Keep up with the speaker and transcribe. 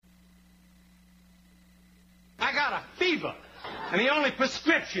got a fever, and the only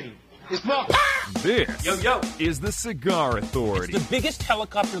prescription is more. This is the Cigar Authority. It's the biggest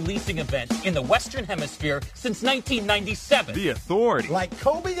helicopter leasing event in the Western Hemisphere since 1997. The Authority. Like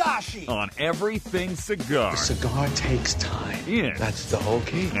Kobayashi. On everything cigar. A cigar takes time. In. That's the whole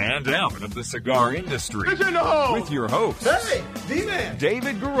key. And out of the cigar industry. It's in the hole. With your host. Hey, D-Man.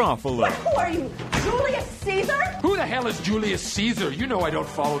 David Garofalo. Who are you, Julius Caesar? Who the hell is Julius Caesar? You know I don't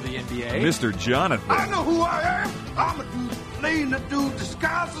follow the NBA. Mr. Jonathan. I know who I am. I'm a dude playing a dude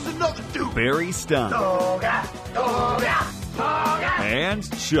disguised as another dude. Barry Stein.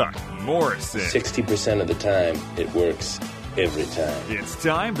 And Chuck Morrison. 60% of the time, it works every time. It's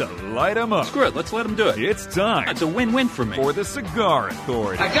time to light 'em up. Screw it, let's let him do it. It's time. It's a win-win for me. For the Cigar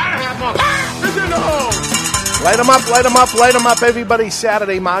Authority. I gotta have more. It's in the hole. Light 'em up, light 'em up, light 'em up, everybody.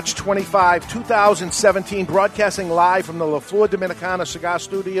 Saturday, March 25, 2017, broadcasting live from the Flor Dominicana Cigar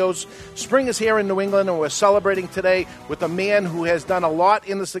Studios. Spring is here in New England, and we're celebrating today with a man who has done a lot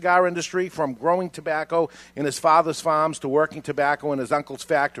in the cigar industry, from growing tobacco in his father's farms to working tobacco in his uncle's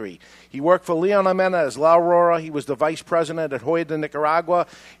factory. He worked for Leon Amena as La Aurora. He was the vice president at Hoya de Nicaragua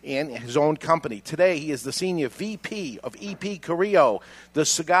and his own company. Today, he is the senior VP of EP Carrillo, the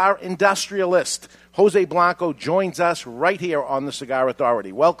cigar industrialist. Jose Blanco joins us right here on the Cigar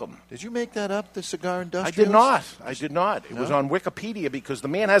Authority. Welcome. Did you make that up, the cigar industrialist? I did not. It was on Wikipedia because the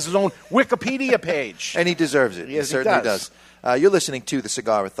man has his own Wikipedia page. And he deserves it. Yes, he certainly does. You're listening to the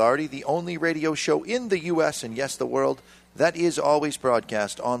Cigar Authority, the only radio show in the U.S. and, yes, the world that is always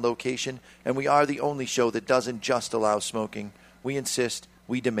broadcast on location. And we are the only show that doesn't just allow smoking. We insist,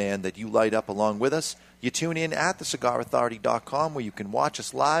 we demand that you light up along with us. You tune in at thecigarauthority.com, where you can watch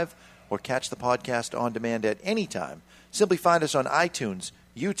us live or catch the podcast on demand at any time. Simply find us on iTunes,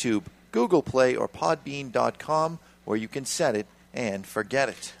 YouTube, Google Play, or Podbean.com, where you can set it and forget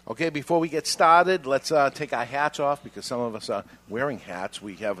it. Okay, before we get started, let's take our hats off, because some of us are wearing hats.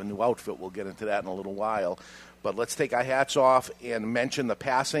 We have a new outfit. We'll get into that in a little while. But let's take our hats off and mention the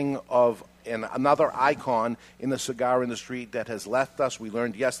passing of another icon in the cigar industry that has left us. We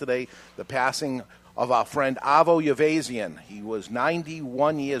learned yesterday the passing of our friend Avo Yavazian. He was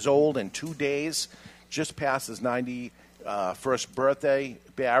 91 years old in 2 days, just passed his 91st birthday.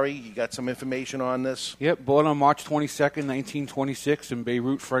 Barry, you got some information on this? Yep, born on March 22nd, 1926 in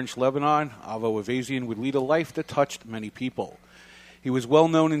Beirut, French Lebanon, Avo Yavazian would lead a life that touched many people. He was well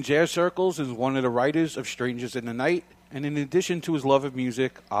known in jazz circles as one of the writers of Strangers in the Night, and in addition to his love of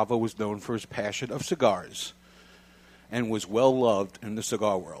music, Avo was known for his passion of cigars and was well loved in the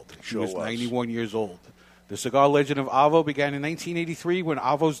cigar world. He was 91 years old. The cigar legend of Avo began in 1983 when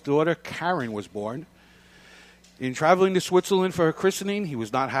Avo's daughter Karen was born. In traveling to Switzerland for her christening, he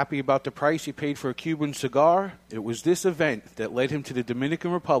was not happy about the price he paid for a Cuban cigar. It was this event that led him to the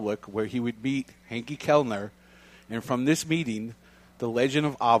Dominican Republic, where he would meet Henke Kellner, and from this meeting, the legend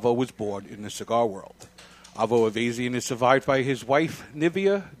of Avo was born in the cigar world. Avo Yavazian is survived by his wife,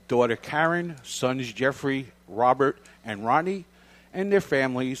 Nivea, daughter Karen, sons Jeffrey, Robert, and Ronnie, and their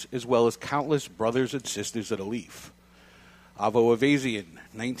families, as well as countless brothers and sisters of the leaf. Avo Yavazian,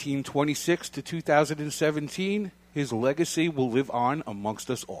 1926 to 2017, his legacy will live on amongst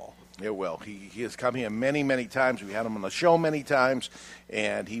us all. It will. He has come here many, many times. We had him on the show many times,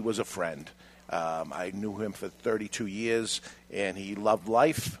 and he was a friend. I knew him for 32 years, and he loved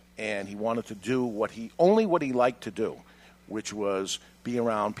life, and he wanted to do what he liked to do, which was be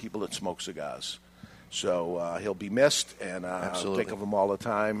around people that smoke cigars. So he'll be missed, and I'll think of him all the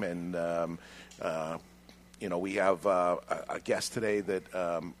time. And we have a guest today that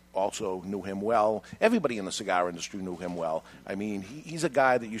also knew him well. Everybody in the cigar industry knew him well. I mean, he's a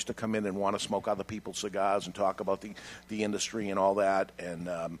guy that used to come in and want to smoke other people's cigars and talk about the industry and all that,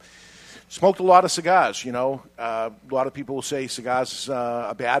 and smoked a lot of cigars, A lot of people will say cigars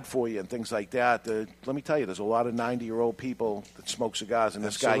are bad for you and things like that. Let me tell you, there's a lot of 90-year-old people that smoke cigars, and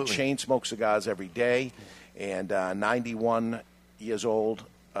this guy chain smokes cigars every day, and 91 years old.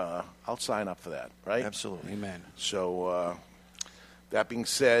 I'll sign up for that, right? Absolutely. Amen. So that being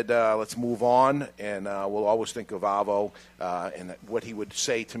said, let's move on, and we'll always think of Avo and what he would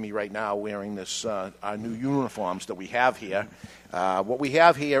say to me right now wearing this our new uniforms that we have here. What we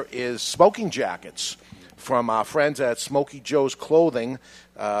have here is smoking jackets from our friends at Smokey Joe's Clothing,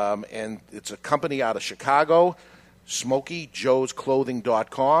 and it's a company out of Chicago,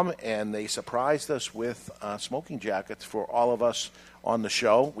 SmokeyJoesClothing.com, and they surprised us with smoking jackets for all of us on the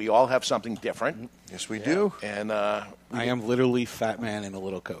show. We all have something different. Yes, we do. And I am literally Fat Man in a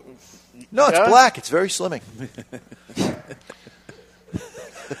little coat. No, it's black. It's very slimming.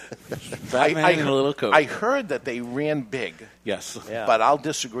 Fat man in a little coat. I heard that they ran big. Yes. Yeah. But I'll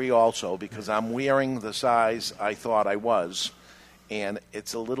disagree also because I'm wearing the size I thought I was, and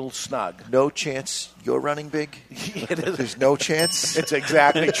it's a little snug. No chance you're running big? It is. There's no chance? It's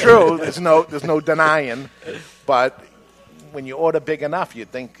exactly true. There's no denying. But when you order big enough, you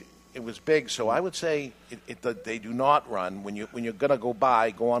think it was big. So I would say they do not run. When you're going to go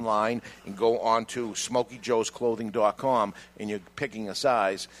online and go on to SmokeyJoesClothing.com and you're picking a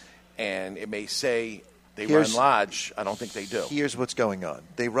size, and it may say they run large. I don't think they do. Here's what's going on.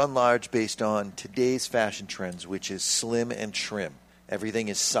 They run large based on today's fashion trends, which is slim and trim. Everything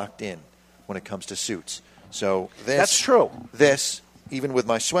is sucked in when it comes to suits. So that's true. This, even with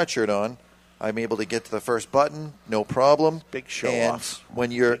my sweatshirt on, I'm able to get to the first button, no problem. Big show off. When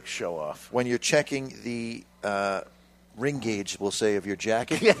you're big show off. When you're checking the ring gauge, we'll say, of your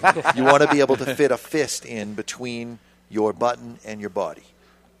jacket, you want to be able to fit a fist in between your button and your body.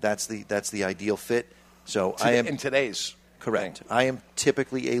 That's the ideal fit. So I am in today's correct. thing. I am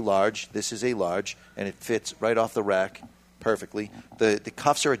typically a large. This is a large, and it fits right off the rack perfectly. The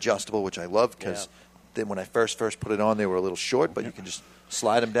cuffs are adjustable, which I love because then when I first put it on, they were a little short, but you can just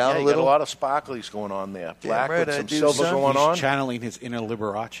slide them down a you little. got a lot of sparklies going on there. Black right, with I some do silver some. going on. He's channeling his inner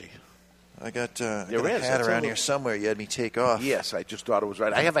Liberace. I got a is. hat That's around here somewhere you had me take off. Yes, I just thought it was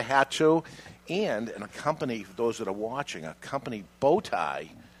right. I have a hat, too, and a company, for those that are watching, a company bow tie,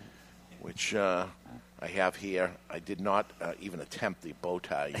 which I have here. I did not even attempt the bow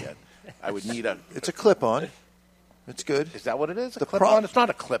tie yet. I would need a... It's a clip-on. It's good. Is that what it is? A clip-on? It's not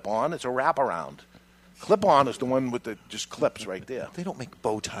a clip-on. It's a wraparound. Clip-on is the one with the just clips right there. They don't make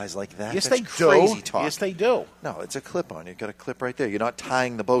bow ties like that. Yes, That's they do. crazy talk. Yes, they do. No, it's a clip-on. You've got a clip right there. You're not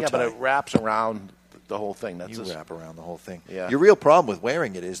tying the bow tie. Yeah, but it wraps around the whole thing. That's You wrap around the whole thing. Yeah. Your real problem with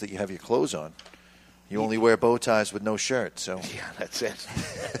wearing it is that you have your clothes on. You only wear bow ties with no shirt. So yeah, that's it.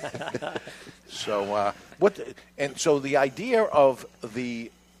 So so the idea of the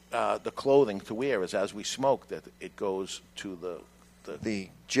clothing to wear is as we smoke that it goes to the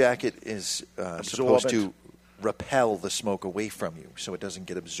jacket is supposed to repel the smoke away from you, so it doesn't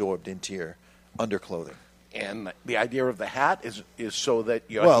get absorbed into your underclothing. And the idea of the hat is so that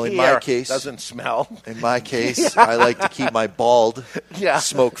your in hair my case, doesn't smell. In my case, I like to keep my bald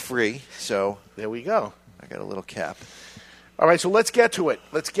smoke-free. So there we go. I got a little cap. All right, so let's get to it.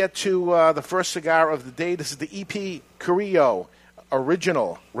 Let's get to the first cigar of the day. This is the EP Carrillo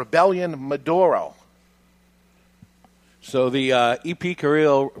Original Rebellion Maduro. So the EP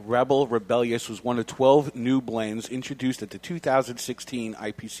Carrillo Rebel Rebellious was one of 12 new blends introduced at the 2016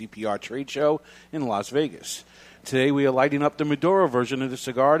 IPCPR trade show in Las Vegas. Today we are lighting up the Maduro version of the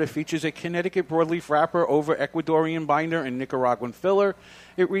cigar that features a Connecticut broadleaf wrapper over Ecuadorian binder and Nicaraguan filler.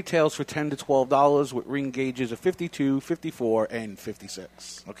 It retails for $10 to $12 with ring gauges of 52, 54, and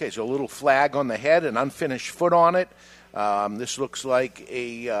 56. Okay, so a little flag on the head, an unfinished foot on it. This looks like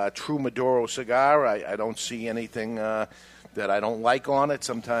a true Maduro cigar. I don't see anything that I don't like on it.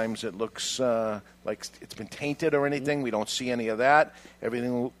 Sometimes it looks like it's been tainted or anything. We don't see any of that.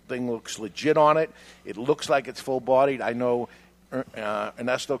 Everything looks legit on it. It looks like it's full-bodied. I know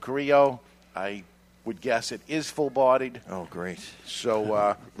Ernesto Carrillo, I would guess it is full-bodied. Oh, great.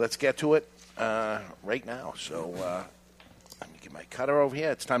 So let's get to it right now. So... let me get my cutter over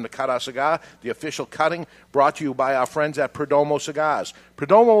here. It's time to cut our cigar. The official cutting brought to you by our friends at Perdomo Cigars.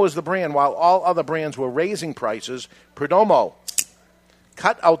 Perdomo is the brand. While all other brands were raising prices, Perdomo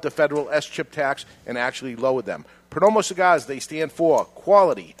cut out the federal S-chip tax and actually lowered them. Perdomo Cigars, they stand for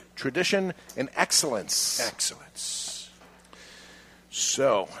quality, tradition, and excellence. Excellence.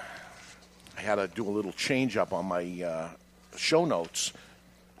 So I had to do a little change-up on my show notes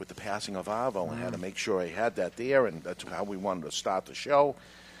with the passing of Avo, and had to make sure I had that there, and that's how we wanted to start the show.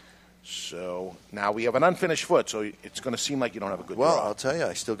 So now we have an unfinished foot, so it's going to seem like you don't have a good draw. Well, I'll tell you,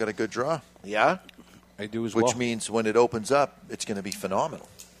 I still got a good draw. Yeah? I do as well. Which means when it opens up, it's going to be phenomenal.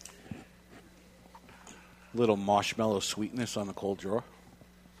 Little marshmallow sweetness on the cold draw.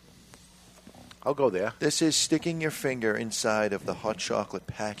 I'll go there. This is sticking your finger inside of the hot chocolate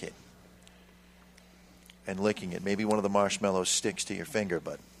packet and licking it. Maybe one of the marshmallows sticks to your finger,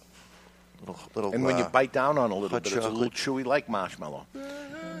 but little. And when you bite down on a little hot bit, it's a little chocolate. chewy like marshmallow.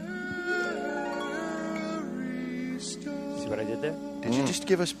 See what I did there? Did you just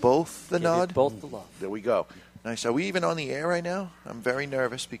give us both the Give nod? you both the love. There we go. Nice. Are we even on the air right now? I'm very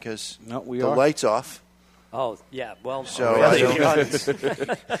nervous because we the are. light's off. Oh, yeah. Well, So yeah, I they don't-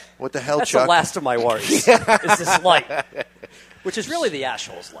 run. What the hell, That's Chuck? the last of my worries. Is this light, which is really the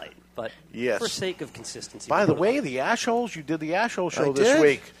Ashholes light, but Yes. for sake of consistency. By we the put it way, on. the Ashholes, you did the Ashhole show I this did.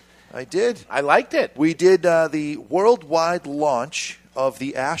 week. I did. I liked it. We did the worldwide launch of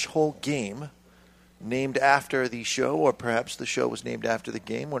the ash hole game, named after the show, or perhaps the show was named after the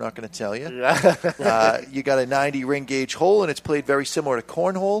game. We're not going to tell you. You got a 90 ring gauge hole, and it's played very similar to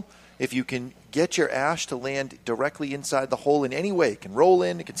cornhole. If you can get your ash to land directly inside the hole in any way, it can roll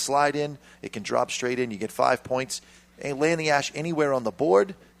in, it can slide in, it can drop straight in, you get 5 points. And land the ash anywhere on the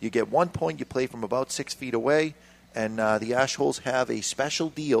board, you get 1 point. You play from about 6 feet away, and the ash holes have a special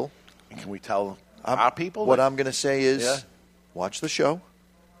deal. Can we tell our people? What I'm going to say is watch the show.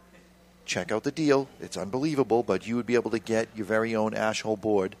 Check out the deal. It's unbelievable, but you would be able to get your very own ash hole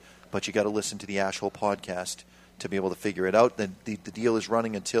board, but you got to listen to the Ash Hole podcast to be able to figure it out. The deal is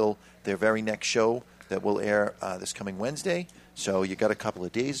running until their very next show that will air this coming Wednesday. So you got a couple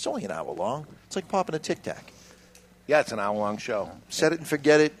of days. It's only an hour long. It's like popping a Tic Tac. Yeah, it's an hour-long show. Set it and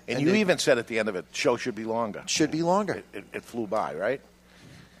forget it. And you even said at the end of it, the show should be longer. Should be longer. It flew by, right?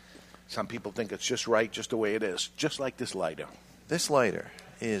 Some people think it's just right, just the way it is. Just like this lighter. This lighter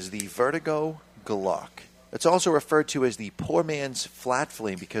is the Vertigo Glock. It's also referred to as the poor man's flat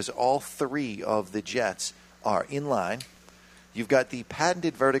flame because all 3 of the jets are in line. You've got the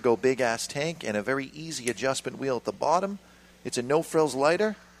patented Vertigo big-ass tank and a very easy adjustment wheel at the bottom. It's a no-frills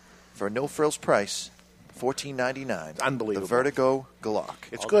lighter for a no-frills price, $14.99. It's unbelievable. The Vertigo Glock.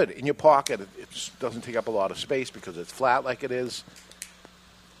 It's good. In your pocket, it doesn't take up a lot of space because it's flat like it is.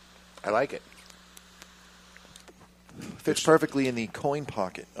 I like it. Fits perfectly in the coin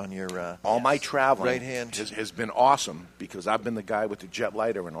pocket on your all my traveling right hand. has been awesome because I've been the guy with the jet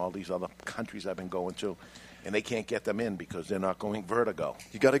lighter in all these other countries I've been going to, and they can't get them in because they're not going Vertigo.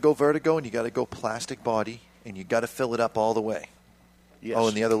 You got to go Vertigo, and you got to go plastic body, and you got to fill it up all the way. Yes. Oh,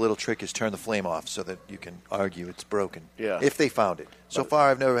 and the other little trick is turn the flame off so that you can argue it's broken. Yeah. If they found it. So far,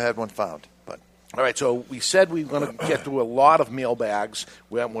 I've never had one found, but. All right, so we said we were going to get through a lot of mailbags.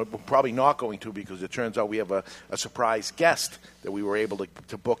 We're probably not going to because it turns out we have a surprise guest that we were able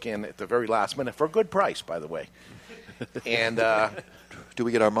to book in at the very last minute for a good price, by the way. And do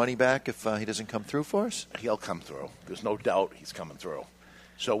we get our money back if he doesn't come through for us? He'll come through. There's no doubt he's coming through.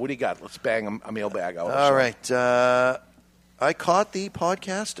 So what do you got? Let's bang a mailbag out. All right. I caught the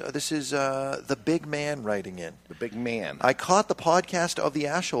podcast. This is the big man writing in. The big man. I caught the podcast of the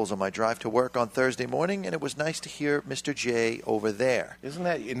Ash Holes on my drive to work on Thursday morning, and it was nice to hear Mr. J over there. Isn't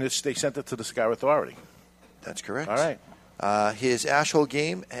that? And they sent it to the Cigar Authority. That's correct. All right. His Ash Hole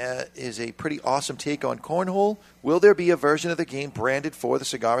game is a pretty awesome take on cornhole. Will there be a version of the game branded for the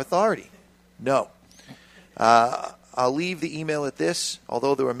Cigar Authority? No. I'll leave the email at this.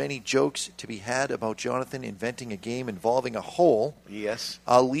 Although there are many jokes to be had about Jonathan inventing a game involving a hole, yes,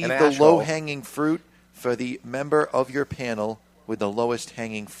 I'll leave the low-hanging fruit for the member of your panel with the lowest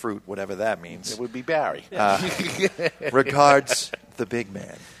hanging fruit, whatever that means. It would be Barry. Regards, the big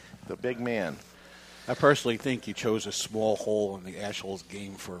man. The big man. I personally think you chose a small hole in the Ash Holes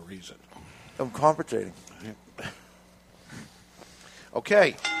game for a reason. I'm compensating.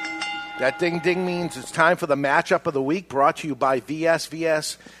 Okay. That ding-ding means it's time for the matchup of the week, brought to you by VS.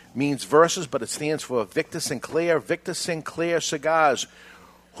 VS means versus, but it stands for Victor Sinclair. Victor Sinclair Cigars.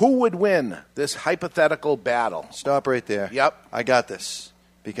 Who would win this hypothetical battle? Stop right there. Yep. I got this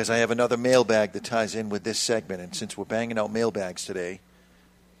because I have another mailbag that ties in with this segment, and since we're banging out mailbags today,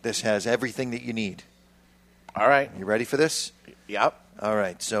 this has everything that you need. All right. You ready for this? Yep. All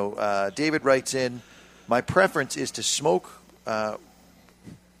right. So David writes in, my preference is to smoke...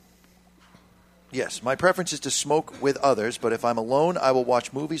 Yes, my preference is to smoke with others, but if I'm alone, I will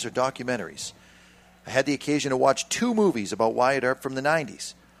watch movies or documentaries. I had the occasion to watch 2 movies about Wyatt Earp from the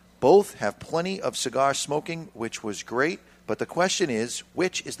 90s. Both have plenty of cigar smoking, which was great, but the question is,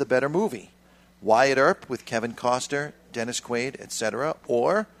 which is the better movie? Wyatt Earp with Kevin Costner, Dennis Quaid, etc.,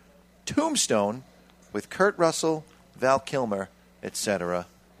 or Tombstone with Kurt Russell, Val Kilmer, etc.?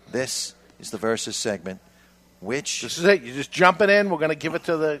 This is the Versus segment. This is it. You're just jumping in. We're going to give it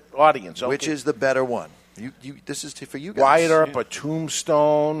to the audience. Okay. Which is the better one? This is for you guys. Wyatt Earp or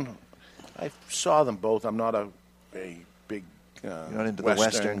Tombstone. I saw them both. I'm not a big You're not into the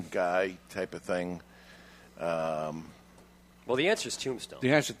Western guy type of thing. Well, the answer is Tombstone.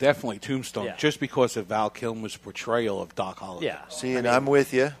 The answer is definitely Tombstone, just because of Val Kilmer's portrayal of Doc Holliday. Yeah. See, I'm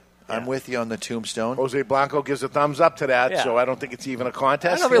with you. I'm with you on the Tombstone. Jose Blanco gives a thumbs up to that, so I don't think it's even a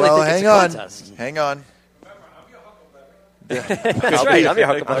contest. I don't really think it's a contest. Hang on. That's right. I'm your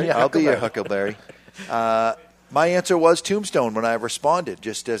Huckleberry. I'll be your Huckleberry. My answer was Tombstone when I responded,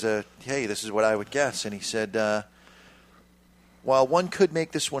 just as hey, this is what I would guess. And he said, while one could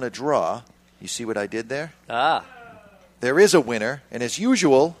make this one a draw, you see what I did there? there is a winner, and as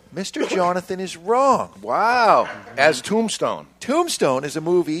usual, Mr. Jonathan is wrong. Wow. As Tombstone. Tombstone is a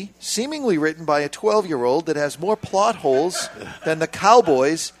movie seemingly written by a 12-year-old that has more plot holes than the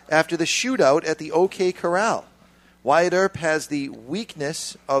Cowboys after the shootout at the OK Corral. Wyatt Earp has the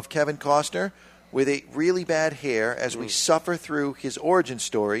weakness of Kevin Costner with a really bad hair as we suffer through his origin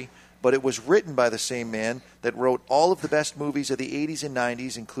story, but it was written by the same man that wrote all of the best movies of the 80s and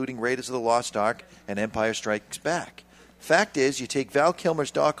 90s, including Raiders of the Lost Ark and Empire Strikes Back. Fact is, you take Val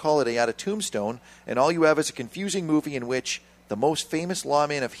Kilmer's Doc Holliday out of Tombstone, and all you have is a confusing movie in which the most famous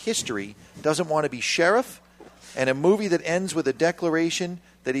lawman of history doesn't want to be sheriff, and a movie that ends with a declaration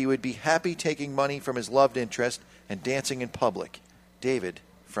that he would be happy taking money from his loved interest and dancing in public. David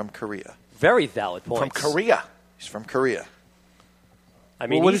from Korea. Very valid points. From Korea. He's from Korea. I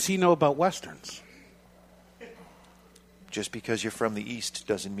mean, well, what does he know about Westerns? Just because you're from the East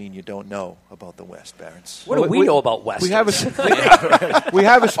doesn't mean you don't know about the West, Barons. What do we know about Westerns? We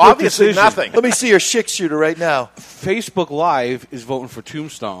have a split Obviously decision. nothing. Let me see your six shooter right now. Facebook Live is voting for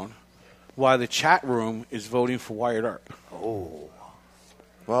Tombstone, while the chat room is voting for Wyatt Earp. Oh.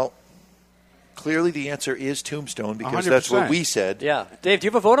 Well, clearly the answer is Tombstone because that's 100%. what we said. Yeah. Dave, do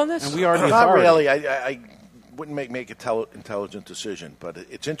you have a vote on this? And we are the Not authority. really. I wouldn't make an intelligent decision, but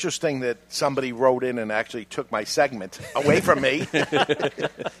it's interesting that somebody wrote in and actually took my segment away from me.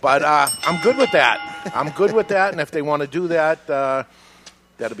 But I'm good with that. And if they want to do that,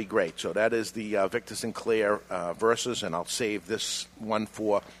 that'll be great. So that is the Victor Sinclair versus, and I'll save this one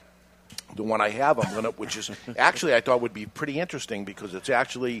for the one I have. Which is actually I thought would be pretty interesting because it's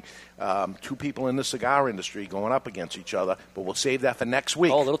actually two people in the cigar industry going up against each other. But we'll save that for next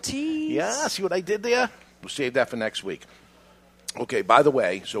week. Oh, a little tease. Yeah, see what I did there? We'll save that for next week. Okay, by the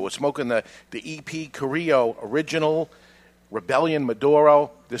way, so we're smoking the EP Carrillo Original Rebellion Maduro.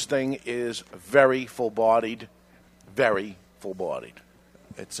 This thing is very full-bodied. Very full-bodied.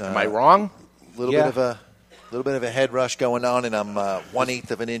 Am I wrong? A little bit of a head rush going on, and I'm 1/8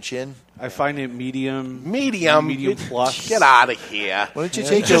 of an inch in. I find it medium plus. Get out of here. Why don't you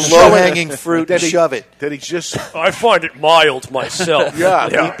take your low-hanging fruit and shove it? Did he just... I find it mild myself.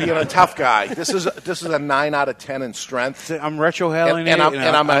 Yeah, being a tough guy. This is a 9 out of 10 in strength. I'm retrohaling it.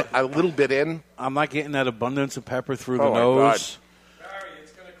 And I'm a little bit in. I'm not getting that abundance of pepper through the Oh, my nose.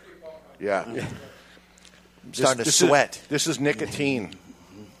 Yeah. I'm starting to sweat. This is nicotine.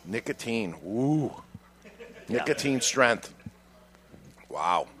 Nicotine. Ooh. Nicotine strength.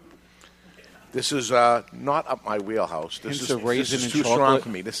 Wow. This is not up my wheelhouse. This is too strong for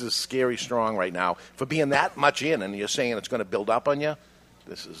me. This is scary strong right now. For being that much in and you're saying it's going to build up on you,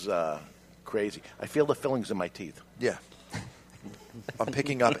 this is crazy. I feel the fillings in my teeth. Yeah. I'm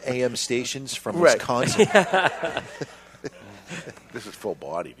picking up AM stations from Wisconsin. This is full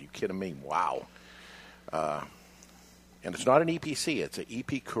bodied. Are you kidding me? Wow. And it's not an EPC. It's an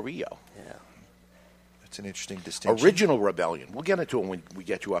EP Carrillo. Yeah. That's an interesting distinction. Original Rebellion. We'll get into it when we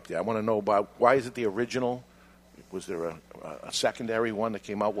get you up there. I want to know about why is it the original? Was there a secondary one that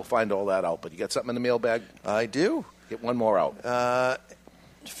came out? We'll find all that out. But you got something in the mailbag? I do. Get one more out.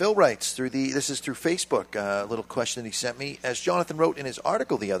 Phil writes this is through Facebook, a little question that he sent me. As Jonathan wrote in his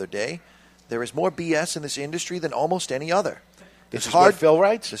article the other day, there is more BS in this industry than almost any other. This is what Phil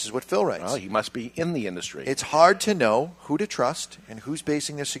writes? This is what Phil writes. Oh, he must be in the industry. It's hard to know who to trust and who's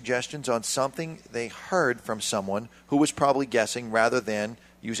basing their suggestions on something they heard from someone who was probably guessing rather than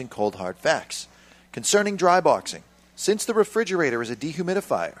using cold, hard facts. Concerning dry boxing, since the refrigerator is a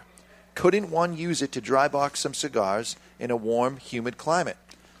dehumidifier, couldn't one use it to dry box some cigars in a warm, humid climate?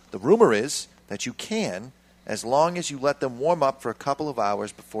 The rumor is that you can, as long as you let them warm up for a couple of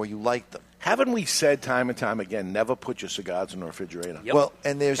hours before you light them. Haven't we said time and time again, never put your cigars in the refrigerator? Yep. Well,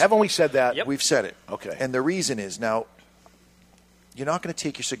 and Haven't we said that? Yep. We've said it. Okay. And the reason is, now, you're not going to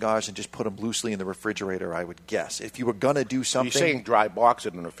take your cigars and just put them loosely in the refrigerator, I would guess. If you were going to do something... You're saying dry box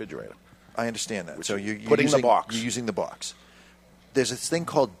it in the refrigerator. I understand that. So you're putting using the box. You're using the box. There's this thing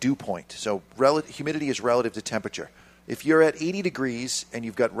called dew point. So humidity is relative to temperature. If you're at 80 degrees and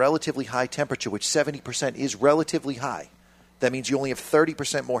you've got relatively high temperature, which 70% is relatively high, that means you only have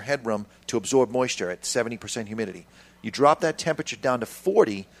 30% more headroom to absorb moisture at 70% humidity. You drop that temperature down to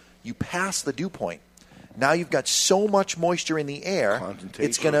 40, you pass the dew point. Now you've got so much moisture in the air,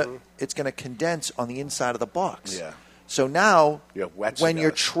 it's gonna condense on the inside of the box. Yeah. So now, when you're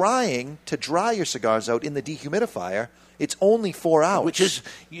cigars. trying to dry your cigars out in the dehumidifier, it's only 4 hours. Which is,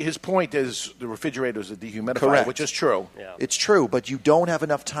 his point is the refrigerator is a dehumidifier, Correct. which is true. Yeah. It's true, but you don't have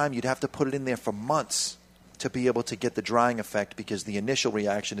enough time. You'd have to put it in there for months to be able to get the drying effect because the initial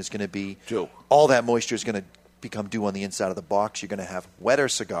reaction is going to be Dew. all that moisture is going to become dew on the inside of the box. You're going to have wetter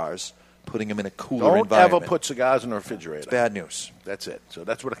cigars putting them in a cooler Don't environment. ever put cigars in the refrigerator. It's bad news. That's it. So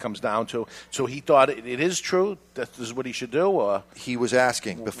that's what it comes down to. So he thought it is true that this is what he should do? Or? He was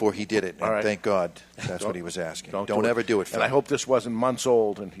asking before he did it, and right. thank God that's what he was asking. Don't do ever do it, And I hope this wasn't months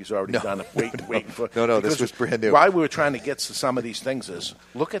old and he's already done it. Waiting for No, this was brand new. Why we were trying to get to some of these things is,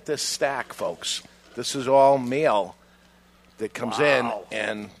 look at this stack, folks. This is all mail that comes in,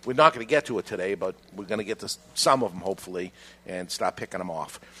 and we're not going to get to it today, but we're going to get to some of them, hopefully, and start picking them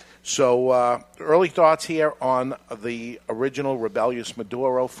off. So early thoughts here on the original Rebellious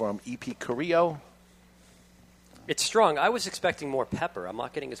Maduro from E.P. Carrillo. It's strong. I was expecting more pepper. I'm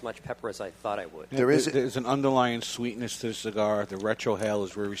not getting as much pepper as I thought I would. There's an underlying sweetness to the cigar. The retrohale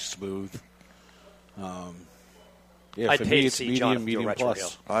is very smooth. I'd for pay me, to it's see John medium do a plus.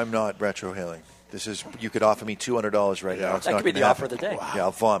 retrohale. I'm not retrohaling. This is, you could offer me $200 right now. It's That not could be gonna the offer happen. of the day. Yeah,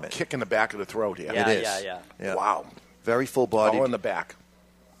 I'll vomit. Kick in the back of the throat here. Yeah, It is. yeah. Wow. Very full-bodied. All in the back.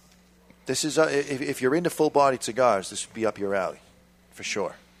 This is if you're into full-bodied cigars, this would be up your alley, for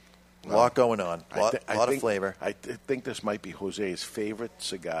sure. A lot going on. A lot of flavor. I think this might be Jose's favorite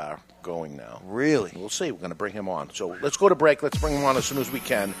cigar going now. Really? We'll see. We're going to bring him on. So let's go to break. Let's bring him on as soon as we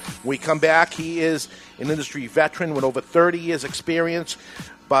can. When we come back, he is an industry veteran with over 30 years' experience,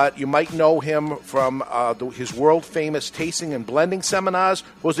 but you might know him from his world-famous tasting and blending seminars.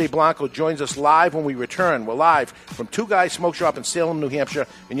 Jose Blanco joins us live when we return. We're live from Two Guys Smoke Shop in Salem, New Hampshire,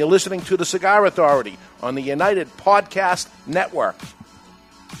 and you're listening to the Cigar Authority on the United Podcast Network.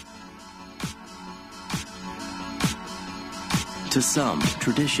 To some,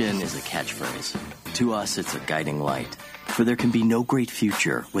 tradition is a catchphrase. To us, it's a guiding light. For there can be no great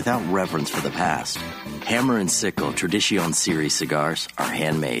future without reverence for the past. Hammer and Sickle Tradition Series cigars are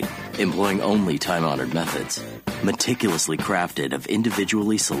handmade, employing only time-honored methods. Meticulously crafted of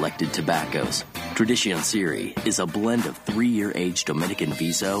individually selected tobaccos, Tradition Series is a blend of 3-year aged Dominican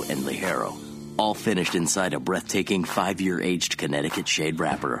Viso and Ligero, all finished inside a breathtaking 5-year aged Connecticut shade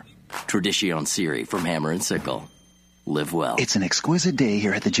wrapper. Tradition Series from Hammer and Sickle. Live well. It's an exquisite day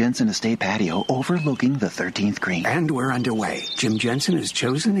here at the Jensen Estate patio overlooking the 13th green. And we're underway. Jim Jensen has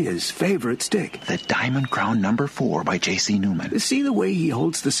chosen his favorite stick. The Diamond Crown No. 4 by J.C. Newman. See the way he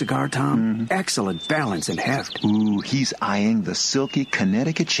holds the cigar, Tom? Mm-hmm. Excellent balance and heft. Ooh, he's eyeing the silky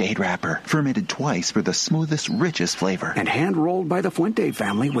Connecticut shade wrapper. Fermented twice for the smoothest, richest flavor. And hand-rolled by the Fuente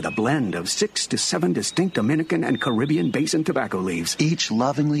family with a blend of 6 to 7 distinct Dominican and Caribbean basin tobacco leaves. Each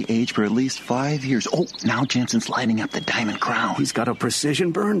lovingly aged for at least 5 years. Oh, now Jensen's lighting up the Diamond Crown. He's got a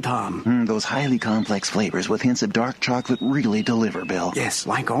precision burn, Tom. Those highly complex flavors with hints of dark chocolate really deliver, Bill. Yes,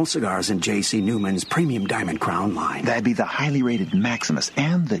 like all cigars in J.C. Newman's premium Diamond Crown line. That'd be the highly rated Maximus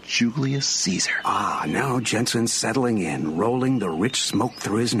and the Julius Caesar. Ah, now Jensen's settling in, rolling the rich smoke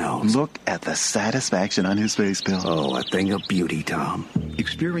through his nose. Look at the satisfaction on his face, Bill. Oh, a thing of beauty, Tom.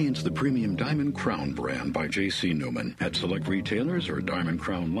 Experience the premium Diamond Crown brand by J.C. Newman at select retailers or Diamond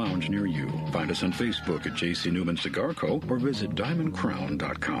Crown Lounge near you. Find us on Facebook at J.C. Newman Cigar Co. or visit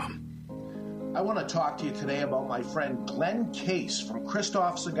diamondcrown.com. I want to talk to you today about my friend Glenn Case from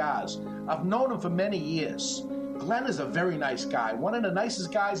Christoph Cigars. I've known him for many years. Glenn is a very nice guy, one of the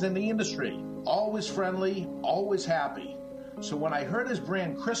nicest guys in the industry. Always friendly, always happy. So when I heard his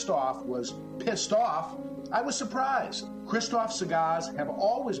brand Christoph was pissed off, I was surprised. Christoph Cigars have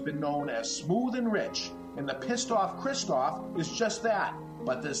always been known as smooth and rich, and the pissed off Christoph is just that.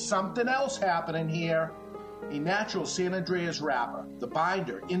 But there's something else happening here. A natural San Andreas wrapper, the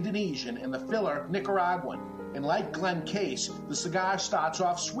binder Indonesian, and the filler Nicaraguan. And like Glenn Case, the cigar starts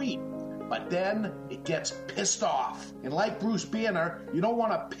off sweet, but then it gets pissed off. And like Bruce Banner, you don't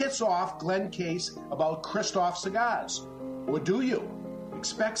want to piss off Glenn Case about Christoph Cigars. Or do you?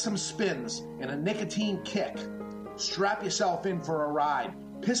 Expect some spins and a nicotine kick. Strap yourself in for a ride.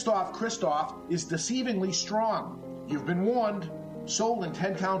 Pissed off Christoph is deceivingly strong. You've been warned. Sold in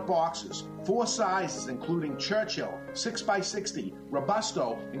 10-count boxes, 4 sizes including Churchill, 6x60,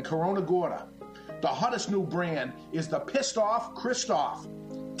 Robusto, and Corona Gorda. The hottest new brand is the Pissed Off Christoph.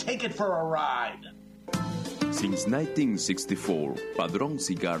 Take it for a ride. Since 1964, Padron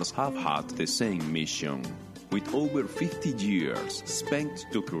Cigars have had the same mission, with over 50 years spent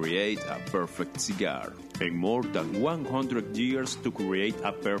to create a perfect cigar, and more than 100 years to create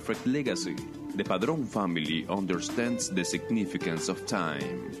a perfect legacy. The Padron family understands the significance of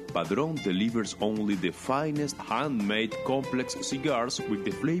time. Padron delivers only the finest handmade complex cigars with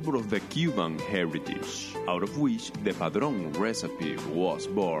the flavor of the Cuban heritage, out of which the Padron recipe was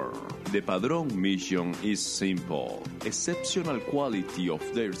born. The Padron mission is simple: exceptional quality of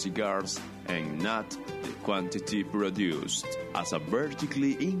their cigars and not the quantity produced. As a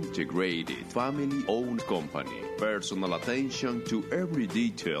vertically integrated, family-owned company, personal attention to every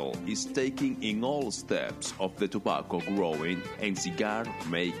detail is taken in all steps of the tobacco growing and cigar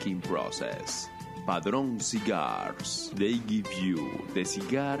making process. Padron Cigars. They give you, the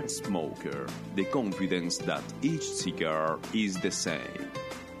cigar smoker, the confidence that each cigar is the same.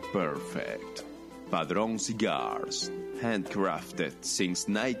 Perfect. Padron Cigars. Handcrafted since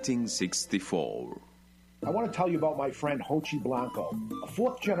 1964. I want to tell you about my friend Jose Blanco, a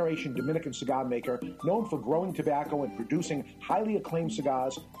fourth-generation Dominican cigar maker known for growing tobacco and producing highly acclaimed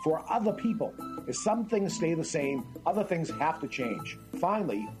cigars for other people. As some things stay the same, other things have to change.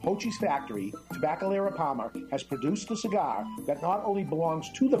 Finally, Jose's factory, Tabacalera Palma, has produced a cigar that not only belongs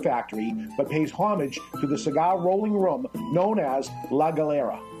to the factory, but pays homage to the cigar rolling room known as La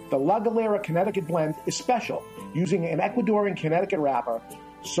Galera. The La Galera Connecticut blend is special, using an Ecuadorian Connecticut wrapper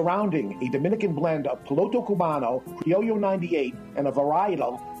surrounding a Dominican blend of Piloto Cubano, Criollo 98, and a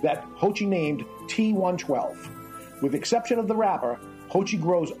varietal that Jose named T112. With the exception of the wrapper, Jose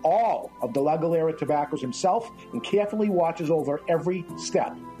grows all of the La Galera tobaccos himself and carefully watches over every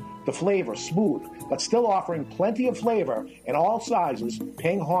step. The flavor, smooth, but still offering plenty of flavor in all sizes,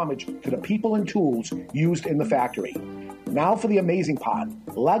 paying homage to the people and tools used in the factory. Now for the amazing part.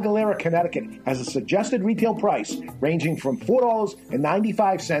 La Galera, Connecticut has a suggested retail price ranging from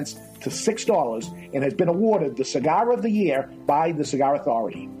 $4.95 to $6 and has been awarded the Cigar of the Year by the Cigar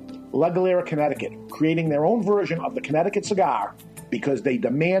Authority. La Galera, Connecticut, creating their own version of the Connecticut cigar because they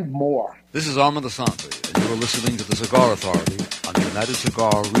demand more. This is Armand Asante, and you're listening to the Cigar Authority on the United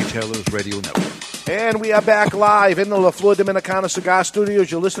Cigar Retailers Radio Network. And we are back live in the Flor Dominicana Cigar Studios.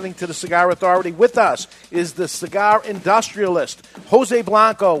 You're listening to the Cigar Authority. With us is the cigar industrialist, Jose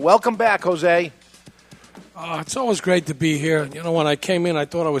Blanco. Welcome back, Jose. It's always great to be here. You know, when I came in, I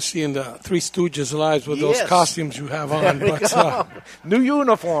thought I was seeing the Three Stooges live with those costumes you have on. But, new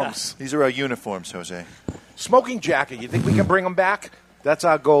uniforms. These are our uniforms, Jose. Smoking jacket. You think we can bring them back? That's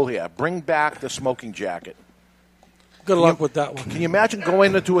our goal here. Bring back the smoking jacket. Good luck with that one. Can you imagine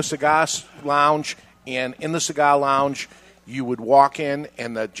going into a cigar lounge, and in the cigar lounge, you would walk in,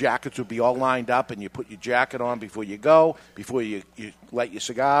 and the jackets would be all lined up, and you put your jacket on before you go, before you light your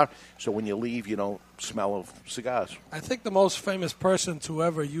cigar, so when you leave, you don't smell of cigars. I think the most famous person to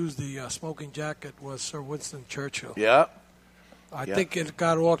ever use the smoking jacket was Sir Winston Churchill. Yeah. I think it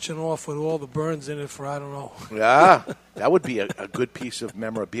got auctioned off with all the burns in it for, I don't know. Yeah, that would be a good piece of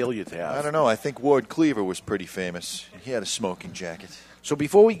memorabilia to have. I don't know. I think Ward Cleaver was pretty famous. He had a smoking jacket. So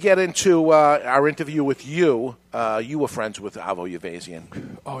before we get into our interview with you, you were friends with Avo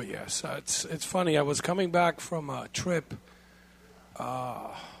Yavazian. Oh, yes. It's funny. I was coming back from a trip.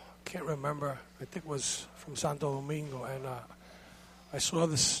 Can't remember. I think it was from Santo Domingo. And I saw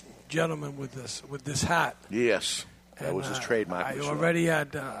this gentleman with this hat. Yes. That was his trademark. I already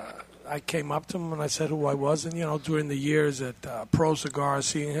had. I came up to him and I said who I was, and during the years at Pro Cigars,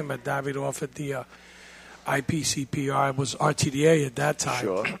 seeing him at Davidoff at the IPCPR, it was RTDA at that time.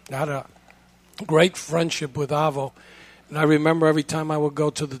 Sure. I had a great friendship with Avo, and I remember every time I would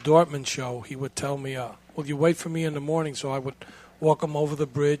go to the Dortmund show, he would tell me, "Will you wait for me in the morning?" So I would walk him over the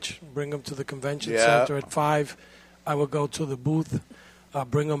bridge, bring him to the convention center at 5. I would go to the booth,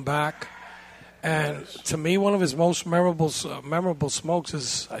 bring him back. And to me, one of his most memorable smokes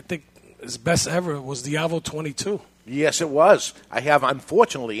is, I think, his best ever was the Avo 22. Yes, it was. I have,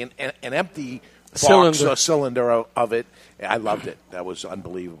 unfortunately, an empty box or cylinder of it. I loved it. That was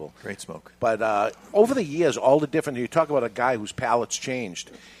unbelievable. Great smoke. But over the years, all the different, you talk about a guy whose palate's changed.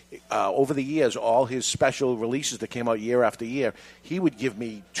 Over the years, all his special releases that came out year after year, he would give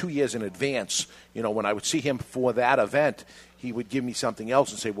me 2 years in advance. When I would see him for that event, he would give me something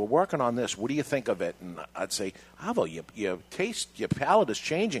else and say, "We're working on this. What do you think of it?" And I'd say, "Avo, your taste, your palate is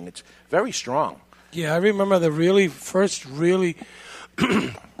changing. It's very strong." Yeah, I remember the first really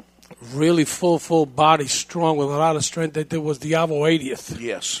full body, strong with a lot of strength they did was the Avo 80th.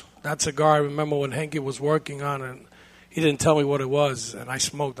 Yes. That cigar I remember when Henke was working on it. He didn't tell me what it was, and I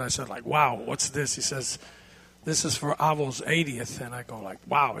smoked. I said, "Wow, what's this?" He says, "This is for Avo's 80th." And I go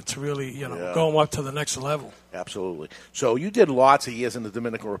 "Wow, it's really, going up to the next level." Absolutely. So you did lots of years in the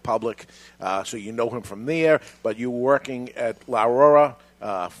Dominican Republic, so you know him from there, but you were working at La Aurora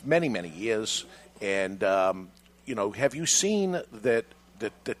many, many years. And, have you seen that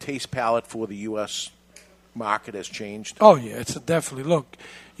the taste palette for the U.S. market has changed? Oh, yeah, it's definitely. Look,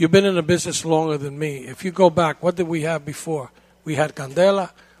 you've been in the business longer than me. If you go back, what did we have before? We had Candela,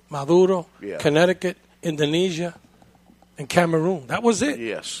 Maduro, Connecticut, Indonesia, and Cameroon. That was it.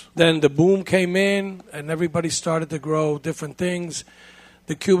 Yes. Then the boom came in, and everybody started to grow different things.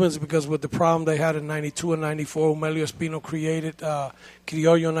 the Cubans, because with the problem they had in 92 and 94, Melio Espino created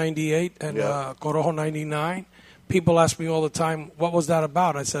Criollo 98 and Corojo 99. People ask me all the time, what was that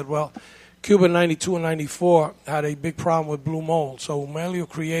about? I said, well, Cuba 92 and 94 had a big problem with blue mold. So Melio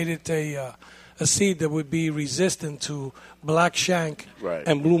created a seed that would be resistant to black shank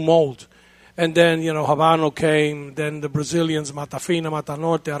and blue mold. And then, Habano came, then the Brazilians, Matafina,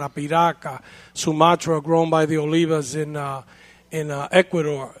 Matanorte, Arapiraca, Sumatra, grown by the Olivas in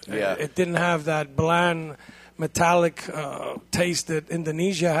Ecuador. It didn't have that bland, metallic taste that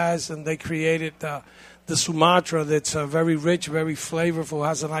Indonesia has, and they created the Sumatra that's very rich, very flavorful,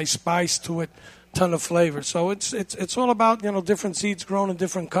 has a nice spice to it, ton of flavor. So it's all about different seeds grown in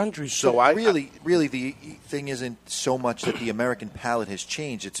different countries. So really the thing isn't so much that the American palate has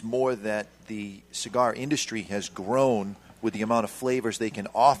changed. It's more that the cigar industry has grown with the amount of flavors they can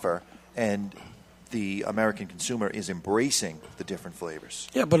offer, and the American consumer is embracing the different flavors.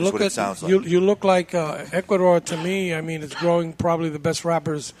 Yeah, but look at like. You look like Ecuador to me. I mean, it's growing probably the best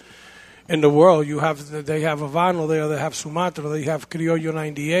wrappers in the world. They have Habano there, they have Sumatra, they have Criollo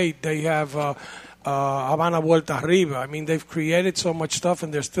 98, they have Habana Vuelta Arriba. I mean, they've created so much stuff,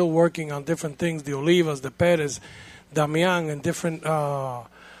 and they're still working on different things, the Olivas, the Perez, Damian, and different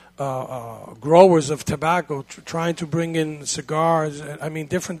growers of tobacco, trying to bring in cigars, I mean,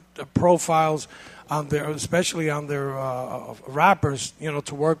 different profiles on their, especially on their wrappers,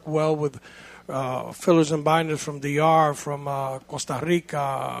 to work well with fillers and binders from DR, from Costa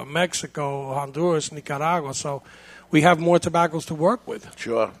Rica, Mexico, Honduras, Nicaragua. So we have more tobaccos to work with.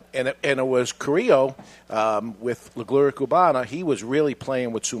 Sure. And it was Carrillo with La Gloria Cubana. He was really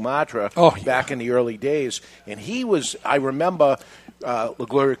playing with Sumatra back in the early days. And I remember La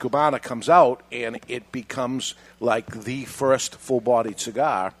Gloria Cubana comes out, and it becomes like the first full-bodied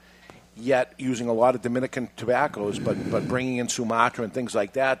cigar, yet using a lot of Dominican tobaccos, but bringing in Sumatra and things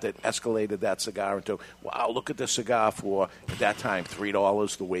like that escalated that cigar into, wow, look at this cigar for, at that time,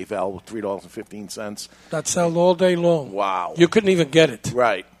 $3, the Wavell, $3.15. That sold all day long. Wow. You couldn't even get it.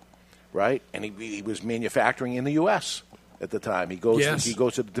 Right. And he was manufacturing in the U.S. at the time. He goes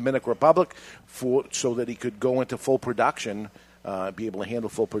to the Dominican Republic so that he could go into full production, be able to handle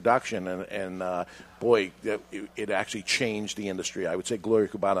full production, and boy, it actually changed the industry. I would say Gloria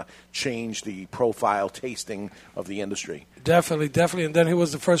Cubana changed the profile, tasting of the industry. Definitely. And then he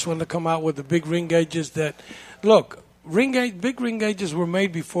was the first one to come out with the big ring gauges that, look, big ring gauges were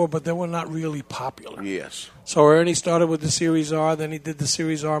made before, but they were not really popular. Yes. So Ernie started with the Series R, then he did the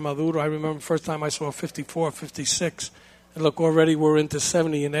Series R Maduro. I remember the first time I saw a 54, 56. And look, already we're into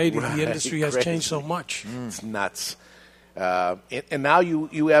 70 and 80. Right. The industry has changed so much. It's nuts. And now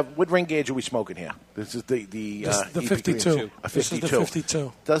you have, what ring gauge are we smoking here? This is the 52. A 52. This is the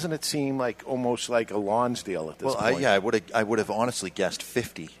 52. Doesn't it seem like almost like a Lonsdale at this point? I would have honestly guessed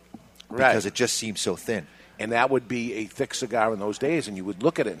 50 because it just seems so thin. And that would be a thick cigar in those days, and you would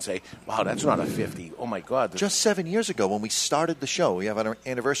look at it and say, wow, that's not a 50. Oh, my God. Just 7 years ago when we started the show, we have an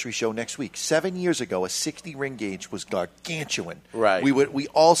anniversary show next week. 7 years ago, a 60 ring gauge was gargantuan. Right. We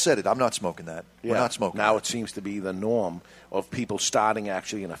all said it. I'm not smoking that. Yeah. We're not smoking Now that. it seems to be the norm of people starting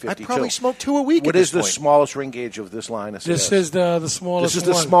actually in a 52. I'd probably smoke 2 a week What at is this the point. smallest ring gauge of this line of cigars? This is the smallest This is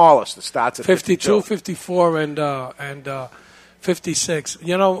the one. smallest. It starts at 52, 54, and 56.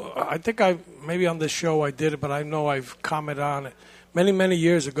 I think maybe on this show I did it, but I know I've commented on it. Many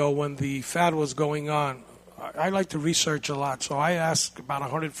years ago when the fad was going on, I like to research a lot, so I asked about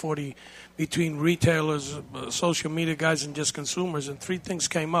 140 between retailers, social media guys, and just consumers, and 3 things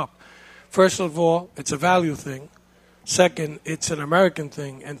came up. First of all, it's a value thing. Second, it's an American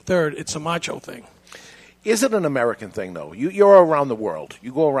thing. And third, it's a macho thing. Is it an American thing, though? You're around the world.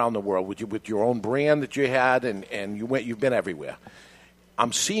 You go around the world with your own brand that you had, and you've been everywhere.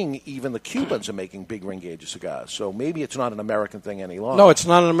 I'm seeing even the Cubans are making big ring gauge cigars, so maybe it's not an American thing any longer. No, it's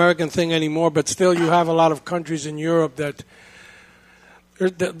not an American thing anymore, but still you have a lot of countries in Europe that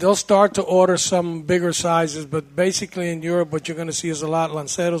they'll start to order some bigger sizes, but basically in Europe what you're going to see is a lot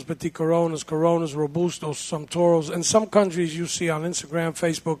Lanceros, Petit Coronas, Robustos, some Toros. And some countries you see on Instagram,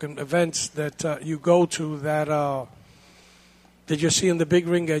 Facebook, and events that you go to that you're seeing the big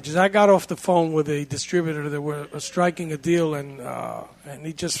ring gauges. I got off the phone with a distributor that were striking a deal, and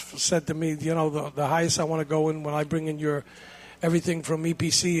he just said to me, the highest I want to go in when I bring in your everything from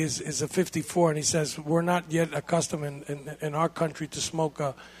EPC is a 54, and he says we're not yet accustomed in our country to smoke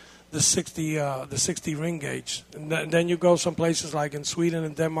the 60 ring gauge. And then you go some places like in Sweden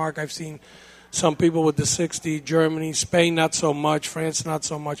and Denmark. I've seen some people with the 60. Germany, Spain, not so much. France, not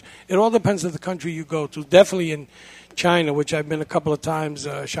so much. It all depends on the country you go to. Definitely in China, which I've been a couple of times.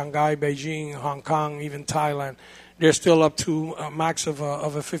 Shanghai, Beijing, Hong Kong, even Thailand. they're still up to a max of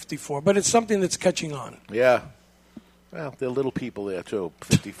a 54. But it's something that's catching on. Yeah. Well, there are little people there, too.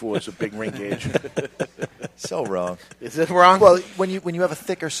 54 is a big ring gauge. So wrong. Is it wrong? Well, when you have a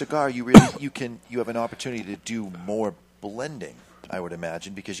thicker cigar, you have an opportunity to do more blending, I would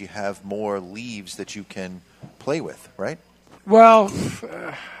imagine, because you have more leaves that you can play with, right? Well,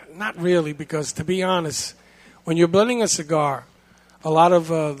 not really, because to be honest, when you're blending a cigar, a lot of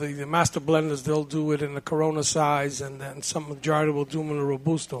the master blenders, they'll do it in the Corona size, and then some majority will do them in a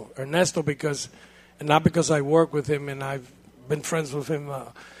Robusto. Ernesto, not because I work with him and I've been friends with him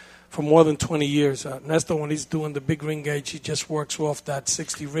for more than 20 years. Ernesto, when he's doing the big ring gauge, he just works off that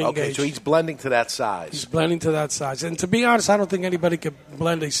 60 ring gauge. Okay, so he's blending to that size. He's blending to that size. And to be honest, I don't think anybody could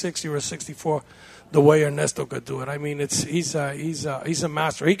blend a 60 or a 64 the way Ernesto could do it. I mean, he's a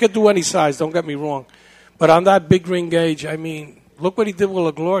master. He could do any size, don't get me wrong. But on that big ring gauge, I mean, look what he did with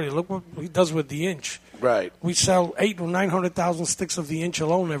La Gloria. Look what he does with the inch. Right. We sell 800,000 or 900,000 sticks of the inch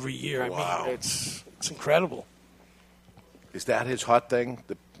alone every year. Wow. I mean, it's incredible. Is that his hot thing?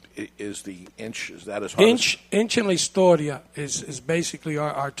 Is the inch? Is that his hot? Inch and La Historia is basically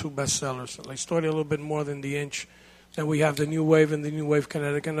our two best sellers. La Historia a little bit more than the inch. Then we have the New Wave and the New Wave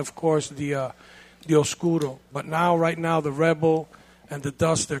Connecticut, and of course the Oscuro. But right now, the Rebel and the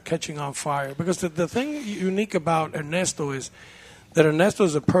Dust, they're catching on fire. Because the thing unique about Ernesto is that Ernesto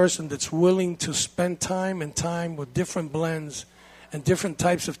is a person that's willing to spend time with different blends and different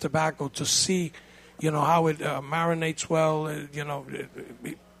types of tobacco to see, how it marinates well,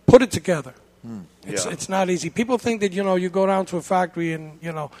 put it together. It's not easy. People think that, you go down to a factory and,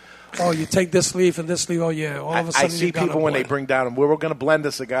 you take this leaf and this leaf, all of a sudden I see people when they bring down, we're going to blend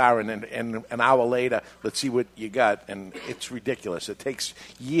a cigar, and an hour later, let's see what you got, and it's ridiculous. It takes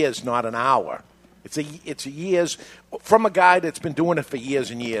years, not an hour. It's years. From a guy that's been doing it for years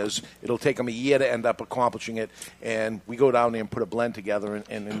and years, it'll take him a year to end up accomplishing it, and we go down there and put a blend together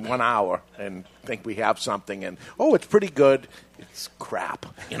in 1 hour and think we have something, and, it's pretty good. It's crap.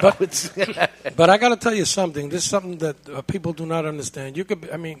 But I got to tell you something. This is something that people do not understand.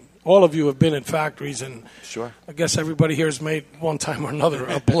 All of you have been in factories, and sure. I guess everybody here has made one time or another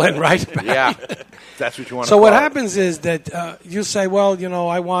a blend, right? Yeah, that's what you want to So what happens is that you say, well,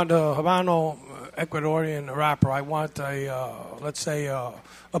 I want a Habano Ecuadorian wrapper. I want let's say a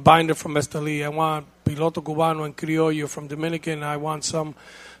binder from Esteli. I want Piloto Cubano and Criollo from Dominican. I want some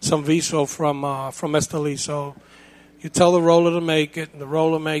Viso from Esteli. So you tell the roller to make it, and the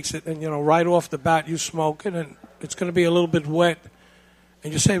roller makes it, and right off the bat you smoke it, and it's going to be a little bit wet.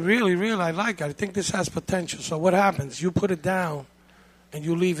 And you say, really, I like it. I think this has potential. So what happens? You put it down, and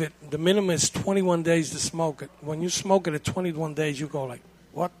you leave it. The minimum is 21 days to smoke it. When you smoke it at 21 days, you go like,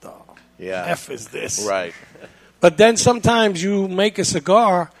 what the F is this? Right. But then sometimes you make a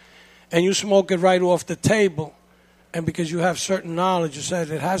cigar, and you smoke it right off the table. And because you have certain knowledge, you said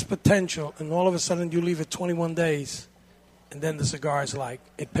it has potential, and all of a sudden you leave it 21 days. And then the cigar is like,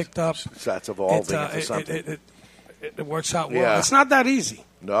 it picked up. That's evolving into something. It works out well. Yeah. It's not that easy.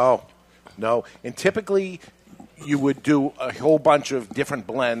 No. And typically you would do a whole bunch of different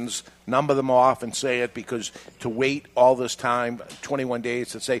blends, number them off and say it, because to wait all this time, 21 days,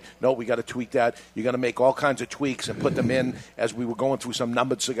 to say, no, we got to tweak that. You're going to make all kinds of tweaks and put them in as we were going through some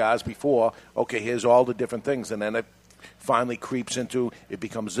numbered cigars before. Okay, here's all the different things. And then it finally creeps into, it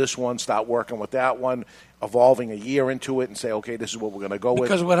becomes this one, start working with that one, evolving a year into it and say, okay, this is what we're going to go with.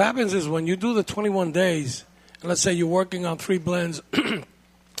 Because what happens is when you do the 21 days, and let's say you're working on 3 blends,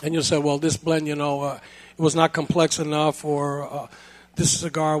 and you say, well, this blend, it was not complex enough, or this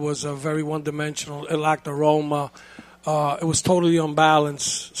cigar was very one-dimensional, it lacked aroma, it was totally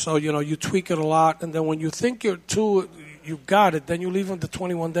unbalanced. So, you tweak it a lot, and then when you think you've got it, then you leave them to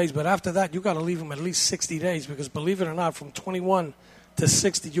 21 days. But after that, you got to leave them at least 60 days, because believe it or not, from 21 to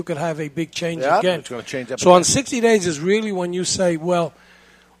 60, you could have a big change again. It's going to change up so again. On 60 days is really when you say, well,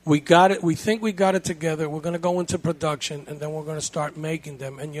 we got it. We think we got it together. We're going to go into production, and then we're going to start making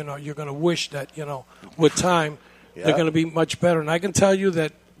them. And, you're going to wish that, with time, they're going to be much better. And I can tell you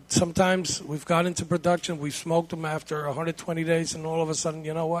that sometimes we've got into production, we've smoked them after 120 days, and all of a sudden,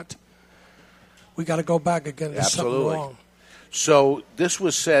 you know what? We got to go back again. There's something wrong. So this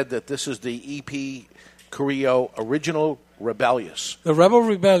was said that this is the EP Carrillo Original Rebellious. The Rebel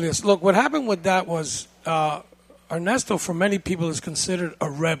Rebellious. Look, what happened with that was Ernesto, for many people, is considered a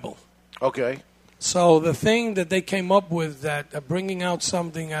rebel. Okay. So the thing that they came up with, that bringing out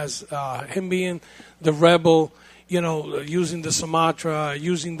something as him being the rebel, using the Sumatra,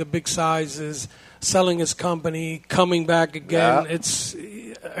 using the big sizes, selling his company, coming back again. Yeah. It's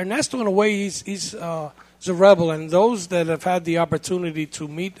Ernesto, in a way, he's a rebel. And those that have had the opportunity to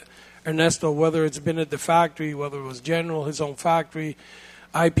meet Ernesto, whether it's been at the factory, whether it was General, his own factory,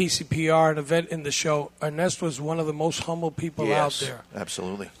 IPCPR, an event in the show, Ernesto is one of the most humble people out there.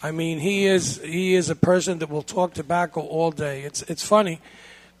 Absolutely. I mean, he is a person that will talk tobacco all day. It's funny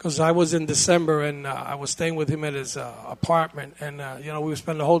because I was in December and I was staying with him at his apartment, and we would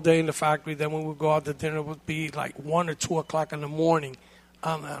spend the whole day in the factory. Then when we would go out to dinner, it would be like 1 or 2 o'clock in the morning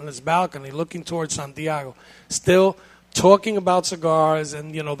on his balcony, looking towards Santiago, still talking about cigars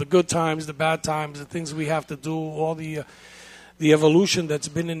and the good times, the bad times, the things we have to do, all the evolution that's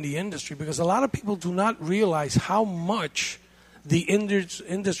been in the industry, because a lot of people do not realize how much the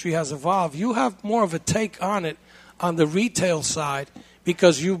industry has evolved. You have more of a take on it on the retail side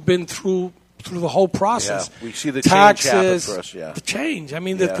because you've been through the whole process. Yeah, we see the taxes, change happen for us, yeah. The change. I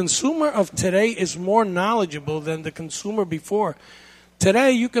mean, the consumer of today is more knowledgeable than the consumer before.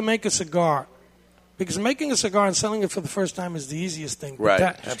 Today, you can make a cigar. Because making a cigar and selling it for the first time is the easiest thing. Right,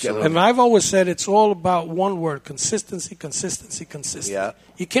 absolutely. And I've always said it's all about one word: consistency, consistency, consistency. Yeah.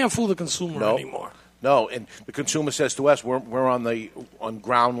 You can't fool the consumer anymore. No, and the consumer says to us, we're on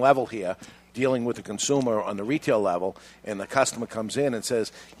ground level here, dealing with the consumer on the retail level, and the customer comes in and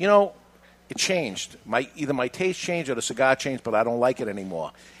says, it changed. Either my taste changed or the cigar changed, but I don't like it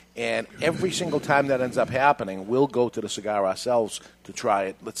anymore. And every single time that ends up happening, we'll go to the cigar ourselves to try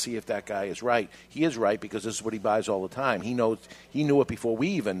it. Let's see if that guy is right. He is right because this is what he buys all the time. He knew it before we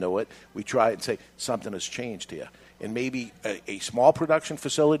even knew it. We try it and say, something has changed here. And maybe a small production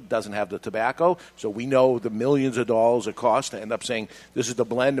facility doesn't have the tobacco, so we know the millions of dollars it costs to end up saying, this is the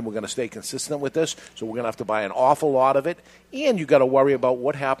blend and we're going to stay consistent with this, so we're going to have to buy an awful lot of it. And you've got to worry about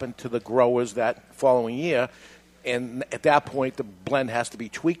what happened to the growers that following year. And at that point, the blend has to be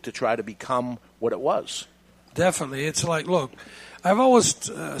tweaked to try to become what it was. Definitely. It's like, look, I've always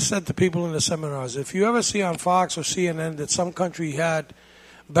said to people in the seminars, if you ever see on Fox or CNN that some country had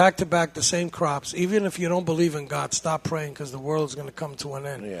back-to-back the same crops, even if you don't believe in God, stop praying because the world's going to come to an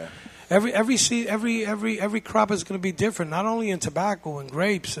end. Yeah. Every crop is going to be different, not only in tobacco and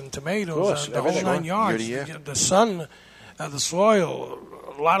grapes and tomatoes, the whole 9 yards. Year to year. The sun, the soil,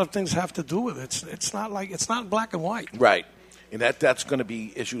 a lot of things have to do with it. It's not black and white. Right. And that's going to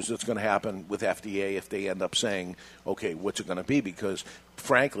be issues that's going to happen with FDA if they end up saying, okay, what's it going to be? Because,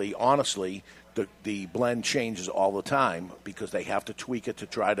 frankly, honestly, the blend changes all the time because they have to tweak it to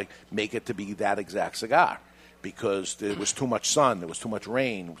try to make it to be that exact cigar because there was too much sun, there was too much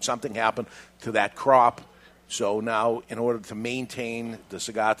rain, something happened to that crop. So now, in order to maintain the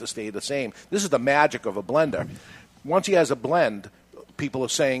cigar to stay the same, this is the magic of a blender. Once he has a blend, people are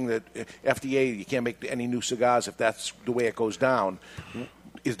saying that FDA, you can't make any new cigars if that's the way it goes down.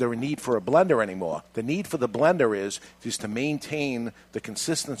 Is there a need for a blender anymore? The need for the blender is to maintain the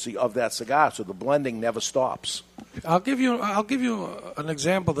consistency of that cigar so the blending never stops. I'll give you an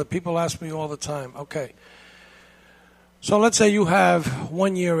example that people ask me all the time. Okay. So let's say you have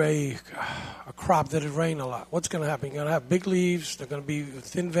 1 year a crop that it rained a lot. What's going to happen? You're going to have big leaves. They're going to be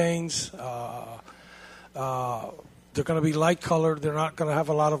thin veins. They're going to be light colored. They're not going to have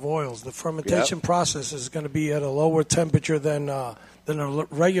a lot of oils. The fermentation process is going to be at a lower temperature than a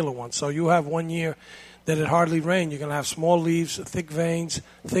regular one. So you have 1 year that it hardly rained. You're going to have small leaves, thick veins,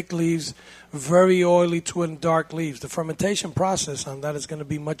 thick leaves, very oily to and dark leaves. The fermentation process on that is going to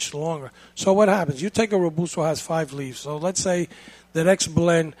be much longer. So what happens? You take a Robusto has 5 leaves. So let's say that X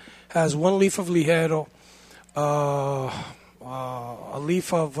blend has 1 leaf of Ligero, a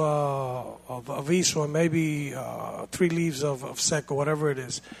leaf of Aviso, and maybe 3 leaves of Seco, whatever it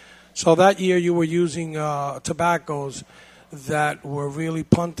is. So that year you were using tobaccos that were really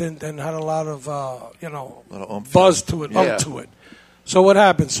pungent and had a lot of buzz to it, to it. So what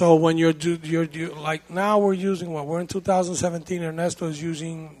happens? So when you're like now we're using what? We're in 2017. Ernesto is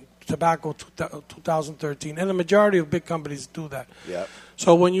using tobacco 2013, and the majority of big companies do that. Yeah.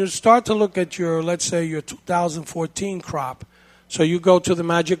 So when you start to look at let's say your 2014 crop, so you go to the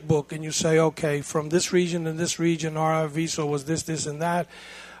magic book and you say, okay, from this region and this region, our Aviso was this, and that.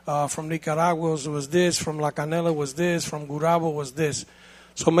 From Nicaragua was this. From La Canela was this. From Gurabo was this.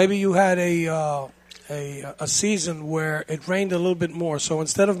 So maybe you had a season where it rained a little bit more. So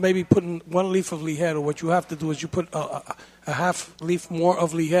instead of maybe putting 1 leaf of Ligero, what you have to do is you put a half leaf more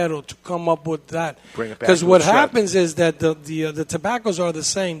of Ligero to come up with that. Bring it back. Because what happens is that the tobaccos are the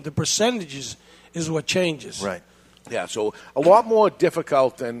same. The percentages is what changes. Right. Yeah, so a lot more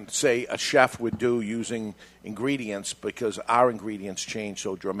difficult than, say, a chef would do using ingredients because our ingredients change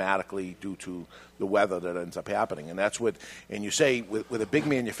so dramatically due to the weather that ends up happening. And that's what, and you say with a big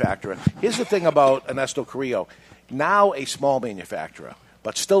manufacturer, here's the thing about Ernesto Carrillo, now a small manufacturer,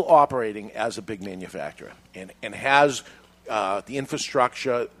 but still operating as a big manufacturer and has the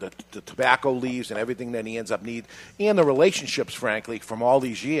infrastructure, the tobacco leaves, and everything that he ends up need, and the relationships, frankly, from all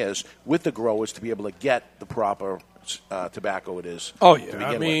these years with the growers to be able to get the proper tobacco it is. Oh, yeah.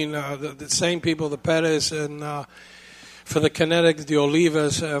 I mean, the same people, the Perez, and for the Connecticut, the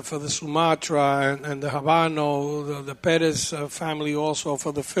Olivas, for the Sumatra, and the Habano, the Perez family also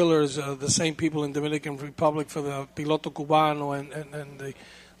for the fillers, the same people in Dominican Republic for the Piloto Cubano and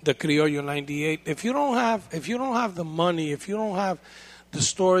the Criollo 98. If you don't have the money, if you don't have the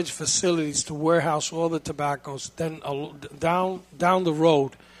storage facilities to warehouse all the tobaccos, then down the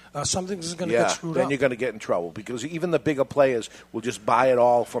road, something's going to get screwed then up. you're going to get in trouble because even the bigger players will just buy it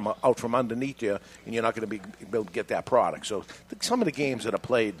all out from underneath you, and you're not going to be able to get that product. So some of the games that are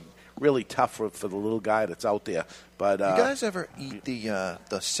played really tough for the little guy that's out there. But you guys ever eat the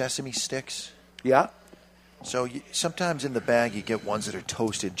sesame sticks? Yeah. So sometimes in the bag you get ones that are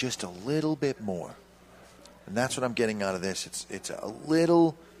toasted just a little bit more, and that's what I'm getting out of this. It's a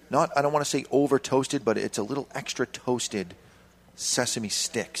little I don't want to say over toasted, but it's a little extra toasted. Sesame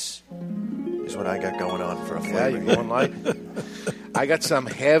sticks is what I got going on for a flavor. Yeah, you're going light. I got some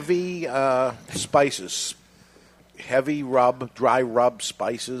heavy spices, dry rub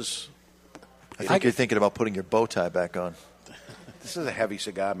spices. I think you're thinking about putting your bow tie back on. This is a heavy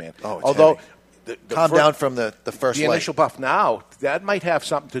cigar, man. Oh, it's although heavy. Calm down from the first the light. initial puff. Now that might have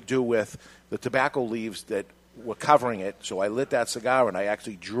something to do with the tobacco leaves that were covering it. So I lit that cigar and I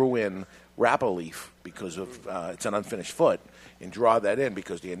actually drew in wrapper leaf because of it's an unfinished foot. And draw that in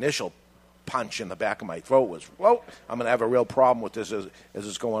because the initial punch in the back of my throat was, whoa, I'm going to have a real problem with this as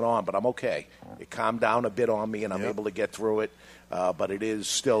it's going on, but I'm okay. It calmed down a bit on me, and I'm able to get through it, but it is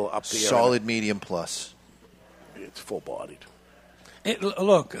still up there. Solid medium plus. It's full-bodied.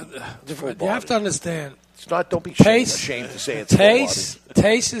 Look, you have to understand. It's not. Don't be ashamed to say it's full-bodied.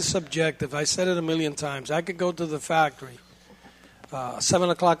 Taste is subjective. I said it a million times. I could go to the factory. 7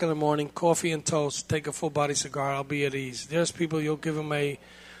 o'clock in the morning, coffee and toast, take a full-body cigar, I'll be at ease. There's people, you'll give them a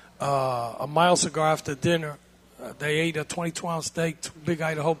mild cigar after dinner. They ate a 22-ounce steak, 2 big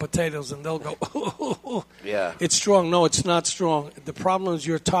Idaho potatoes, and they'll go, yeah. It's strong. No, it's not strong. The problem is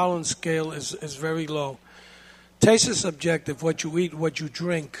your tolerance scale is very low. Taste is subjective. What you eat, what you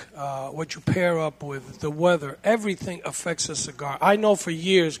drink, what you pair up with, the weather, everything affects a cigar. I know for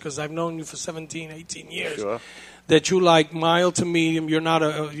years, because I've known you for 17, 18 years, sure. that you like mild to medium. You're not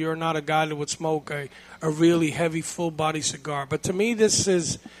a guy that would smoke a really heavy full body cigar. But to me, this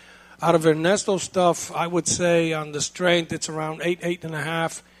is out of Ernesto stuff. I would say on the strength, it's around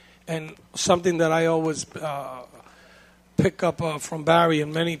 8.5, and something that I always pick up from Barry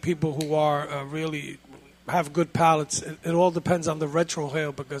and many people who are really have good palates. It all depends on the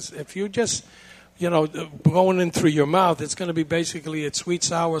retrohale because if you just going in through your mouth, it's going to be basically it's sweet,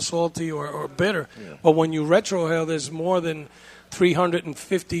 sour, salty, or bitter. Yeah. But when you retrohale, there's more than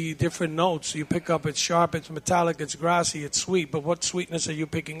 350 different notes. You pick up it's sharp, it's metallic, it's grassy, it's sweet. But what sweetness are you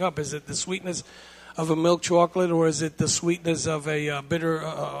picking up? Is it the sweetness of a milk chocolate, or is it the sweetness of a bitter,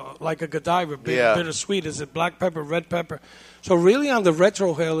 like a Godiva, bitter sweet? Is it black pepper, red pepper? So really on the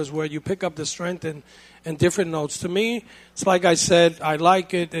retrohale is where you pick up the strength and different notes. To me, it's like I said, I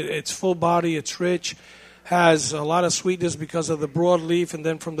like it. It's full body, it's rich, has a lot of sweetness because of the broad leaf, and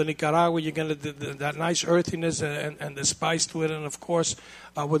then from the Nicaragua, you're going to that nice earthiness and the spice to it, and of course,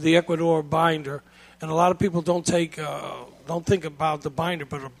 with the Ecuador binder. And a lot of people don't think about the binder,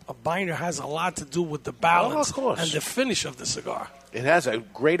 but a binder has a lot to do with the balance and the finish of the cigar. It has a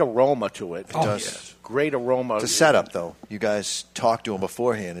great aroma to it. It does. Yes. Great aroma. It's a setup, though. You guys talked to him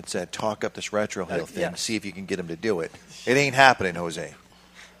beforehand and said, talk up this retrohale thing, see if you can get him to do it. It ain't happening, Jose.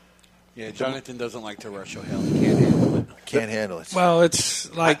 Yeah, Jonathan doesn't like to retrohale. He can't handle it. Can't handle it. Well,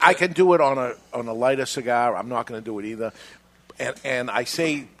 it's like I can do it on a lighter cigar. I'm not going to do it either. And I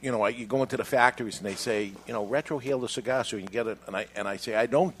say, you go into the factories and they say, retrohale the cigar so you can get it. And I say, I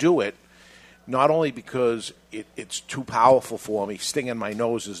don't do it, not only because it's too powerful for me, stinging my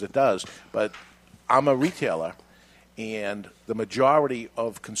nose as it does, but I'm a retailer, and the majority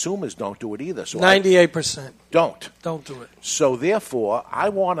of consumers don't do it either. So 98% don't do it. So therefore, I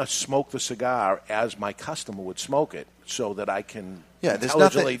want to smoke the cigar as my customer would smoke it, so that I can. Yeah, there's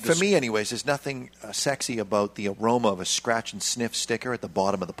nothing for me, anyways. There's nothing sexy about the aroma of a scratch and sniff sticker at the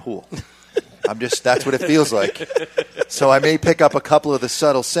bottom of the pool. That's what it feels like. So I may pick up a couple of the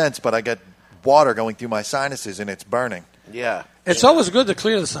subtle scents, but I got water going through my sinuses and it's burning. Yeah, it's always good to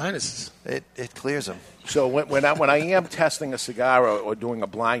clear the sinuses. It clears them. So when I am testing a cigar or doing a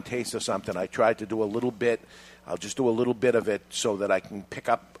blind taste or something, I try to do a little bit. I'll just do a little bit of it so that I can pick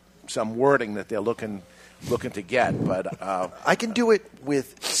up some wording that they're looking looking to get. But I can do it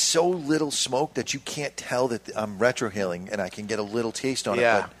with so little smoke that you can't tell that I'm retrohaling, and I can get a little taste on it.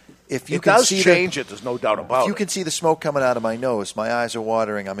 But if you it can does see change it. There's no doubt about it. If you can see the smoke coming out of my nose, my eyes are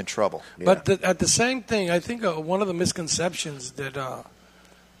watering. I'm in trouble. But at the same thing, I think one of the misconceptions that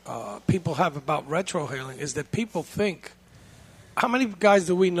people have about retrohaling is that people think, how many guys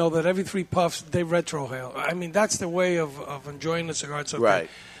do we know that every 3 puffs they retrohale? I mean, that's the way of enjoying the cigar. It's okay. Right.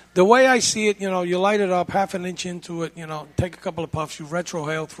 The way I see it, you light it up, half an inch into it, take a couple of puffs, you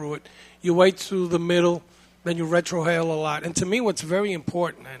retrohale through it, you wait through the middle, then you retrohale a lot. And to me, what's very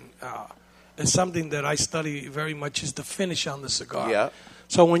important and is something that I study very much is the finish on the cigar. Yeah.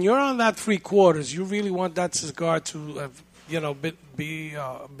 So when you're on that 3/4, you really want that cigar to be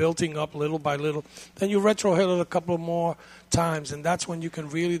building up little by little. Then you retrohale it a couple more times, and that's when you can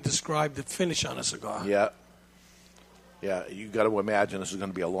really describe the finish on a cigar. Yeah. Yeah, you got to imagine this is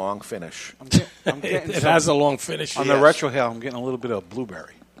going to be a long finish. It has a long finish. On the retrohale, I'm getting a little bit of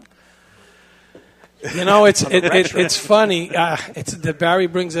blueberry. It's funny. That Barry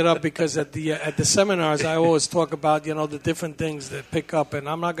brings it up because at the seminars I always talk about the different things that pick up, and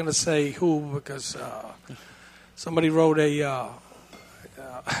I'm not going to say who because somebody wrote a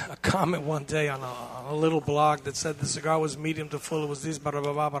comment one day on a little blog that said the cigar was medium to full. It was this bada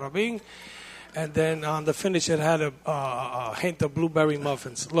bada bada bing. And then on the finish, it had a hint of blueberry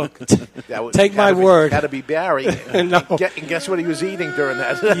muffins. Look, take my word. Had to be Barry. No. Guess what he was eating during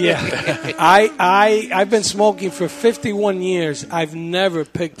that? Yeah, I've been smoking for 51 years. I've never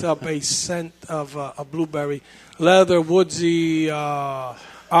picked up a scent of a blueberry, leather, woodsy,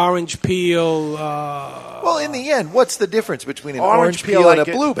 orange peel. Well, in the end, what's the difference between an orange peel and a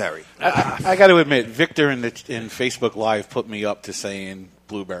blueberry? I got to admit, Victor in Facebook Live put me up to saying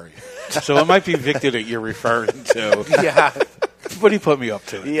blueberry. So it might be Victor that you're referring to. Yeah. What he put me up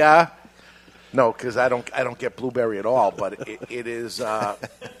to. Yeah. No, because I don't get blueberry at all, but it is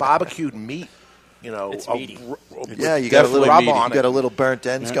barbecued meat. It's meaty. You got a little burnt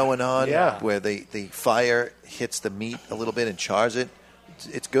ends going on where the fire hits the meat a little bit and chars it.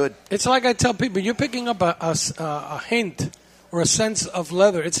 It's good. It's like I tell people, you're picking up a hint or a sense of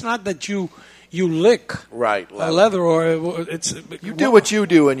leather. It's not that you lick leather or it's you do what you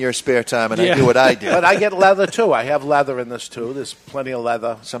do in your spare time, and I do what I do. But I get leather too. I have leather in this too. There's plenty of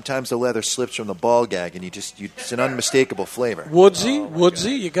leather. Sometimes the leather slips from the ball gag, and it's an unmistakable flavor. Woodsy.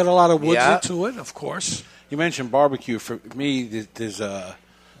 You get a lot of woodsy to it, of course. You mentioned barbecue. For me, there's a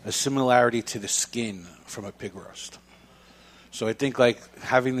similarity to the skin from a pig roast. So I think like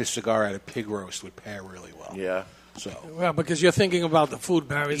having this cigar at a pig roast would pair really well. Yeah. Well, because you're thinking about the food,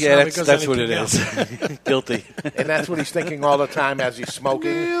 Barry. That's what it is. Guilty. And that's what he's thinking all the time as he's smoking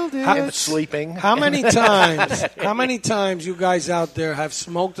and sleeping. How many times you guys out there have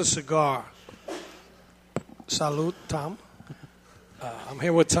smoked a cigar? Salud, Tom. I'm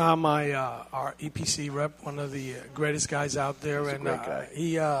here with Tom, our EPC rep, one of the greatest guys out there. He's and a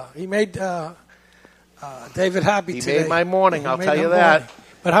great guy. He made David happy today. He made my morning, I'll tell you that.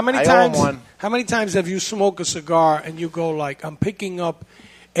 But how many times have you smoked a cigar and you go like, I'm picking up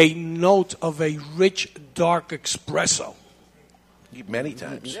a note of a rich, dark espresso? Many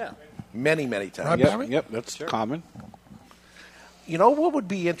times. Yeah. Many times. Right, Yep, that's common. You know what would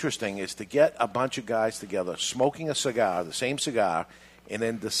be interesting is to get a bunch of guys together, smoking a cigar, the same cigar, and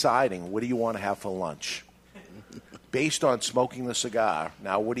then deciding what do you want to have for lunch. Based on smoking the cigar,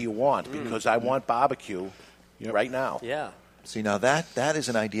 now what do you want? Because I want barbecue right now. Yeah. See, now that is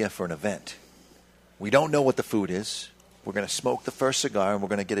an idea for an event. We don't know what the food is. We're going to smoke the first cigar, and we're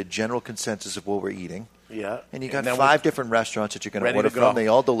going to get a general consensus of what we're eating. Yeah. And you got 5 different restaurants that you're going to order from. They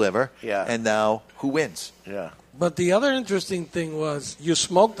all deliver. Yeah. And now, who wins? Yeah. But the other interesting thing was, you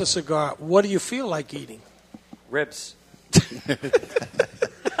smoked the cigar. What do you feel like eating? Ribs.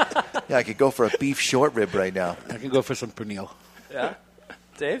 Yeah, I could go for a beef short rib right now. I can go for some pernil. Yeah.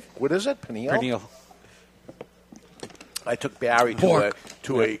 Dave? What is it? Pernil? Pernil. I took Barry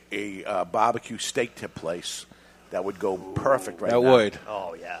to a barbecue steak tip place that would go perfect right now. That would.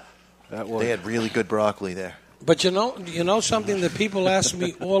 Oh, yeah. That would. They had really good broccoli there. But you know something that people ask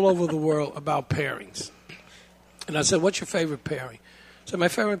me all over the world about pairings. And I said, what's your favorite pairing? So my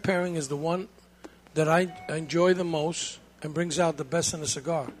favorite pairing is the one that I enjoy the most and brings out the best in a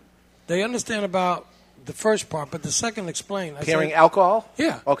cigar. They understand about the first part, but the second explain. Pairing alcohol?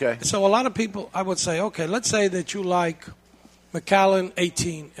 Yeah. Okay. So a lot of people, I would say, okay, let's say that you like Macallan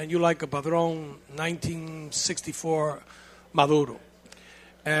 18 and you like a Padron 1964 Maduro.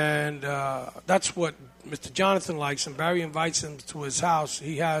 And that's what Mr. Jonathan likes, and Barry invites him to his house.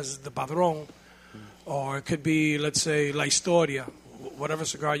 He has the Padron, or it could be, let's say, La Historia, whatever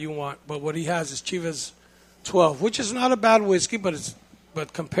cigar you want. But what he has is Chivas 12, which is not a bad whiskey,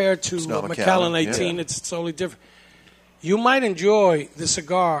 but compared to not Macallan Macallan, 18, yeah. it's totally different. You might enjoy the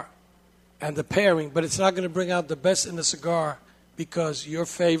cigar and the pairing, but it's not going to bring out the best in the cigar because your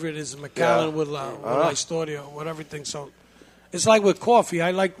favorite is Macallan with La Historia or everything. So it's like with coffee.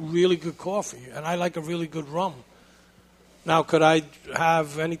 I like really good coffee, and I like a really good rum. Now, could I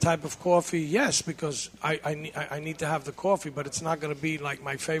have any type of coffee? Yes, because I need to have the coffee, but it's not going to be like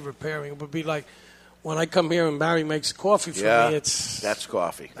my favorite pairing. It would be like when I come here and Barry makes coffee for me. That's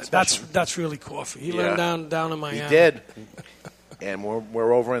coffee. That's really coffee. He learned down in Miami. He did. And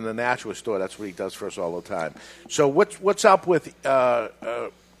we're over in the Nashua store. That's what he does for us all the time. So what's up with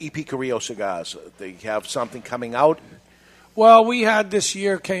EP Carrillo cigars? They have something coming out. Well, we had this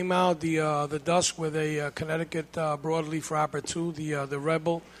year came out the Dusk with a Connecticut broadleaf wrapper too.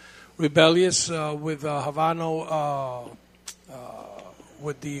 The Rebellious with Havano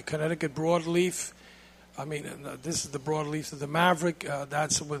with the Connecticut broadleaf. I mean, this is the broadleaf of the Maverick.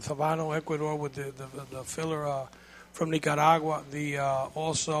 That's with Havano, Ecuador, with the filler from Nicaragua.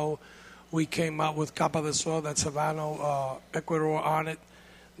 Also, we came out with Capa de Sol. That's Havano, Ecuador on it.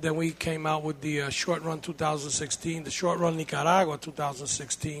 Then we came out with the Short Run 2016, the Short Run Nicaragua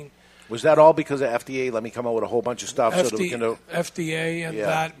 2016. Was that all because of FDA? Let me come out with a whole bunch of stuff so that we can do FDA and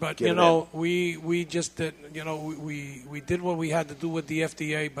that. But we just did. We did what we had to do with the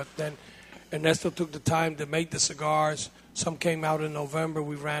FDA. But then Ernesto took the time to make the cigars. Some came out in November.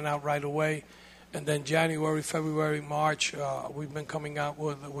 We ran out right away. And then January, February, March, we've been coming out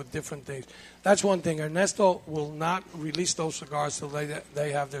with different things. That's one thing. Ernesto will not release those cigars till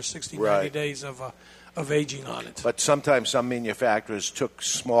they have their 60, 90 days of aging on it. But sometimes some manufacturers took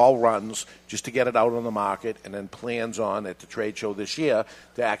small runs just to get it out on the market and then plans on at the trade show this year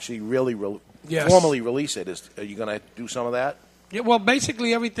to actually really formally release it. Are you going to do some of that? Yeah, well,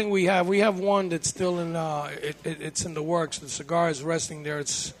 basically everything we have one that's still in it's in the works. The cigar is resting there.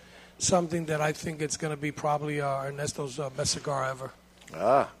 It's something that I think it's going to be probably Ernesto's best cigar ever.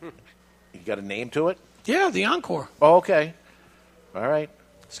 You got a name to it? Yeah, the Encore. Oh, okay. All right.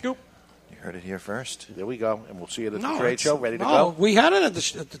 Scoop. You heard it here first. There we go. And we'll see it at the trade show. Ready to go? No, we had it at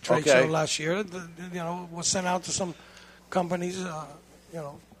the trade show last year. It was sent out to some companies,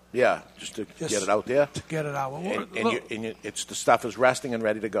 Yeah, just to get it out there. To get it out. And it's the stuff is resting and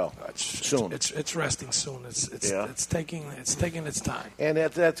ready to go soon. It's resting soon. It's taking its time. And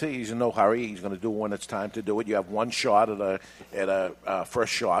that's he's in no hurry. He's going to do it when it's time to do it. You have one shot at a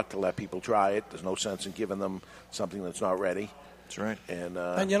first shot to let people try it. There's no sense in giving them something that's not ready. That's right. And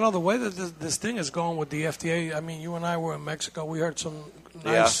the way that this thing is going with the FDA. I mean, you and I were in Mexico. We heard some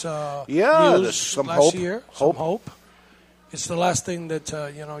nice news some last hope. year. Some hope. It's the last thing that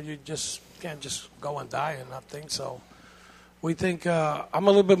you just can't just go and die and nothing. So we think I'm a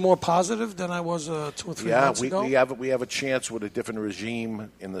little bit more positive than I was 2 or 3 months ago. We have a chance with a different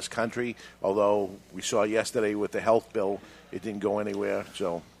regime in this country. Although we saw yesterday with the health bill, it didn't go anywhere.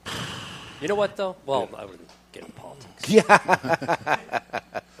 So you know what though? Well, I wouldn't get in politics. Yeah.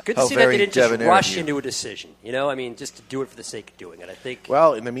 Good to see that they didn't just rush into a decision. I mean, just to do it for the sake of doing it. I think.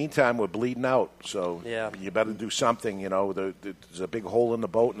 Well, in the meantime, we're bleeding out, so you better do something. There's a big hole in the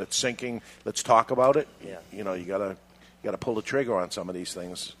boat and it's sinking. Let's talk about it. Yeah. You gotta pull the trigger on some of these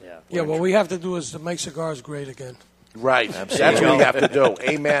things. Yeah. Yeah. What we have to do is to make cigars great again. Right. That's what we have to do.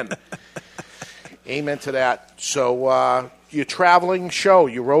 Amen. Amen to that. So your traveling show,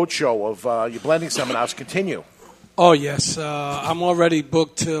 your road show of your blending seminars continue. Oh, yes. I'm already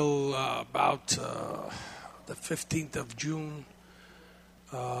booked till about the 15th of June.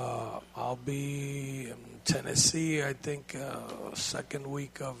 I'll be in Tennessee, I think, third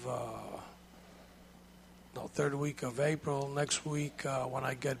week of April. Next week, when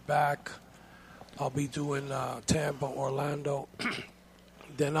I get back, I'll be doing Tampa, Orlando.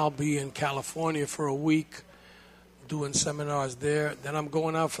 Then I'll be in California for a week doing seminars there. Then I'm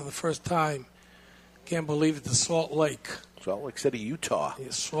going out for the first time. Can't believe it, to Salt Lake. Salt Lake City, Utah.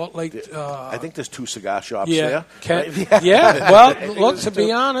 Yeah, Salt Lake. I think there's 2 cigar shops there. Right? Well, look, to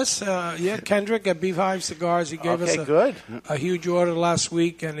be honest, Kendrick at Beehive Cigars, he gave us a huge order last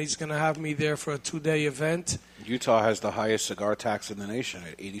week, and he's going to have me there for a 2-day event. Utah has the highest cigar tax in the nation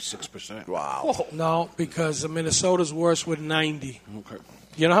at 86%. Wow. No, because Minnesota's worse with 90. Okay.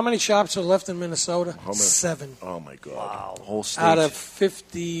 You know how many shops are left in Minnesota? 7. Oh, my God. Wow. Whole state. Out of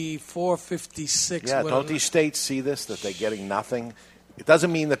 54, 56. Yeah, don't these states see this, that they're getting nothing? It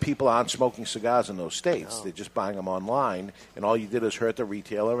doesn't mean that people aren't smoking cigars in those states. No. They're just buying them online, and all you did is hurt the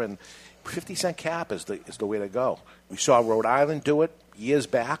retailer, and 50-cent cap is the way to go. We saw Rhode Island do it years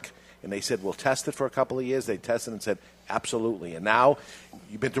back, and they said, we'll test it for a couple of years. They tested and said, Absolutely. And now,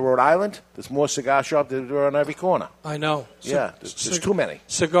 you've been to Rhode Island? There's more cigar shops that are on every corner. I know. Yeah, there's too many.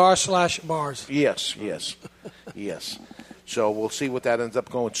 Cigar/bars. Yes. So we'll see what that ends up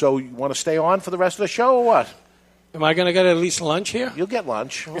going. So you want to stay on for the rest of the show or what? Am I going to get at least lunch here? You'll get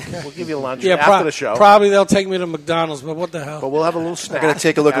lunch. Okay. We'll give you lunch Yeah, after the show. Probably they'll take me to McDonald's, but what the hell? But we'll have a little snack. I'm going to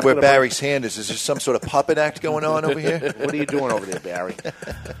take a look at where after the Barry's hand is. Is there some sort of puppet act going on over here? What are you doing over there, Barry?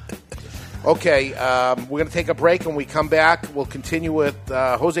 Okay, we're going to take a break. When we come back, we'll continue with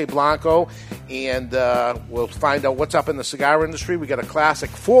Jose Blanco, and we'll find out what's up in the cigar industry. We got a classic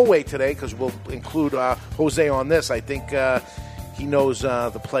four-way today because we'll include Jose on this. I think he knows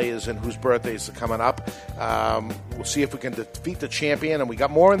the players and whose birthdays are coming up. We'll see if we can defeat the champion, and we got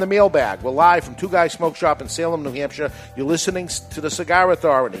more in the mailbag. We're live from Two Guys Smoke Shop in Salem, New Hampshire. You're listening to the Cigar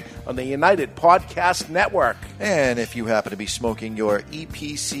Authority on the United Podcast Network. And if you happen to be smoking your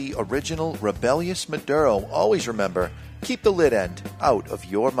EPC Original Rebellious Maduro, always remember, keep the lid end out of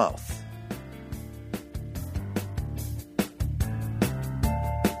your mouth.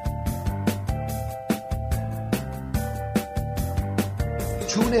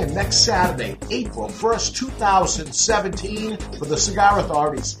 Tune in next Saturday, April 1st, 2017, for the Cigar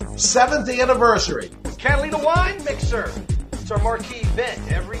Authority's 7th anniversary. Catalina Wine Mixer. It's our marquee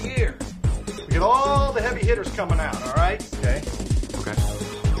event every year. We get all the heavy hitters coming out, all right? Okay.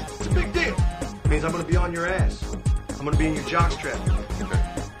 It's a big deal. It means I'm going to be on your ass. I'm going to be in your jockstrap.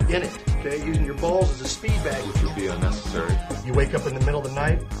 Okay. In it, okay? Using your balls as a speed bag. Which would be unnecessary. You wake up in the middle of the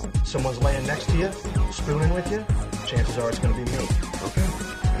night, someone's laying next to you, spooning with you, chances are it's going to be me. Okay.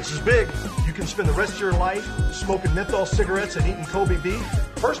 This is big. You can spend the rest of your life smoking menthol cigarettes and eating Kobe beef.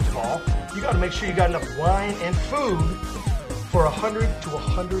 First of all, you got to make sure you got enough wine and food for 100 to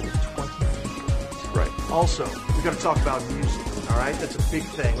 120 people. Right. Also, we got to talk about music, all right? That's a big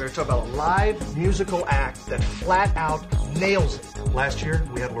thing. We're going to talk about a live musical act that flat out nails it. Last year,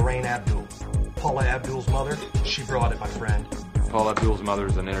 we had Lorraine Abdul. Paula Abdul's mother, she brought it, my friend. Paula Abdul's mother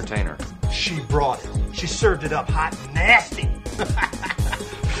is an entertainer. She brought it. She served it up hot and nasty.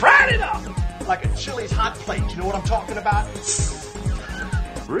 Fried it up like a Chili's hot plate. You know what I'm talking about?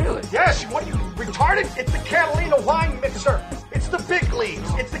 Really? Yes. What are you, retarded? It's the Catalina Wine Mixer. It's the big leagues.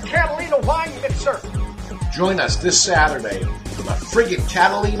 It's the Catalina Wine Mixer. Join us this Saturday for the friggin'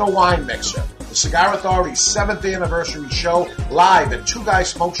 Catalina Wine Mixer, the Cigar Authority's 7th anniversary show, live at Two Guys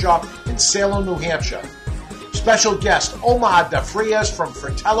Smoke Shop in Salem, New Hampshire. Special guest Omar De Frias from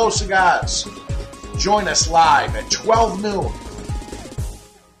Fratello Cigars. Join us live at 12 noon.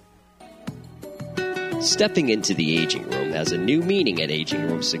 Stepping into the aging room has a new meaning at Aging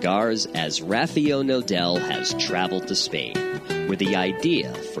Room Cigars as Rafael Nodal has traveled to Spain, where the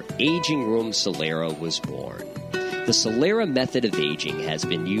idea for Aging Room Solera was born. The Solera method of aging has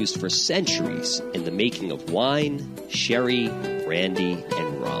been used for centuries in the making of wine, sherry, brandy,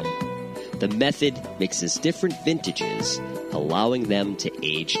 and rum. The method mixes different vintages, allowing them to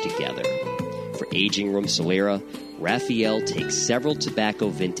age together. For Aging Room Solera, Rafael takes several tobacco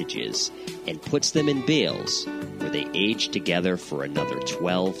vintages and puts them in bales where they age together for another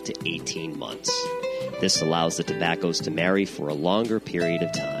 12 to 18 months. This allows the tobaccos to marry for a longer period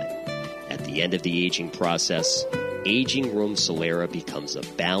of time. At the end of the aging process, Aging Room Solera becomes a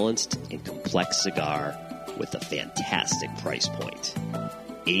balanced and complex cigar with a fantastic price point.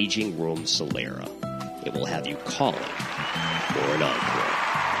 Aging Room Solera. It will have you calling for an encore.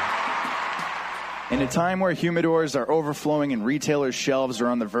 In a time where humidors are overflowing and retailers' shelves are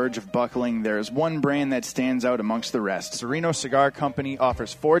on the verge of buckling, there is one brand that stands out amongst the rest. Sereno Cigar Company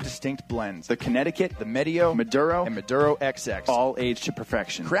offers 4 distinct blends: the Connecticut, the Medio, Maduro, and Maduro XX, all aged to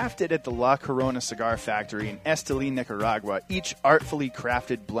perfection. Crafted at the La Corona Cigar Factory in Esteli, Nicaragua, each artfully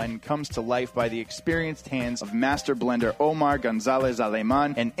crafted blend comes to life by the experienced hands of master blender Omar Gonzalez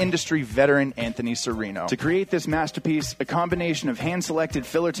Aleman and industry veteran Anthony Sereno. To create this masterpiece, a combination of hand-selected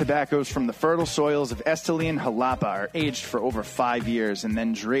filler tobaccos from the fertile soil of Esteli and Jalapa are aged for over 5 years and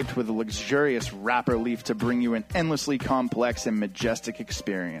then draped with a luxurious wrapper leaf to bring you an endlessly complex and majestic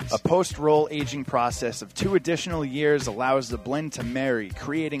experience. A post-roll aging process of 2 additional years allows the blend to marry,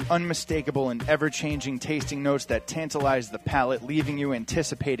 creating unmistakable and ever-changing tasting notes that tantalize the palate, leaving you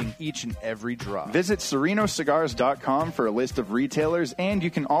anticipating each and every drop. Visit SerenoCigars.com for a list of retailers, and you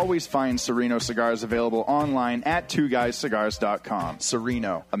can always find Sereno Cigars available online at TwoGuysCigars.com.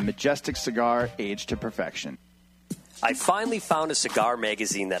 Sereno, a majestic cigar aged to perfection. I finally found a cigar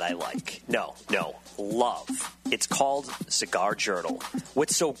magazine that I like. No, love. It's called Cigar Journal.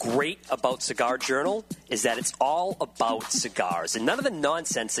 What's so great about Cigar Journal is that it's all about cigars and none of the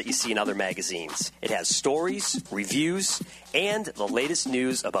nonsense that you see in other magazines. It has stories, reviews, and the latest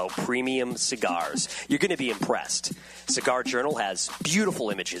news about premium cigars. You're going to be impressed. Cigar Journal has beautiful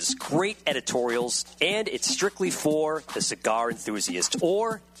images, great editorials, and it's strictly for the cigar enthusiast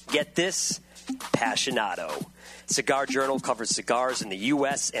or, get this, passionado. Cigar Journal covers cigars in the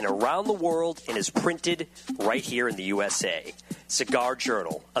U.S. and around the world and is printed right here in the USA. Cigar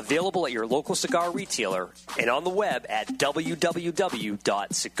Journal, available at your local cigar retailer and on the web at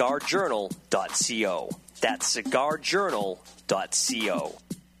www.cigarjournal.co. That's cigarjournal.co.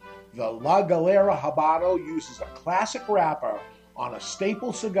 The La Galera Habano uses a classic wrapper on a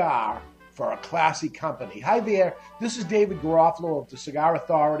staple cigar for a classy company. Hi there, this is David Garofalo of the Cigar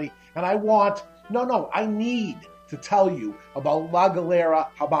Authority, and I need to tell you about La Galera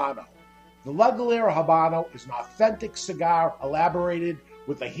Habano. The La Galera Habano is an authentic cigar elaborated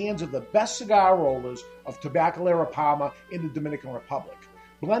with the hands of the best cigar rollers of Tabacalera Palma in the Dominican Republic.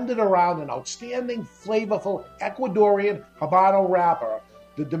 Blended around an outstanding, flavorful Ecuadorian Habano wrapper,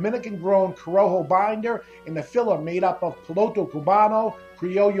 the Dominican-grown Corojo binder, and the filler made up of Piloto Cubano,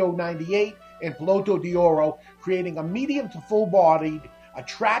 Criollo 98, and Piloto de Oro, creating a medium to full-bodied,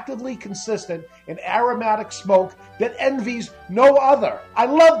 attractively consistent, and aromatic smoke that envies no other. I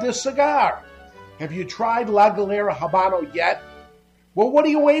love this cigar. Have you tried La Galera Habano yet? Well, what are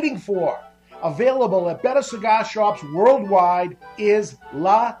you waiting for? Available at better cigar shops worldwide is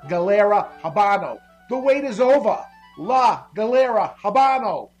La Galera Habano. The wait is over. La Galera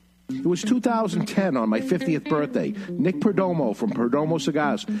Habano. It was 2010 on my 50th birthday. Nick Perdomo from Perdomo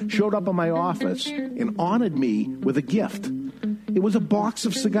Cigars showed up in my office and honored me with a gift. It was a box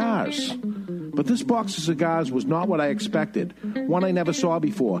of cigars. But this box of cigars was not what I expected. One I never saw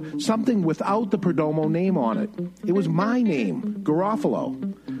before. Something without the Perdomo name on it. It was my name, Garofalo.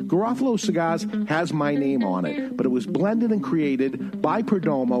 Garofalo Cigars has my name on it, but it was blended and created by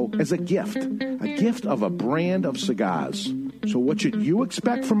Perdomo as a gift of a brand of cigars. So what should you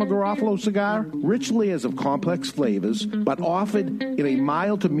expect from a Garofalo cigar? Rich layers of complex flavors, but offered in a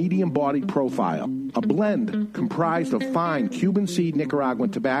mild to medium-bodied profile. A blend comprised of fine Cuban seed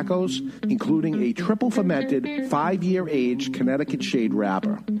Nicaraguan tobaccos, including a triple-fermented, 5-year-aged Connecticut shade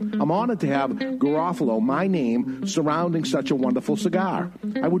wrapper. I'm honored to have Garofalo, my name, surrounding such a wonderful cigar.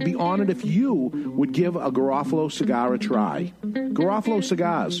 I would be honored if you would give a Garofalo cigar a try. Garofalo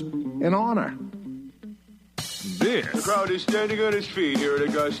Cigars, an honor. This The crowd is standing on its feet here at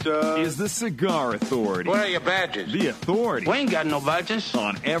Augusta. is the Cigar Authority. Where are your badges? The authority We ain't got no badges.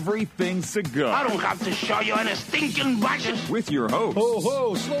 on everything cigar. I don't have to show you any stinking badges. With your host,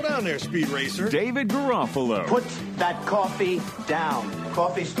 Ho, slow down there, Speed Racer. David Garofalo, Put that coffee down.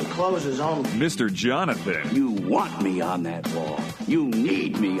 Coffee's for closers only. Mr. Jonathan, You want me on that wall. You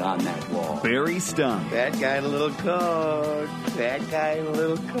need me on that wall. Barry Stein, That guy in a little coat. That guy in a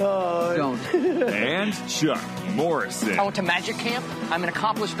little coat. Don't. and Chuck Morrison. I went to magic camp. I'm an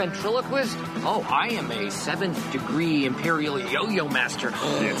accomplished ventriloquist. Oh, I am a 7th degree imperial yo-yo master.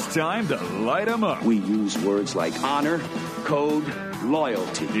 It's time to light 'em up. We use words like honor, code,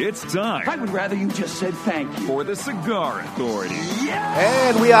 loyalty. It's time I would rather you just said thank you. for the Cigar Authority.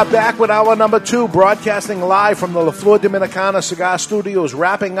 And we are back with hour number 2, broadcasting live from the Flor Dominicana Cigar Studios,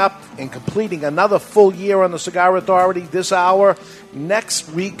 wrapping up and completing another full year on the Cigar Authority this hour. Next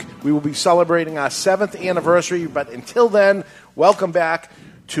week, we will be celebrating our 7th anniversary, but until then, welcome back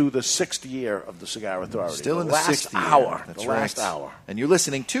to the 6th year of the Cigar Authority. Still in the last 6th year. hour. That's the right. last hour. And you're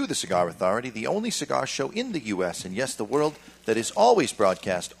listening to the Cigar Authority, the only cigar show in the U.S. and, yes, the world that is always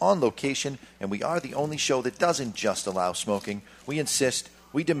broadcast on location. And we are the only show that doesn't just allow smoking. We insist,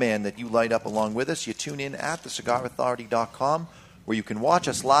 we demand that you light up along with us. You tune in at thecigarauthority.com, where you can watch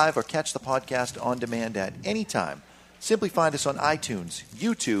us live or catch the podcast on demand at any time. Simply find us on iTunes,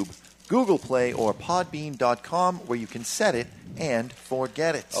 YouTube, Google Play, or Podbean.com, where you can set it and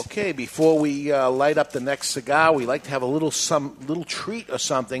forget it. Okay, before we light up the next cigar, we like to have a little treat or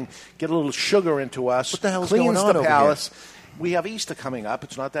something, get a little sugar into us. What the hell's Cleans going on the over palace. We have Easter coming up.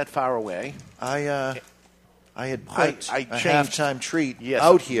 It's not that far away. I had put I a changed- halftime treat Yes,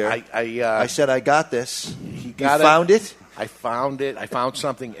 out here. I said I got this. He You found it? I found it. I found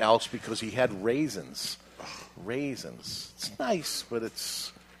something else because he had raisins. Raisins. It's nice, but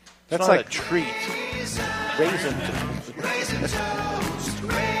it's That's not like- a treat. Raisin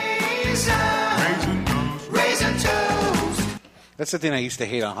That's the thing I used to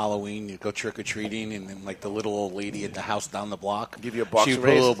hate on Halloween. You go trick-or-treating, and then, like, the little old lady at the house down the block. Give you a box she'd of put a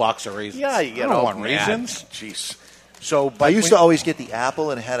raisins. little box of raisins. Yeah, you get I don't all want mad. raisins. Jeez. So I used to always get the apple,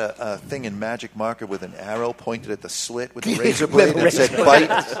 and it had a thing in magic marker with an arrow pointed at the slit with the razor blade that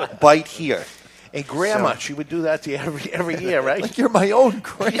said, bite here. And Grandma, she would do that to you every year, right? Like you're my own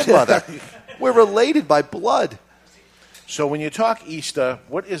grandmother. We're related by blood. So when you talk Easter,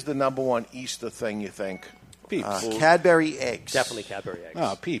 what is the number one Easter thing you think? Peeps. Cadbury eggs. Definitely Cadbury eggs.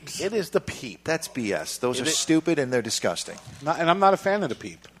 Oh, Peeps. It is the Peep. That's BS. Those are stupid and they're disgusting. And I'm not a fan of the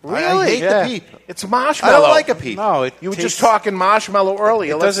Peep. I hate the Peep. It's marshmallow. I don't like a Peep. No, You were just talking marshmallow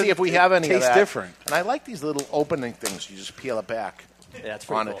earlier. Let's see if we have any of tastes that. different. And I like these little opening things. You just peel it back. Yeah, that's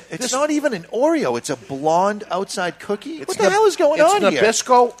pretty cool. It's not even an Oreo. It's a blonde outside cookie. What the hell is going on here? It's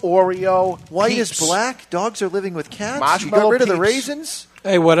Nabisco, Oreo, White Peeps. is black. Dogs are living with cats. Marshmallow You got rid of the Peeps. raisins?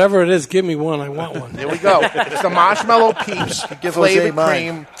 Hey, whatever it is, give me one. I want one. There we go. It's the marshmallow Peeps, Give Jose flavored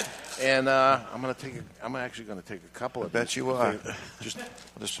mine. cream, and I'm actually going to take a couple of. Bet you are. Just I'll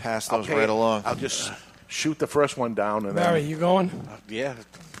just pass those right along. I'll just shoot the first one down, and Barry, you going? Yeah.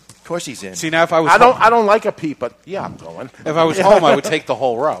 Of course he's in. See, now if I was I don't like a Peep, but yeah, I'm going. If I was home, I would take the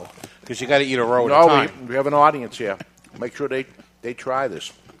whole row because you got to eat a row at a time. We have an audience here. Make sure they try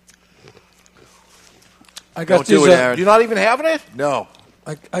this. I guess Don't do these it, are- Aaron. You're not even having it? No.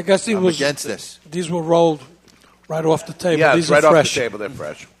 I guess I'm against this. These were rolled right off the table. Yeah, These it's right are fresh. off the table. They're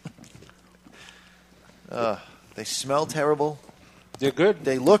fresh. They smell terrible. They're good.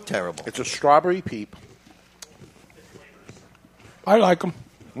 They look terrible. It's a strawberry Peep. I like them.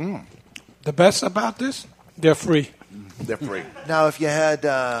 The best about this, they're free. They're free. Now, if you had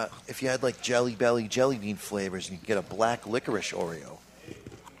like Jelly Belly jelly bean flavors, and you could get a black licorice Oreo.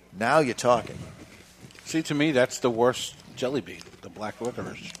 Now you're talking. See, to me, that's the worst jelly bean, the black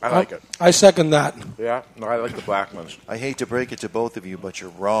licorice. I like it. I second that. Yeah, no, I like the black ones. I hate to break it to both of you, but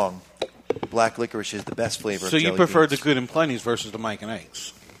you're wrong. Black licorice is the best flavor So of you jelly prefer beans. the Good and Plenty's versus the Mike and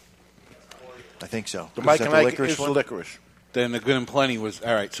Ike's? I think so. The Is Mike that and the Ike licorice is the one? licorice. Then the Good and Plenty was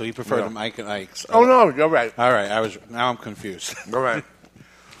all right. So you prefer Yeah. the Mike and Ike's? Oh no, you're right. All right, now I'm confused. All right.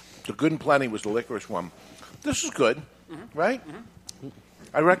 The Good and Plenty was the licorice one. This is good, right?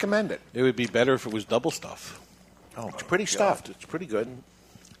 I recommend it. It would be better if it was double stuff. Oh, It's pretty stuffed. It's pretty good.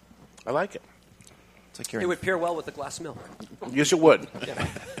 I like it. It's like you're It would pair well with a glass of milk. Yes, it would.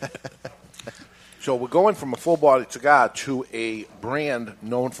 So we're going from a full-bodied cigar to a brand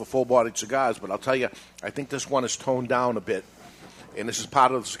known for full-bodied cigars, but I'll tell you, I think this one is toned down a bit, and this is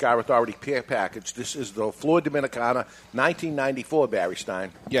part of the Cigar Authority care package. This is the Flor Dominicana 1994, Barry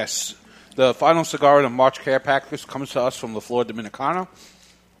Stein. Yes. The final cigar in the March Care Package comes to us from the Flor Dominicana.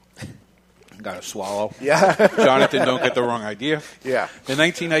 Got to swallow. Yeah. Jonathan, don't get the wrong idea. Yeah. In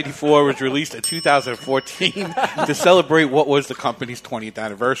 1994, it was released in 2014 to celebrate what was the company's 20th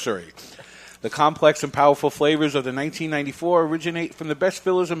anniversary. The complex and powerful flavors of the 1994 originate from the best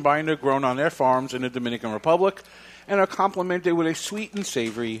fillers and binder grown on their farms in the Dominican Republic and are complemented with a sweet and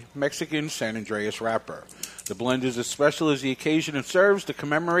savory Mexican San Andreas wrapper. The blend is as special as the occasion it serves to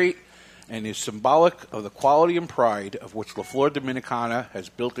commemorate and is symbolic of the quality and pride of which La Flor Dominicana has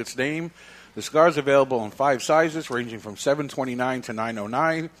built its name. The cigar is available in 5 sizes, ranging from $7.29 to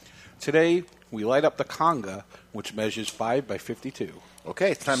 $9.09. Today, we light up the Conga, which measures 5 by 52.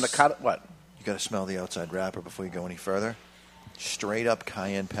 Okay, it's time to cut it. What? You got to smell the outside wrapper before you go any further. Straight up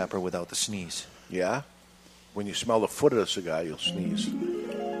cayenne pepper without the sneeze. Yeah? When you smell the foot of the cigar, you'll sneeze.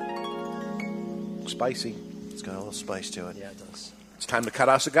 Spicy. It's got a little spice to it. Yeah, it does. It's time to cut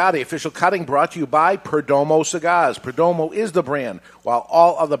our cigar. The official cutting brought to you by Perdomo Cigars. Perdomo is the brand. While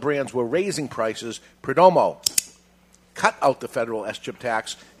all other brands were raising prices, Perdomo cut out the federal S-chip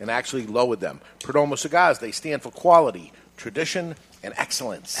tax and actually lowered them. Perdomo Cigars, they stand for quality, tradition, and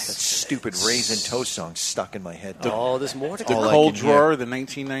excellence. That stupid Raisin Toast song stuck in my head. Oh, there's more to The go. cold drawer, the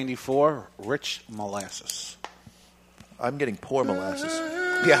 1994 Rich Molasses. I'm getting poor molasses.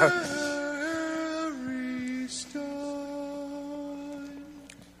 Yeah.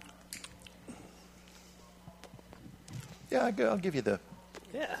 Yeah, I'll give you the...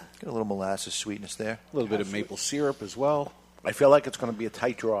 Yeah. Get a little molasses sweetness there. A little bit of maple syrup as well. I feel like it's going to be a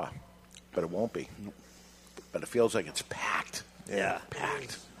tight draw, but it won't be. But it feels like it's packed. Yeah.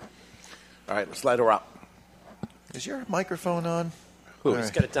 Packed. All right, let's light her up. Is your microphone on? Who?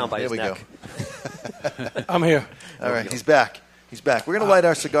 He's got it down by There his we neck. I'm here. All right, he's back. He's back. We're going to light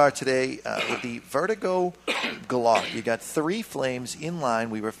our cigar today with the Vertigo Glock. You got 3 flames in line.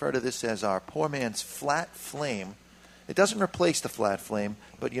 We refer to this as our poor man's flat flame. It doesn't replace the flat flame,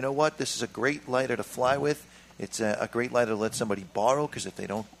 but you know what? This is a great lighter to fly with. It's a great lighter to let somebody borrow because if they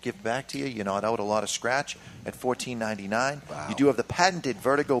don't give back to you, you're not out a lot of scratch at $14.99. Wow. You do have the patented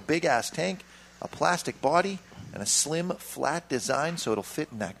Vertigo big-ass tank, a plastic body, and a slim, flat design, so it'll fit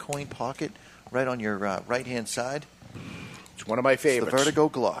in that coin pocket right on your right-hand side. It's one of my favorites. It's the Vertigo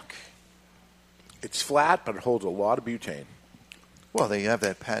Glock. It's flat, but it holds a lot of butane. Well, they have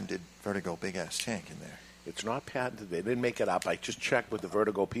that patented Vertigo big-ass tank in there. It's not patented. They didn't make it up. I just checked with the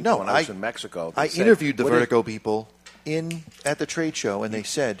Vertigo people when I was in Mexico. I interviewed the Vertigo people at the trade show, and they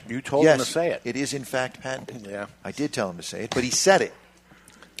said, You told yes, them to say it. It is, in fact, patented. Yeah. I did tell him to say it, but he said it.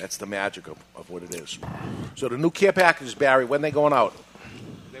 That's the magic of what it is. So the new care packages, Barry, when they going out?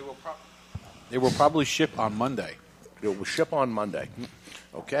 They will probably ship on Monday. They will ship on Monday.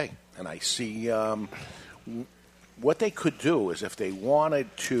 Okay. And I see what they could do is if they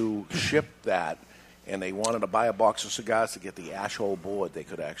wanted to ship that and they wanted to buy a box of cigars to get the ash hole board, they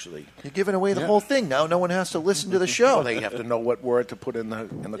could actually. You're giving away the whole thing now. No one has to listen to the show. Well, they have to know what word to put in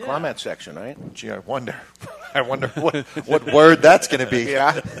the comment section, right? Gee, I wonder what word that's going to be.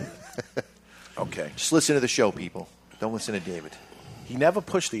 Yeah. Okay. Just listen to the show, people. Don't listen to David. He never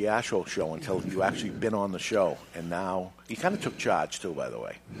pushed the ash hole show until you actually been on the show, and now he kind of took charge too. By the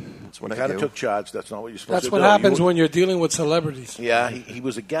way, that's what he kind of took charge. That's not what you're supposed to do. That's what happens when you're dealing with celebrities. Yeah, he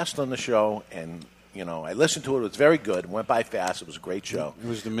was a guest on the show, and I listened to it. It was very good. It went by fast. It was a great show. It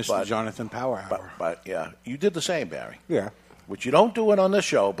was the Mr. Jonathan Power Hour. But yeah, you did the same, Barry. Yeah. Which you don't do it on this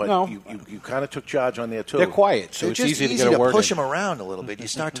show, but No. you kind of took charge on there too. They're quiet, so It's it's just easy to get a word push in. them around a little bit. You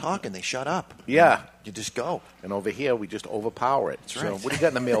start talking, they shut up. Yeah. You just go. And over here, we just overpower it. That's So right. what do you got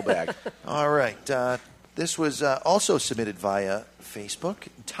in the mailbag? All right. This was also submitted via Facebook.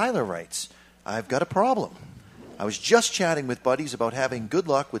 Tyler writes, I've got a problem. I was just chatting with buddies about having good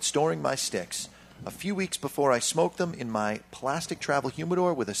luck with storing my sticks a few weeks before I smoked them in my plastic travel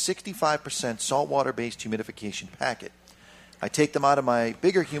humidor with a 65% saltwater-based humidification packet. I take them out of my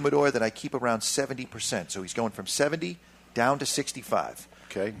bigger humidor that I keep around 70%. So he's going from 70 down to 65.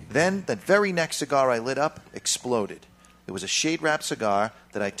 Okay. Then the very next cigar I lit up exploded. It was a shade-wrapped cigar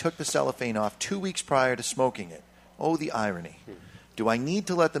that I took the cellophane off 2 weeks prior to smoking it. Oh, the irony. Do I need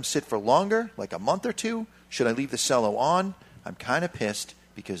to let them sit for longer, like a month or two? Should I leave the cello on? I'm kind of pissed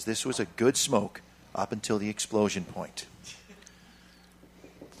because this was a good smoke up until the explosion point.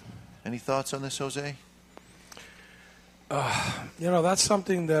 Any thoughts on this, Jose? That's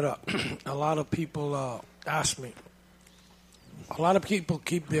something that a lot of people ask me. A lot of people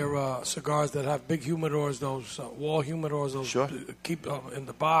keep their cigars that have big humidors, those wall humidors, those keep in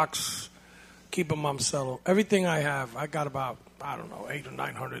the box, keep them on cello. Everything I have, I got about, 800 or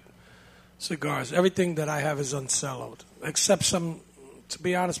 900 cigars. Everything that I have is uncelloed, except some, to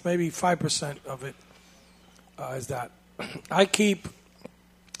be honest, maybe 5% of it is that. I keep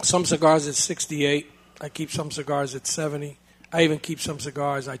some cigars at 68. I keep some cigars at 70. I even keep some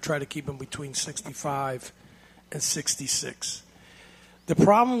cigars, I try to keep them between 65 and 66. The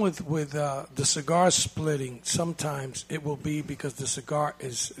problem with the cigar splitting, sometimes it will be because the cigar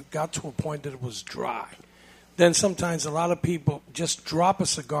got to a point that it was dry. Then sometimes a lot of people just drop a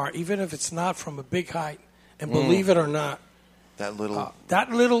cigar, even if it's not from a big height, and believe it or not, that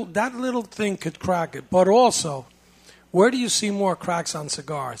little thing could crack it. But also, where do you see more cracks on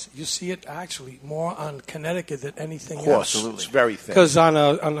cigars? You see it actually more on Connecticut than anything else. Of course, it's very thin. Because on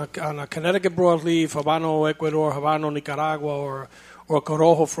a Connecticut broadleaf, Habano Ecuador, Habano Nicaragua, or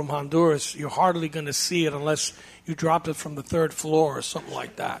Corojo from Honduras, you're hardly going to see it unless you dropped it from the third floor or something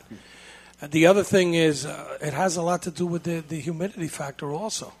like that. The other thing is it has a lot to do with the humidity factor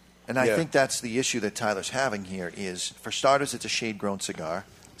also. And I think that's the issue that Tyler's having here is, for starters, it's a shade-grown cigar.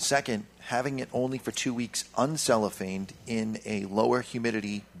 Second, having it only for 2 weeks uncellophaned in a lower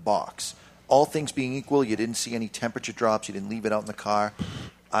humidity box. All things being equal, you didn't see any temperature drops, you didn't leave it out in the car.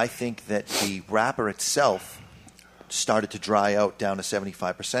 I think that the wrapper itself started to dry out down to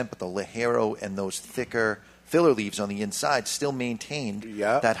 75%, but the Ligero and those thicker filler leaves on the inside still maintained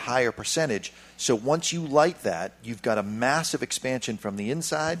that higher percentage. So once you light that, you've got a massive expansion from the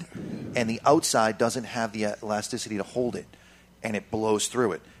inside, and the outside doesn't have the elasticity to hold it, and it blows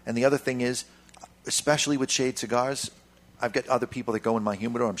through it. And the other thing is, especially with shade cigars, I've got other people that go in my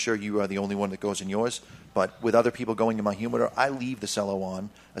humidor. I'm sure you are the only one that goes in yours. But with other people going in my humidor, I leave the cello on,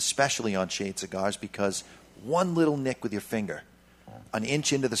 especially on shade cigars, because one little nick with your finger, an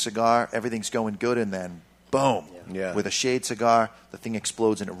inch into the cigar, everything's going good, and then boom. Yeah. With a shade cigar, the thing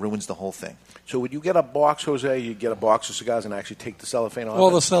explodes and it ruins the whole thing. So would you get a box, Jose? You get a box of cigars and actually take the cellophane off?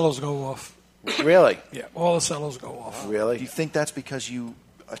 All the cellos go off. Really? Yeah, all the cellos go off. Really? Do you think that's because you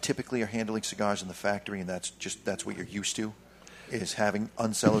typically are handling cigars in the factory and that's what you're used to, is having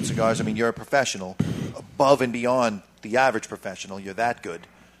uncellowed cigars? I mean, you're a professional, above and beyond the average professional. You're that good.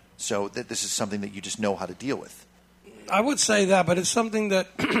 So this is something that you just know how to deal with. I would say that, but it's something that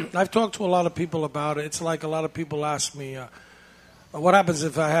I've talked to a lot of people about it. It's like a lot of people ask me, What happens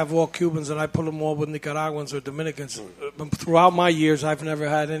if I have all Cubans and I put them all with Nicaraguans or Dominicans? Throughout my years, I've never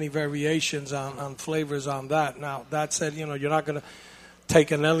had any variations on flavors on that. Now, that said, you're not going to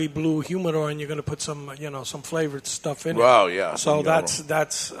take an Ellie Blue humidor and you're going to put some flavored stuff in it. Wow, yeah. So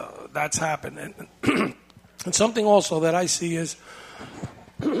that's happened. And something also that I see is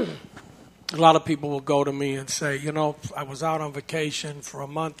a lot of people will go to me and say, I was out on vacation for a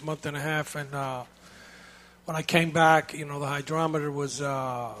month and a half, and when I came back, the hydrometer was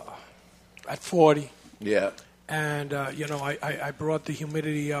at 40. Yeah. And, I brought the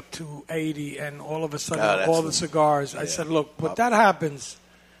humidity up to 80, and all of a sudden, all the cigars, I said, look, what that happens,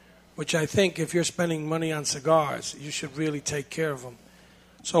 which I think if you're spending money on cigars, you should really take care of them.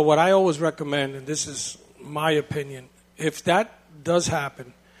 So what I always recommend, and this is my opinion, if that does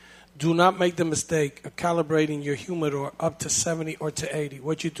happen, do not make the mistake of calibrating your humidor up to 70 or to 80.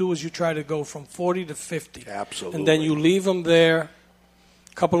 What you do is you try to go from 40 to 50. Absolutely. And then you leave them there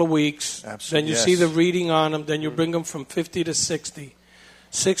a couple of weeks. Absolutely. Then you see the reading on them. Then you bring them from 50 to 60,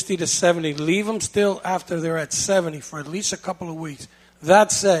 60 to 70. Leave them still after they're at 70 for at least a couple of weeks.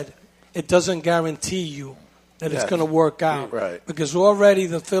 That said, it doesn't guarantee you that it's going to work out. Right. Because already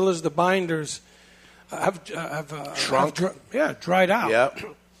the fillers, the binders have shrunk. Dried out. Yeah.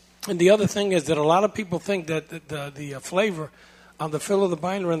 And the other thing is that a lot of people think that the flavor on the filler, the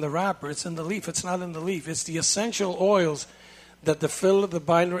binder, and the wrapper, it's in the leaf. It's not in the leaf. It's the essential oils that the filler, the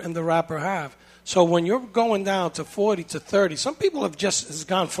binder, and the wrapper have. So when you're going down to 40 to 30, some people has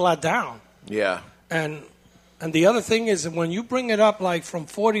gone flat down. Yeah. And the other thing is that when you bring it up like from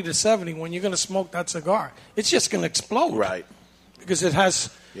 40 to 70, when you're going to smoke that cigar, it's just going to explode. Right. Because it has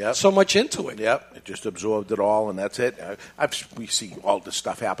so much into it. Yep, it just absorbed it all, and that's it. We see all this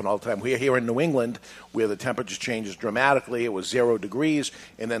stuff happen all the time. We're here in New England where the temperature changes dramatically. It was 0 degrees,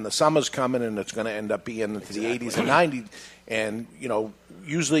 and then the summer's coming, and it's going to end up being into the 80s and 90s. And,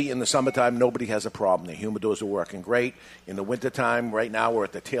 usually in the summertime, nobody has a problem. The humidors are working great. In the wintertime, right now, we're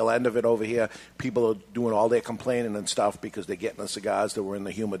at the tail end of it over here. People are doing all their complaining and stuff because they're getting the cigars that were in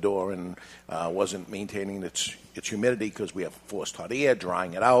the humidor and wasn't maintaining its humidity because we have forced hot air,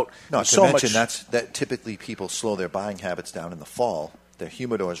 drying it out. Not to mention that typically people slow their buying habits down in the fall. Their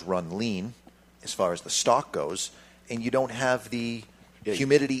humidors run lean as far as the stock goes, and you don't have the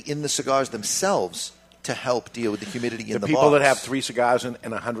humidity in the cigars themselves to help deal with the humidity in the people box. that have 3 cigars in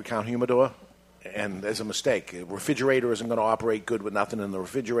a 100-count humidor, and there's a mistake. A refrigerator isn't going to operate good with nothing in the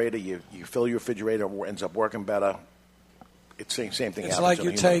refrigerator. You fill your refrigerator, it ends up working better. It's the same thing. It's happens like in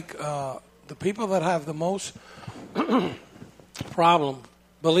you the humidor. take the people that have the most problem,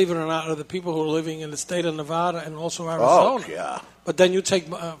 believe it or not, are the people who are living in the state of Nevada and also Arizona. Oh, yeah. But then you take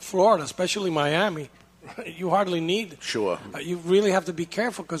Florida, especially Miami. You hardly need. Sure. You really have to be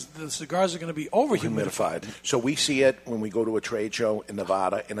careful because the cigars are going to be over-humidified. So we see it when we go to a trade show in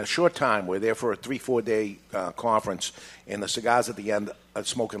Nevada. In a short time, we're there for a 3-4 day conference, and the cigars at the end are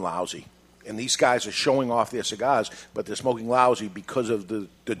smoking lousy. And these guys are showing off their cigars, but they're smoking lousy because of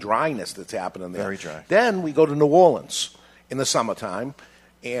the dryness that's happening there. Very dry. Then we go to New Orleans in the summertime,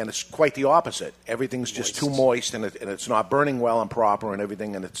 and it's quite the opposite. Everything's just too moist, and it's not burning well and proper and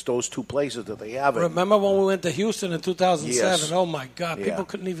everything, and it's those two places that they have it. Remember when we went to Houston in 2007? Yes. Oh, my God. Yeah. People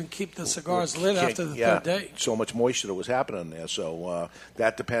couldn't even keep the cigars lit after the third day. So much moisture that was happening there. So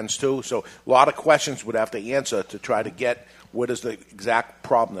that depends, too. So a lot of questions would have to answer to try to get what is the exact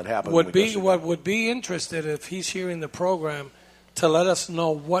problem that happened. What would be interested if he's hearing the program to let us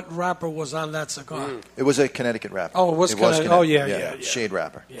know what wrapper was on that cigar. It was a Connecticut wrapper. Oh, it was Connecticut. Oh, yeah. Shade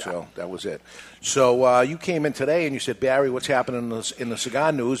wrapper. Yeah. So that was it. So you came in today and you said, Barry, what's happening in the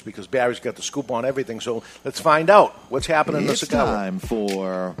cigar news? Because Barry's got the scoop on everything. So let's find out what's happening in the cigar world. It's time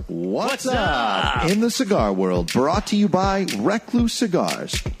for What's Up in the Cigar World, brought to you by Recluse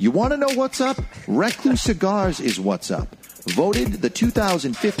Cigars. You want to know what's up? Recluse Cigars is what's up. Voted the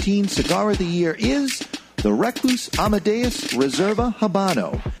 2015 Cigar of the Year is the Recluse Amadeus Reserva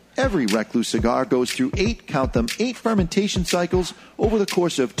Habano. Every Recluse cigar goes through 8 fermentation cycles over the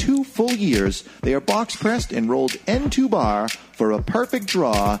course of 2 full years. They are box pressed and rolled N2 bar for a perfect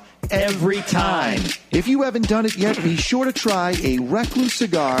draw every time. If you haven't done it yet, be sure to try a Recluse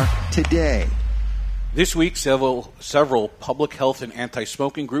cigar today. This week, several public health and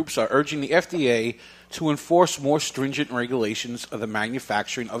anti-smoking groups are urging the FDA to enforce more stringent regulations of the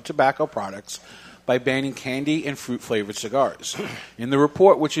manufacturing of tobacco products by banning candy and fruit-flavored cigars. In the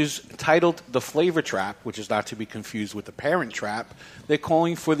report, which is titled The Flavor Trap, which is not to be confused with The Parent Trap, they're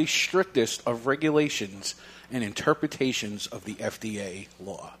calling for the strictest of regulations and interpretations of the FDA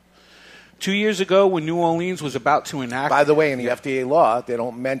law. 2 years ago, when New Orleans was about to enact... By the way, in the FDA law, they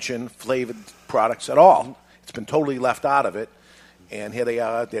don't mention flavored products at all. It's been totally left out of it. and here they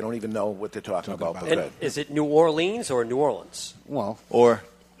are. They don't even know what they're talking about. But And good. is it New Orleans or New Orleans? Well, or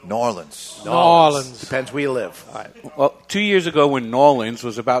New Orleans. New Orleans. Depends where you live. All right. Well, 2 years ago when New Orleans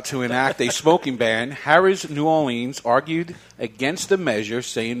was about to enact a smoking ban, Harrah's New Orleans argued against the measure,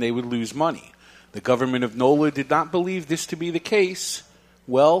 saying they would lose money. The government of NOLA did not believe this to be the case.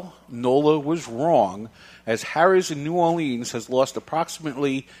 Well, NOLA was wrong, as Harrah's in New Orleans has lost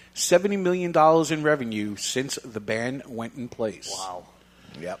approximately $70 million in revenue since the ban went in place. Wow.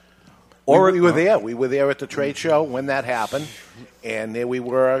 Yep. We were there. We were there at the trade show when that happened, and there we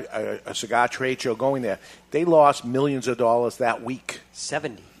were, a cigar trade show going there. They lost millions of dollars that week.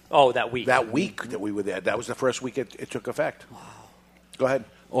 70. Oh, that week. That week that we were there. That was the first week it took effect. Wow. Go ahead.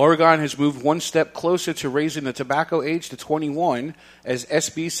 Oregon has moved one step closer to raising the tobacco age to 21, as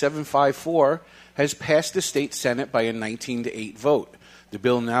SB 754 has passed the state Senate by a 19-8 vote. The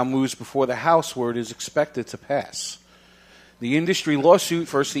bill now moves before the House, where it is expected to pass. The industry lawsuit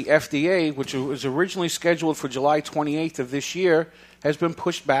versus the FDA, which was originally scheduled for July 28th of this year, has been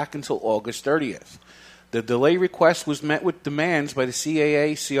pushed back until August 30th. The delay request was met with demands by the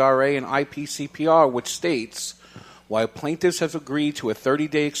CAA, CRA, and IPCPR, which states, while plaintiffs have agreed to a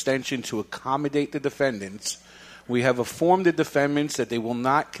 30-day extension to accommodate the defendants, we have informed the defendants that they will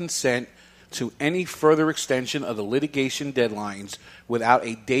not consent to any further extension of the litigation deadlines without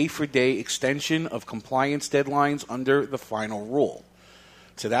a day-for-day extension of compliance deadlines under the final rule.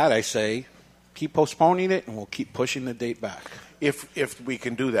 To that I say, keep postponing it, and we'll keep pushing the date back. If we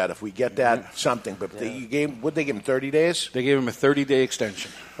can do that, if we get that something. But would they give him 30 days? They gave him a 30-day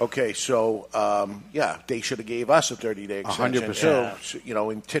extension. Okay, so, they should have gave us a 30-day extension. 100%. So,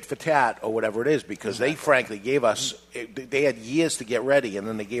 in tit for tat or whatever it is, because they frankly gave us, they had years to get ready, and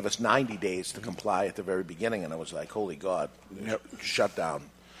then they gave us 90 days to comply at the very beginning, and I was like, holy God, shut down.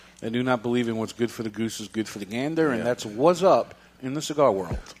 I do not believe in what's good for the goose is good for the gander, and that's what's up in the cigar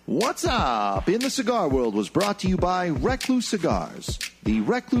world. What's Up in the Cigar World was brought to you by Recluse Cigars. The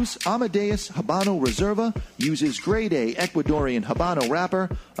Recluse Amadeus Habano Reserva uses grade A Ecuadorian Habano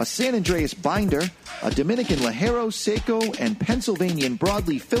wrapper, a San Andreas binder, a Dominican Lajero Seco, and Pennsylvanian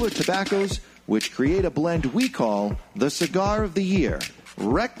broadleaf filler tobaccos, which create a blend we call the Cigar of the Year.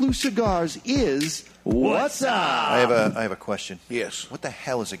 Recluse Cigars is What's Up? I have a question. Yes. What the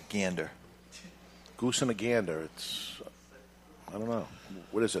hell is a gander? Goose and a gander. I don't know.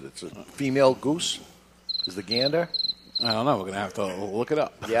 What is it? It's a female goose? Is the gander? I don't know. We're going to have to look it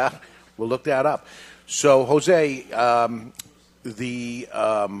up. Yeah, we'll look that up. So, Jose, the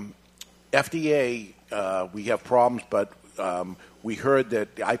FDA, we have problems, but we heard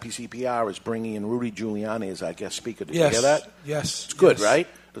that the IPCPR is bringing in Rudy Giuliani as, I guess, speaker. Did you hear that? Yes. It's good, right?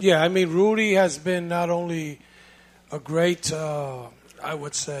 Yeah, I mean, Rudy has been not only a great, I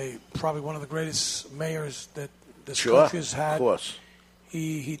would say, probably one of the greatest mayors that this country has had. Of course.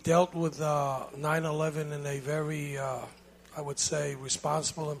 He dealt with 9/11 in a very, I would say,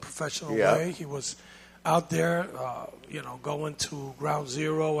 responsible and professional way. He was out there, going to ground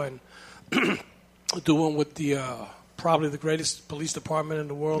zero and doing with the probably the greatest police department in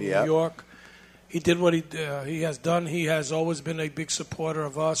the world, New York. He did what he has done. He has always been a big supporter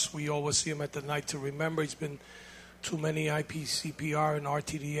of us. We always see him at the Night to Remember. He's been to many IPCPR and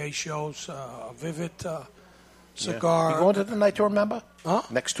RTDA shows, Vivid. Cigar. You going to the Night to Remember? Huh?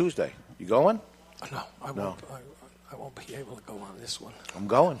 Next Tuesday. You going? No, I won't. I won't be able to go on this one. I'm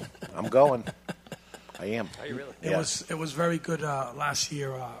going. I am. Are you really? It was very good last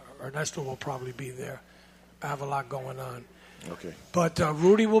year. Ernesto will probably be there. I have a lot going on. Okay. But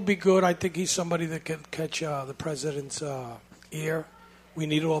Rudy will be good. I think he's somebody that can catch the president's ear. We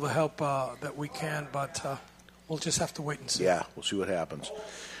need all the help that we can, but we'll just have to wait and see. Yeah, we'll see what happens.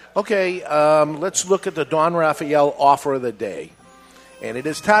 Okay, let's look at the Don Rafael Offer of the Day. And it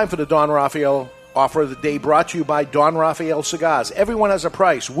is time for the Don Rafael Offer of the Day, brought to you by Don Rafael Cigars. Everyone has a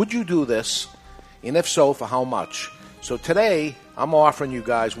price. Would you do this? And if so, for how much? So today, I'm offering you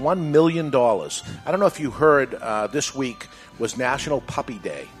guys $1 million. I don't know if you heard this week was National Puppy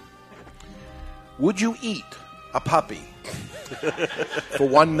Day. Would you eat a puppy for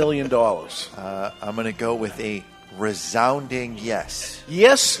 $1 million? I'm going to go with a resounding yes.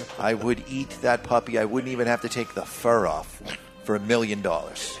 Yes? I would eat that puppy. I wouldn't even have to take the fur off for $1 million.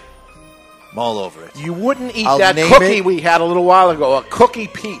 I'm all over it. You wouldn't eat that cookie we had a little while ago, a Cookie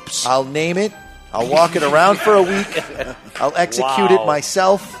Peeps. I'll name it. I'll walk it around for a week. I'll execute it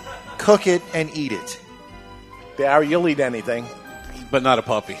myself, cook it, and eat it. Barry, you'll eat anything. But not a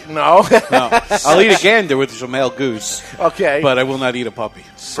puppy. No? No. I'll eat a gander with a male goose. Okay. But I will not eat a puppy.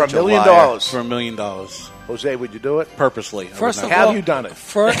 For $1 million? For $1 million. Jose, would you do it? Purposely. First of all, have you done it?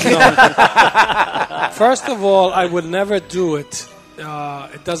 First of all, I would never do it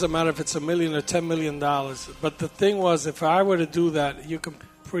it doesn't matter if it's $1 million or $10 million. But the thing was, if I were to do that, you can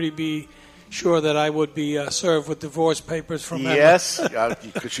pretty be sure that I would be served with divorce papers from Emma. Yes,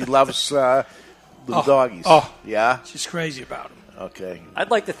 because she loves little doggies. Oh, yeah? She's crazy about them. Okay.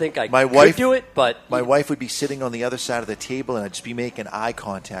 I'd like to think I My could wife do it, but my wife would be sitting on the other side of the table, and I'd just be making eye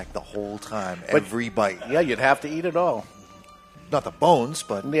contact the whole time, every bite. Yeah, you'd have to eat it all. Not the bones,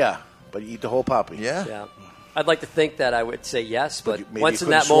 but yeah, but you eat the whole puppy. Yeah. I'd like to think that I would say yes, but maybe once you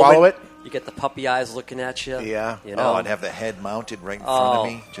in that couldn't swallow moment, it? you get the puppy eyes looking at you. Yeah. You know, I'd have the head mounted right in front of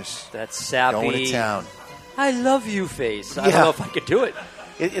me, just that's sappy. going to town. I love you face. I Yeah. don't know if I could do it.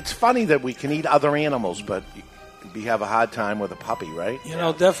 It's funny that we can eat other animals, but we have a hard time with a puppy, right? You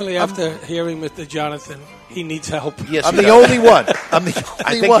know, definitely after hearing Mr. Jonathan, he needs help. Yes, I'm he the does. only one. I'm the only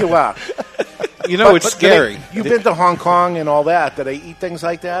I think one. you are. You know, it's scary. You've been to Hong Kong and all that. Do they eat things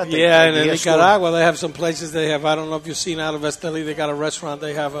like that? Yeah, and in Nicaragua, they have some places they have, I don't know if you've seen out of Esteli, they got a restaurant,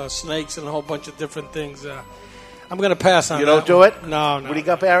 they have snakes and a whole bunch of different things. I'm going to pass on You that don't do one. it? No. What do you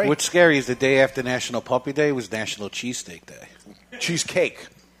got, Barry? What's scary is the day after National Puppy Day was National Cheesesteak Day. Cheesecake.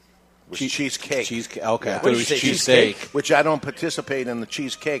 Cheesecake. Cheesecake. Okay, I Yeah. thought it was cheesesteak. Which I don't participate in the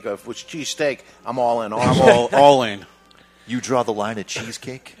cheesecake. If it's cheesesteak, I'm all in. I'm all in. You draw the line at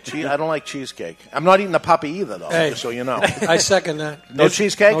cheesecake? I don't like cheesecake. I'm not eating the puppy either, though, Hey. just so you know. I second that. No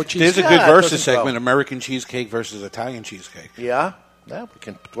cheesecake? No cheesecake. There's a Yeah, good it versus doesn't go. segment: American cheesecake versus Italian cheesecake. Yeah? Yeah, we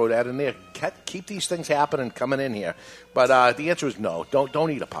can throw that in there. Keep these things happening, coming in here. But the answer is no. Don't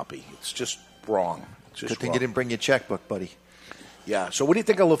eat a puppy. It's just wrong. It's just Good thing wrong. you didn't bring your checkbook, buddy. Yeah. So what do you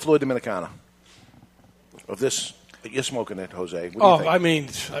think of La Flor Dominicana? Of this, you're smoking it, Jose. What do you think? I mean,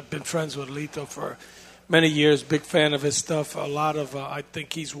 I've been friends with Lito for many years. Big fan of his stuff. A lot of, I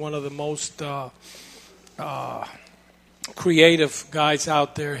think he's one of the most creative guys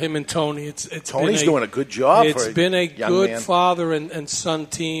out there. Him and Tony. It's Tony's doing a good job. It's for been a young good man. father and son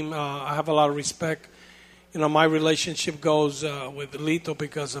team. I have a lot of respect. You know, my relationship goes with Lito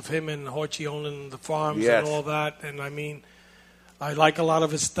because of him and Hochi owning the farms Yes. and all that. And I mean, I like a lot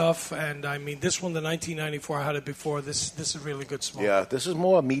of his stuff. And I mean, this one, the 1994, I had it before. This is really good smoke. Yeah, this is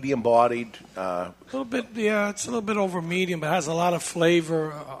more medium-bodied. A little bit, yeah, it's a little bit over medium, but it has a lot of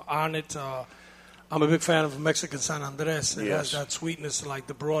flavor on it. I'm a big fan of Mexican San Andres. It has that sweetness like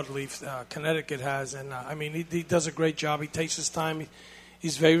the broadleaf Connecticut has. And, I mean, he does a great job. He takes his time.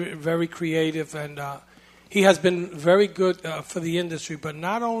 He's very, very creative. And he has been very good for the industry, but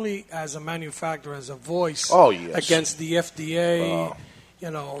not only as a manufacturer, as a voice against the FDA.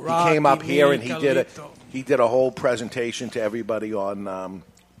 You know, He came up here and Carrillo. he did a whole presentation to everybody on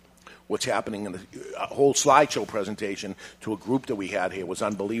what's happening in a whole slideshow presentation to a group that we had here. It was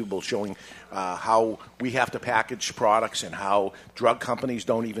unbelievable, showing how we have to package products and how drug companies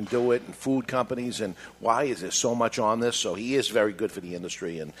don't even do it, and food companies, and why is there so much on this. So he is very good for the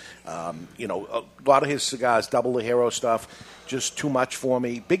industry, and you know, a lot of his cigars, Double the Hero stuff, just too much for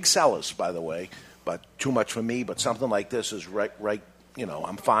me. Big sellers, by the way, but too much for me. But something like this is right. You know,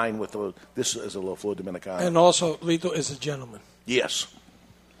 I'm fine with this as a La Flor Dominicana. And also, Lito is a gentleman. Yes.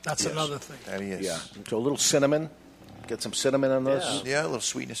 That's another thing. That he is. Yeah. So a little cinnamon. Get some cinnamon on this. Yeah, a little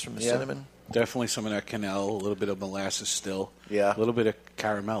sweetness from the cinnamon. Definitely some of that cannel, a little bit of molasses still. Yeah. A little bit of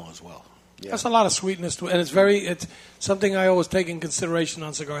caramel as well. That's a lot of sweetness to it, and it's something I always take in consideration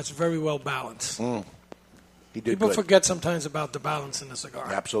on cigars. It's very well balanced. He did People good. forget sometimes about the balance in the cigar.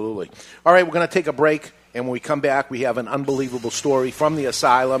 Absolutely. All right, we're going to take a break, and when we come back, we have an unbelievable story from the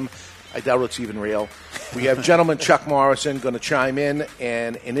Asylum. I doubt it's even real. We have gentleman Chuck Morrison going to chime in,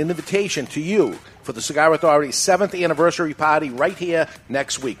 and an invitation to you for the Cigar Authority's 7th anniversary party right here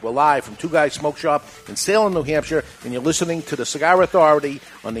next week. We're live from Two Guys Smoke Shop in Salem, New Hampshire, and you're listening to the Cigar Authority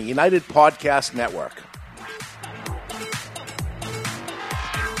on the United Podcast Network.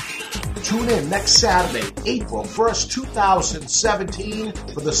 Tune in next Saturday, April 1st, 2017,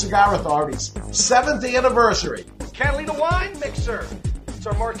 for the Cigar Authority's 7th anniversary. Catalina Wine Mixer. It's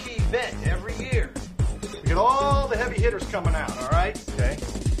our marquee event every year. We get all the heavy hitters coming out, all right? Okay.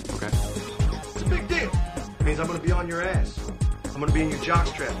 It's a big deal. It means I'm going to be on your ass. I'm going to be in your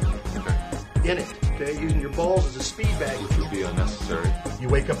jockstrap. In it, okay? Using your balls as a speed bag. Which would be unnecessary. You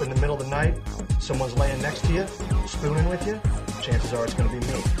wake up in the middle of the night, someone's laying next to you, spooning with you, chances are it's going to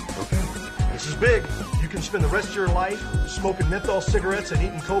be me. Okay. This is big. You can spend the rest of your life smoking menthol cigarettes and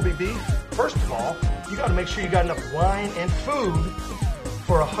eating Kobe beef. First of all, you got to make sure you got enough wine and food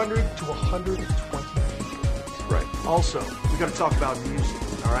for 100 to 120 people. Right. Also, we got to talk about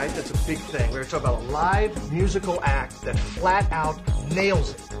music, all right? That's a big thing. We're going to talk about a live musical act that flat out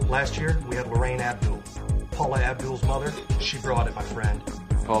nails it. Last year, we had Lorraine Abdul. Paula Abdul's mother, she brought it, my friend.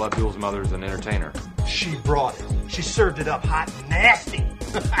 Paul Abdul's mother is an entertainer. She brought it. She served it up hot and nasty.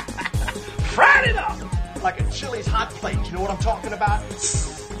 Fried it up like a Chili's hot plate. You know what I'm talking about?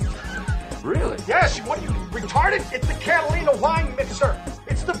 Really? Yes, what are you, retarded? It's the Catalina wine mixer.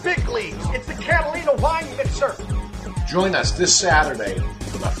 It's the big leagues. It's the Catalina wine mixer. Join us this Saturday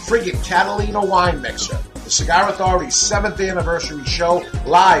for the friggin' Catalina Wine Mixer, the Cigar Authority's 7th anniversary show,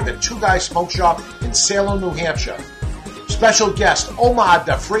 live at Two Guys Smoke Shop in Salem, New Hampshire. Special guest Omar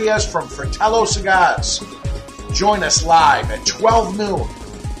De Frias from Fratello Cigars. Join us live at 12 noon.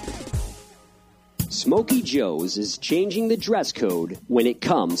 Smokey Joe's is changing the dress code when it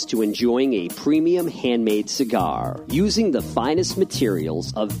comes to enjoying a premium handmade cigar. Using the finest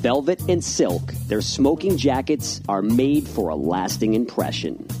materials of velvet and silk, their smoking jackets are made for a lasting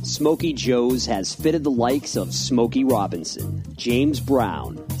impression. Smokey Joe's has fitted the likes of Smokey Robinson, James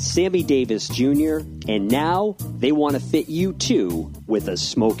Brown, Sammy Davis Jr., and now they want to fit you too with a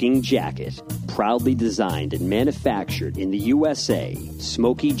smoking jacket. Proudly designed and manufactured in the USA,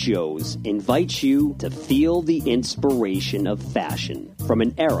 Smokey Joe's invites you to feel the inspiration of fashion from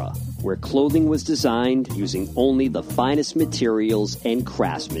an era where clothing was designed using only the finest materials and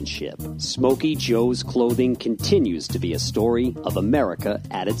craftsmanship. Smokey Joe's clothing continues to be a story of America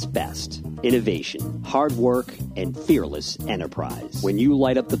at its best. Innovation, hard work, and fearless enterprise. When you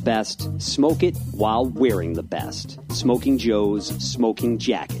light up the best, smoke it while wearing the best. Smoking Joe's Smoking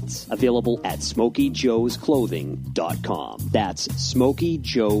Jackets. Available at SmokeyJoesClothing.com. That's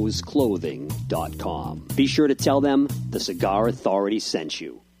SmokeyJoesClothing.com. Be sure to tell them the Cigar Authority sent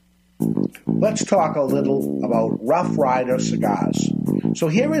you. Let's talk a little about Rough Rider cigars. So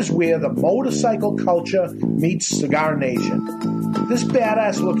here is where the motorcycle culture meets Cigar Nation. This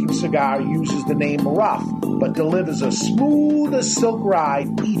badass-looking cigar uses the name Rough, but delivers a smooth as silk ride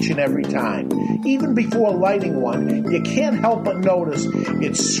each and every time. Even before lighting one, you can't help but notice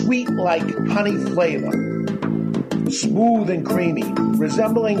it's sweet like honey flavor. Smooth and creamy,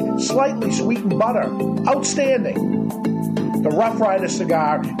 resembling slightly sweetened butter. Outstanding. The Rough Rider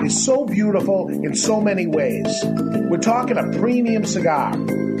cigar is so beautiful in so many ways. We're talking a premium cigar,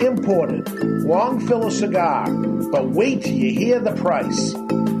 imported, long filler cigar, but wait till you hear the price.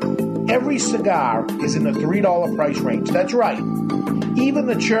 Every cigar is in the $3 price range. That's right. Even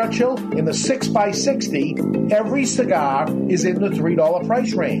the Churchill in the 6x60, every cigar is in the $3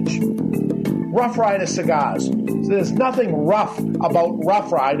 price range. Rough Rider cigars. So there's nothing rough about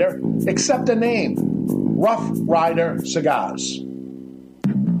Rough Rider except the name. Rough Rider Cigars.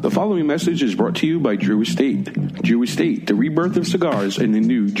 The following message is brought to you by Drew Estate. Drew Estate, the rebirth of cigars in the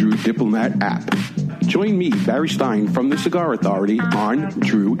new Drew Diplomat app. Join me, Barry Stein, from the Cigar Authority on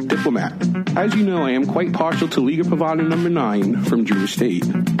Drew Diplomat. As you know, I am quite partial to Liga Privada number 9 from Drew Estate.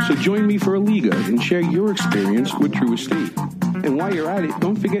 So join me for a Liga and share your experience with Drew Estate. And while you're at it,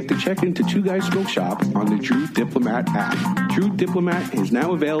 don't forget to check into Two Guys Smoke Shop on the Drew Diplomat app. Drew Diplomat is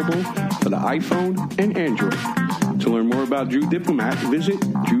now available for the iPhone and Android. To learn more about Drew Diplomat, visit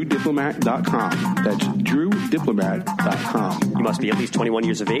DrewDiplomat.com. That's DrewDiplomat.com. You must be at least 21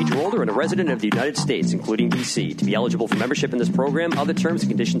 years of age or older and a resident of the United States, including D.C. To be eligible for membership in this program, other terms and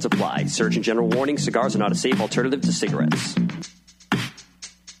conditions apply. Surgeon General warning, cigars are not a safe alternative to cigarettes.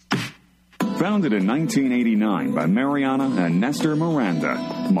 Founded in 1989 by Mariana and Nestor Miranda,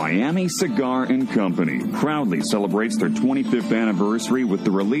 Miami Cigar and Company proudly celebrates their 25th anniversary with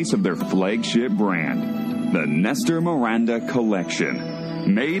the release of their flagship brand, the Nestor Miranda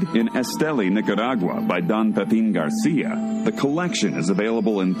Collection. Made in Esteli, Nicaragua by Don Pepin Garcia, the collection is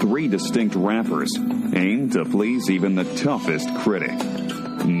available in 3 distinct wrappers, aimed to please even the toughest critic.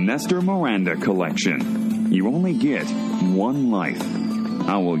 Nestor Miranda Collection. You only get one life.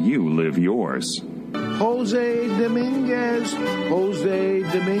 How will you live yours? Jose Dominguez, Jose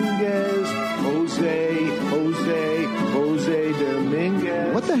Dominguez, Jose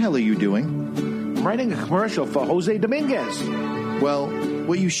Dominguez. What the hell are you doing? I'm writing a commercial for Jose Dominguez. Well,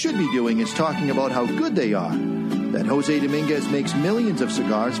 what you should be doing is talking about how good they are. That Jose Dominguez makes millions of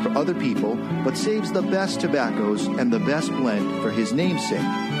cigars for other people, but saves the best tobaccos and the best blend for his namesake,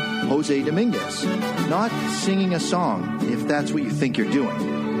 Jose Dominguez. Not singing a song, if that's what you think you're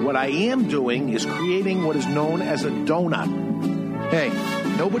doing. What I am doing is creating what is known as a donut. Hey,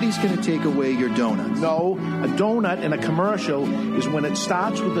 nobody's going to take away your donuts. No, a donut in a commercial is when it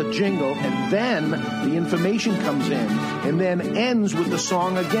starts with a jingle and then the information comes in and then ends with the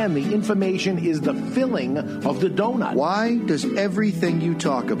song again. The information is the filling of the donut. Why does everything you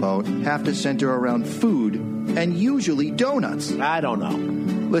talk about have to center around food and usually donuts? I don't know.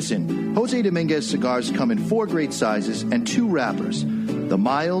 Listen, Jose Dominguez cigars come in 4 great sizes and 2 wrappers. The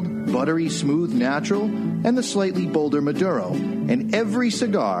mild, buttery, smooth, natural, and the slightly bolder Maduro. and every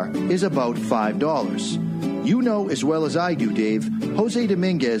cigar is about $5. You know as well as I do, Dave, Jose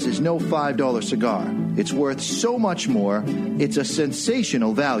Dominguez is no $5 cigar. It's worth so much more. It's a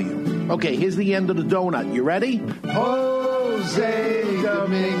sensational value. Okay, here's the end of the donut. You ready? Jose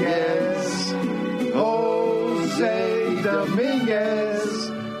Dominguez. Jose Dominguez.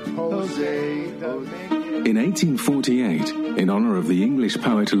 Jose Dominguez. In 1848, in honor of the English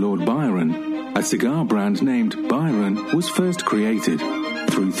poet Lord Byron, a cigar brand named Byron was first created.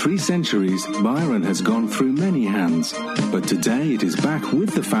 Through 3 centuries, Byron has gone through many hands, but today it is back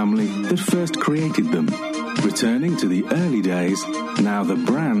with the family that first created them. Returning to the early days, now the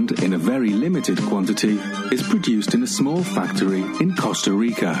brand, in a very limited quantity, is produced in a small factory in Costa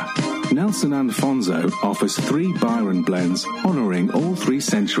Rica. Nelson Alfonso offers 3 Byron blends honoring all 3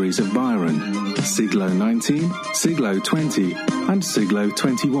 centuries of Byron: Siglo XIX, Siglo XX, and Siglo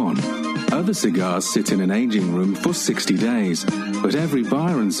XXI. Other cigars sit in an aging room for 60 days, but every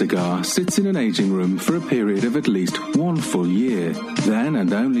Byron cigar sits in an aging room for a period of at least 1 full year. Then,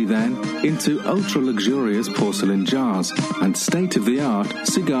 and only then, into ultra-luxurious porcelain jars and state-of-the-art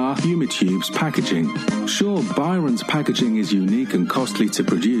cigar humitubes packaging. Sure, Byron's packaging is unique and costly to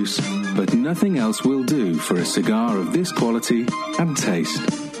produce, but nothing else will do for a cigar of this quality and taste.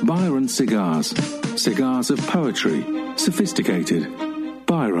 Byron cigars. Cigars of poetry. Sophisticated.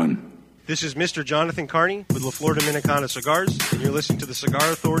 Byron. This is Mr. Jonathan Carney with La Flor Dominicana Cigars, and you're listening to the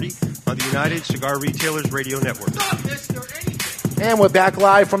Cigar Authority on the United Cigar Retailers Radio Network. And we're back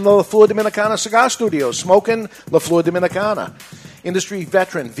live from the La Flor Dominicana Cigar Studios, smoking La Flor Dominicana. Industry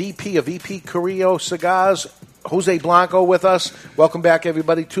veteran, VP of VP Carrillo Cigars, Jose Blanco with us. Welcome back,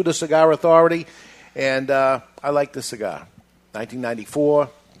 everybody, to the Cigar Authority. And I like this cigar. 1994.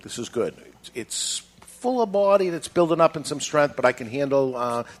 This is good. It's full of body. It's building up in some strength, but I can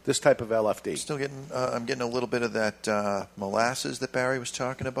handle this type of LFD. Still getting, I'm getting a little bit of that molasses that Barry was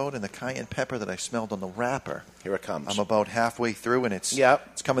talking about, and the cayenne pepper that I smelled on the wrapper. Here it comes. I'm about halfway through, and it's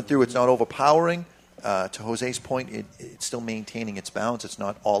coming through. It's not overpowering. To Jose's point, it's still maintaining its balance. It's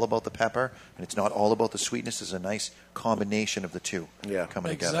not all about the pepper, and it's not all about the sweetness. It's a nice combination of the two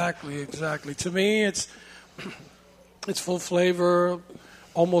coming together. Exactly. To me, it's full flavor,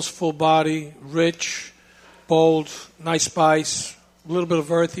 almost full body, rich, bold, nice spice, a little bit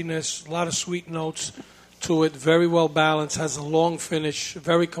of earthiness, a lot of sweet notes to it, very well balanced, has a long finish,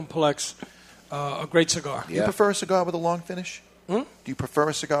 very complex, a great cigar. Do you prefer a cigar with a long finish? Do you prefer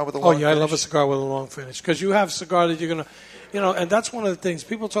a cigar with a long finish? I love a cigar with a long finish because you have a cigar that you're going to, and that's one of the things.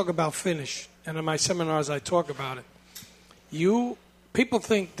 People talk about finish, and in my seminars I talk about it. People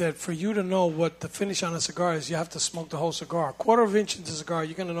think that for you to know what the finish on a cigar is, you have to smoke the whole cigar. A quarter of an inch into the cigar,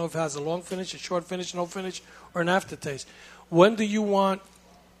 you're going to know if it has a long finish, a short finish, no finish, or an aftertaste. When do you want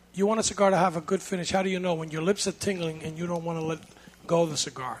a cigar to have a good finish? How do you know? When your lips are tingling and you don't want to let go of the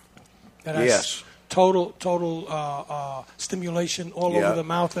cigar. That has total stimulation all over the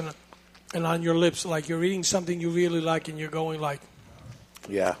mouth and on your lips, like you're eating something you really like and you're going like,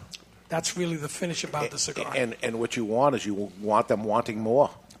 that's really the finish about the cigar. And what you want is you want them wanting more.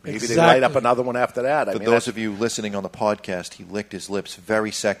 Maybe they light up another one after that. For those of you listening on the podcast, he licked his lips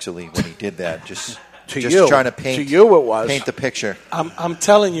very sexily when he did that. Just trying to paint. To you, it was paint the picture. I'm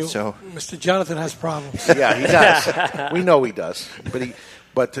telling you, Mr. Jonathan has problems. Yeah, he does. We know he does,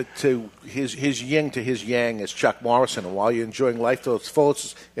 but to his yin to his yang is Chuck Morrison. And while you're enjoying life to its fullest,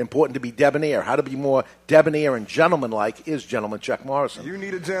 it's important to be debonair. How to be more debonair and gentlemanlike is Gentleman Chuck Morrison. You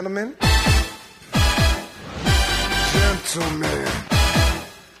need a gentleman? Gentleman.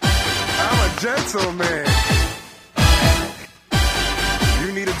 I'm a gentleman.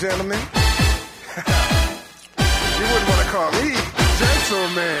 You need a gentleman? You wouldn't want to call me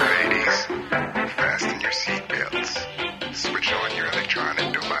gentleman. Ladies, fasten your seatbelts. Switch on your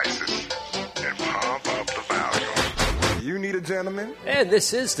electronic devices and pump up the volume. You need a gentleman? And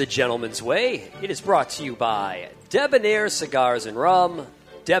this is The Gentleman's Way. It is brought to you by Debonaire Cigars and Rum.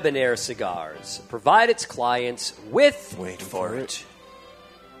 Debonaire Cigars provide its clients with, wait for it,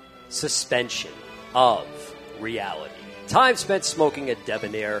 suspension of reality. Time spent smoking a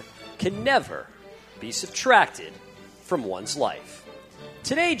Debonaire can never be subtracted from one's life.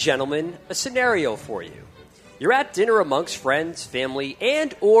 Today, gentlemen, a scenario for you. You're at dinner amongst friends, family,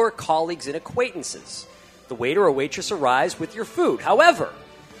 and or colleagues and acquaintances. The waiter or waitress arrives with your food. However,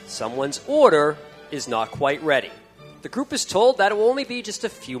 someone's order is not quite ready. The group is told that it will only be just a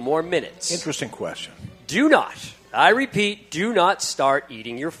few more minutes. Interesting question. Do not, I repeat, do not start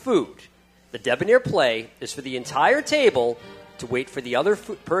eating your food. The debonair play is for the entire table to wait for the other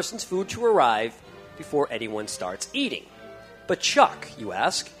person's food to arrive before anyone starts eating. But Chuck, you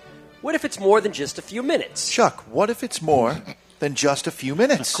ask, what if it's more than just a few minutes? Chuck, what if it's more than just a few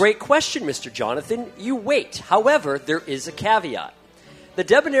minutes? Great question, Mr. Jonathan. You wait. However, there is a caveat. The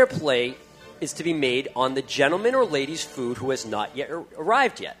debonair play is to be made on the gentleman or lady's food who has not yet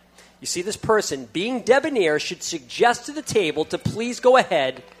arrived yet. You see, this person, being debonair, should suggest to the table to please go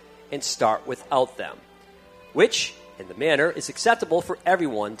ahead and start without them, which, in the manner, is acceptable for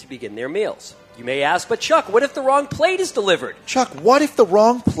everyone to begin their meals. You may ask, but Chuck, what if the wrong plate is delivered? Chuck, what if the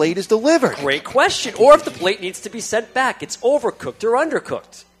wrong plate is delivered? Great question. Or if the plate needs to be sent back. It's overcooked or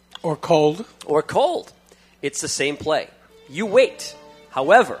undercooked. Or cold. Or cold. It's the same play. You wait.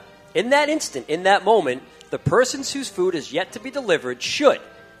 However, in that instant, in that moment, the person whose food is yet to be delivered should,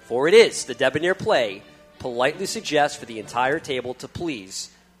 for it is the debonair play, politely suggest for the entire table to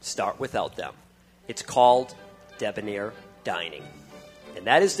please start without them. It's called debonair dining. And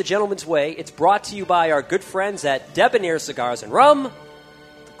that is the gentleman's way. It's brought to you by our good friends at Debonair Cigars and Rum.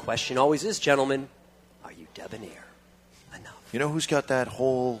 The question always is, gentlemen, are you debonair enough? You know who's got that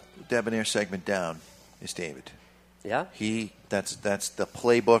whole debonair segment down? Is David. Yeah? That's the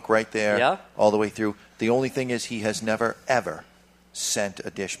playbook right there. Yeah? All the way through. The only thing is he has never, ever sent a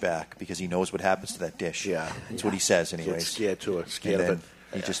dish back because he knows what happens to that dish. Yeah. That's what he says anyways. Scared of it.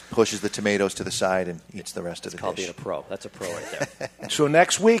 He just pushes the tomatoes to the side and eats the rest of the It's called dish. being a pro. That's a pro right there. So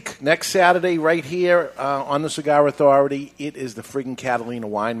next Saturday, right here on the Cigar Authority, it is the friggin' Catalina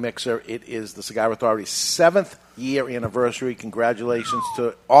wine mixer. It is the Cigar Authority's 7th year anniversary. Congratulations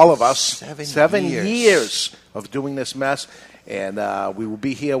to all of us. 7 years of doing this mess. And we will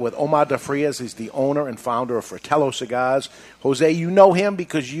be here with Omar De Frias. He's the owner and founder of Fratello Cigars. Jose, you know him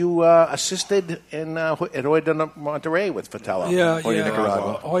because you assisted at Hoy de Monterrey with Fratello. Hoy de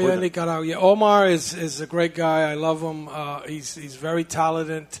Nicaragua. Hoy de Nicaragua. Yeah, Omar is a great guy. I love him. He's very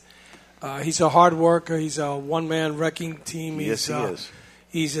talented. He's a hard worker. He's a one-man wrecking team. Yes, he is.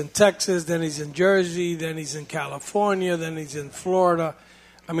 He's in Texas, then he's in Jersey, then he's in California, then he's in Florida.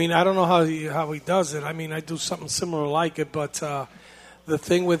 I mean, I don't know how he does it. I mean, I do something similar like it, but the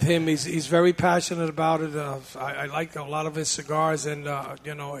thing with him, he's very passionate about it. I like a lot of his cigars, and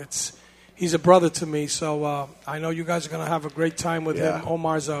he's a brother to me. So I know you guys are going to have a great time with him.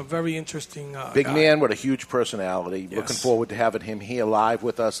 Omar's a very interesting big guy. man with a huge personality. Yes. Looking forward to having him here live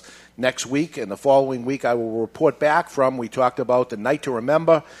with us next week. And the following week, I will report back from, we talked about the Night to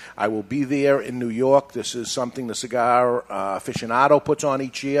Remember. I will be there in New York. This is something the Cigar Aficionado puts on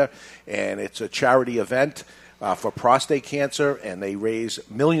each year, and it's a charity event for prostate cancer, and they raise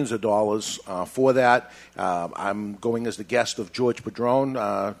millions of dollars for that. I'm going as the guest of George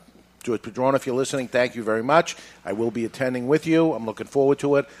Padron. George Padron, if you're listening, thank you very much. I will be attending with you. I'm looking forward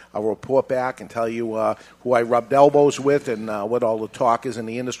to it. I'll report back and tell you who I rubbed elbows with and what all the talk is in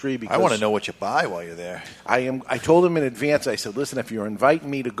the industry. Because I want to know what you buy while you're there. I told him in advance. I said, "Listen, if you're inviting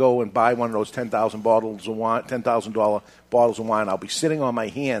me to go and buy one of those $10,000 bottles of wine, $10,000 bottles of wine, I'll be sitting on my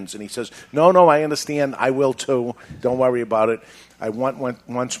hands." And he says, "No, I understand. I will too. Don't worry about it." I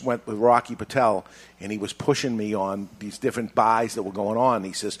once went with Rocky Patel, and he was pushing me on these different buys that were going on.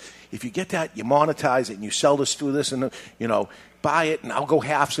 He says, "If you get that, you monetize it, and you sell this through this, and buy it, and I'll go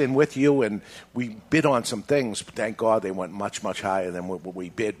halves in with you." And we bid on some things. But thank God they went much, much higher than what we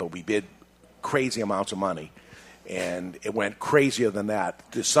bid. But we bid crazy amounts of money, and it went crazier than that.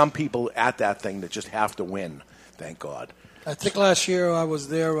 There's some people at that thing that just have to win. Thank God. I think last year I was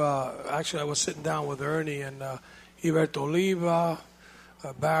there. Actually, I was sitting down with Ernie and Iberto Oliva,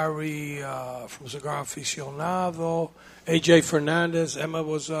 Barry from Cigar Aficionado, AJ Fernandez. Emma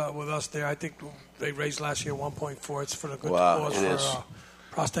was with us there. I think they raised last year 1.4. It's for the good cause for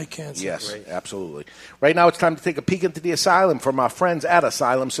prostate cancer. Yes, great. Absolutely. Right now it's time to take a peek into the Asylum from our friends at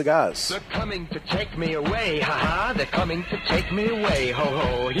Asylum Cigars. They're coming to take me away, ha-ha. They're coming to take me away,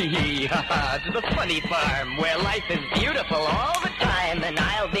 ho-ho, hee-hee, ha-ha. To the funny farm where life is beautiful all the time. And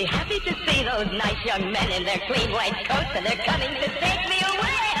I'll be happy to see those nice young men in their clean white coats. And they're coming to take me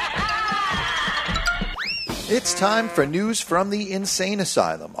away, ha-ha. It's time for news from the Insane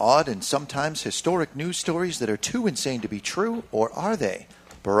Asylum. Odd and sometimes historic news stories that are too insane to be true, or are they?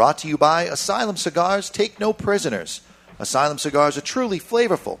 Brought to you by Asylum Cigars. Take no prisoners. Asylum Cigars are truly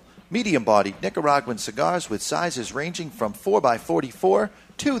flavorful, medium-bodied Nicaraguan cigars with sizes ranging from 4x44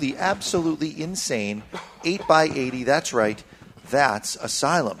 to the absolutely insane 8x80. That's right, that's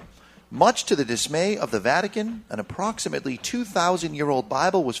Asylum. Much to the dismay of the Vatican, an approximately 2,000-year-old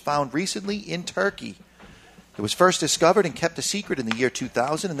Bible was found recently in Turkey. It was first discovered and kept a secret in the year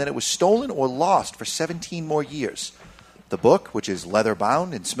 2000, and then it was stolen or lost for 17 more years. The book, which is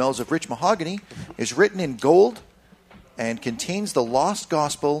leather-bound and smells of rich mahogany, is written in gold and contains the lost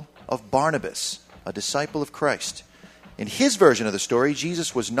gospel of Barnabas, a disciple of Christ. In his version of the story,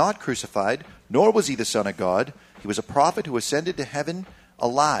 Jesus was not crucified, nor was he the Son of God. He was a prophet who ascended to heaven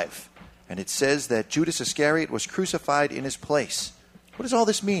alive. And it says that Judas Iscariot was crucified in his place. What does all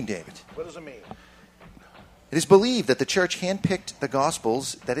this mean, David? What does it mean? It is believed that the church handpicked the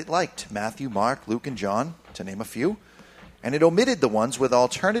Gospels that it liked, Matthew, Mark, Luke, and John, to name a few, and it omitted the ones with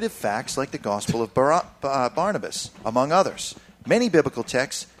alternative facts like the Gospel of Barnabas, among others. Many biblical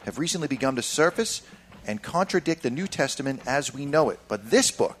texts have recently begun to surface and contradict the New Testament as we know it. But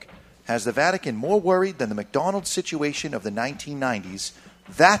this book has the Vatican more worried than the McDonald's situation of the 1990s.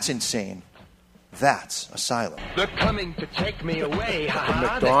 That's insane. That's Asylum. They're coming to take me away. The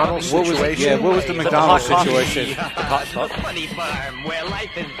McDonald's situation? What was the McDonald's situation? The funny farm where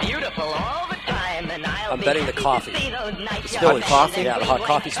life is beautiful all the time, and I'm betting the coffee. The spilling. Coffee? Yeah, the hot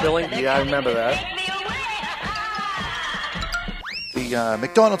coffee spilling. Yeah, I remember that. The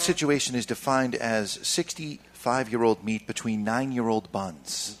McDonald's situation is defined as 65-year-old meat between 9-year-old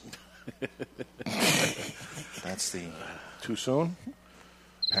buns. That's the... Too soon?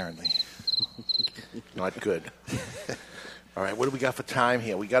 Apparently. Not good. All right, what do we got for time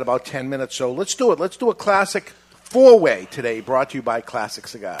here? We got about 10 minutes, so let's do it. Let's do a classic four-way today, brought to you by Classic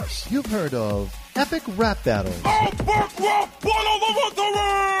Cigars. You've heard of epic rap battles.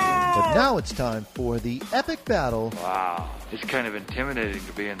 But now it's time for the epic battle. Wow, it's kind of intimidating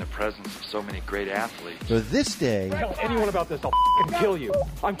to be in the presence of so many great athletes. For this day, tell anyone about this, I'll kill you.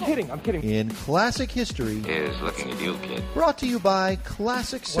 I'm kidding. In classic history, Here's looking at you, kid. brought to you by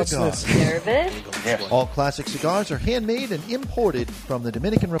Classic Cigars. What's this? Nervous? All Classic Cigars are handmade and imported from the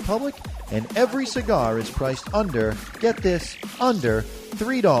Dominican Republic, and every cigar is priced under, get this, under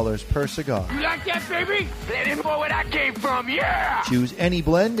 $3 per cigar. You like that, baby? Let him know where I came from, yeah! Choose any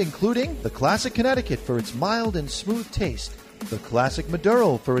blend, including the Classic Connecticut for its mild and smooth taste, the Classic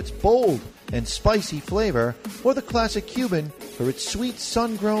Maduro for its bold and spicy flavor, or the Classic Cuban for its sweet,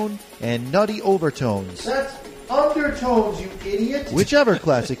 sun-grown, and nutty overtones. That's undertones, you idiot. Whichever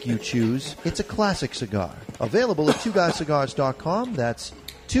classic you choose, it's a classic cigar. Available at twoguyscigars.com. That's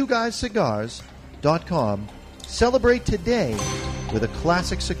twoguyscigars.com. Celebrate today with a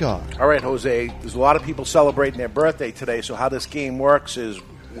classic cigar. All right, Jose, there's a lot of people celebrating their birthday today, so how this game works is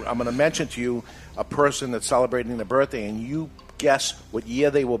I'm going to mention to you a person that's celebrating their birthday, and you guess what year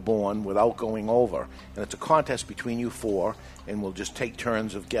they were born without going over. And it's a contest between you four, and we'll just take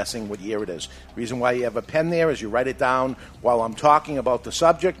turns of guessing what year it is. The reason why you have a pen there is you write it down while I'm talking about the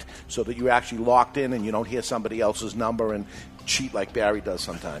subject so that you're actually locked in and you don't hear somebody else's number and cheat like Barry does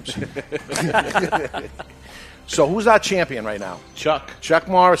sometimes. So who's our champion right now? Chuck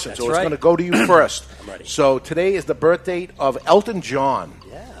Morrison. That's So it's right. going to go to you first. I'm ready. So today is the birth date of Elton John.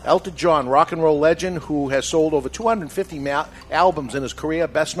 Yeah. Elton John, rock and roll legend who has sold over 250 albums in his career,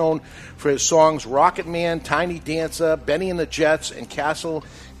 best known for his songs Rocket Man, Tiny Dancer, Benny and the Jets, and Candle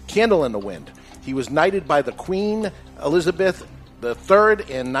in the Wind. He was knighted by the Queen Elizabeth III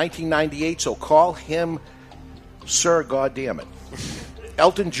in 1998, so call him Sir Goddammit.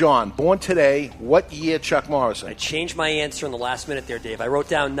 Elton John, born today. What year, Chuck Morrison? I changed my answer in the last minute there, Dave. I wrote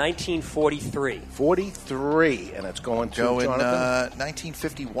down 1943. 43, and it's going to Jonathan? Jonathan?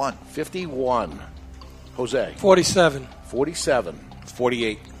 1951. 51. Jose? 47. 47.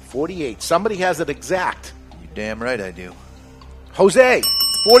 48. 48. Somebody has it exact. You damn right I do. Jose,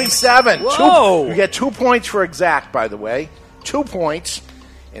 47. Whoa! You get 2 points for exact, by the way. 2 points,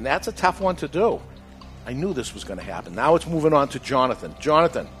 and that's a tough one to do. I knew this was going to happen. Now it's moving on to Jonathan.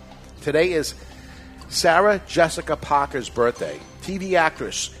 Jonathan, today is Sarah Jessica Parker's birthday. TV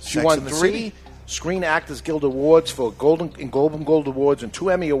actress. She Sex won and the 3 City. Screen Actors Guild Awards for Golden Globe Awards and 2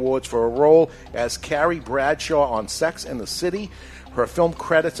 Emmy Awards for a role as Carrie Bradshaw on Sex and the City. Her film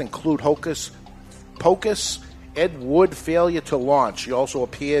credits include Hocus Pocus, Ed Wood, Failure to Launch. She also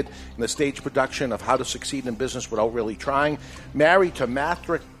appeared in the stage production of How to Succeed in Business Without Really Trying. Married to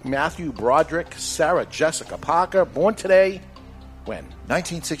Matthew Broderick, Sarah Jessica Parker. Born today, when?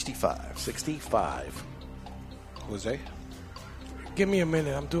 1965. 65. Jose? Give me a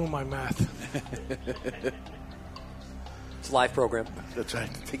minute. I'm doing my math. It's a live program. That's right.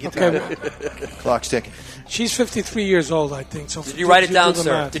 Take your Okay. time. Clock's ticking. She's 53 years old, I think. So Did you write it down, do the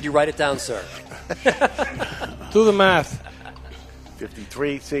sir? math. Did you write it down, sir? Do the math.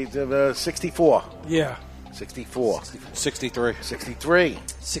 53, 64. Yeah. 64. 63. 63.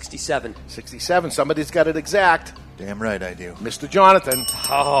 67. 67. Somebody's got it exact. Damn right I do. Mr. Jonathan.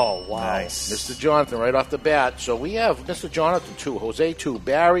 Oh, wow. Nice. Mr. Jonathan right off the bat. So we have Mr. Jonathan 2, Jose 2,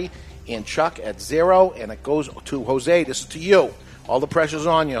 Barry and Chuck at 0, and it goes to Jose. This is to you. All the pressure's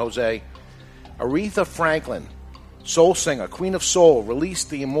on you, Jose. Aretha Franklin, soul singer, queen of soul, released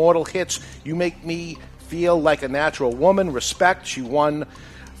the immortal hits You Make Me Feel Like a Natural Woman, Respect. She won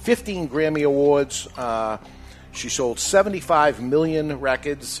 15 Grammy Awards. She sold 75 million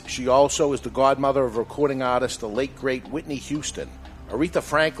records. She also is the godmother of recording artist, the late, great Whitney Houston. Aretha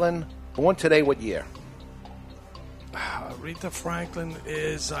Franklin, born today, what year? Aretha Franklin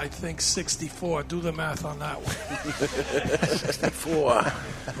is, I think, 64. Do the math on that one. 64.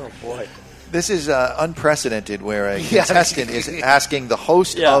 Oh, boy. This is unprecedented where a contestant is asking the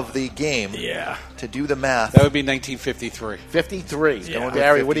host of the game to do the math. That would be 1953. 53. Yeah.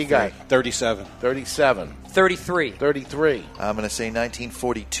 Barry, what do you got? 37. 37. 33. 33. I'm going to say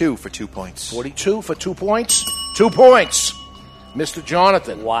 1942 for 2 points. 42 for 2 points? 2 points. Mr.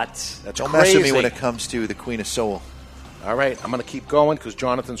 Jonathan. What? That's Don't crazy. mess with me when it comes to the Queen of Soul. All right, I'm going to keep going because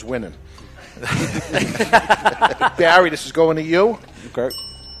Jonathan's winning. Barry, this is going to you. Okay.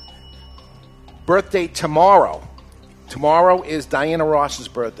 Birthday tomorrow. Tomorrow is Diana Ross's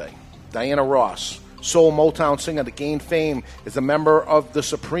birthday. Diana Ross, soul Motown singer that gained fame, is a member of the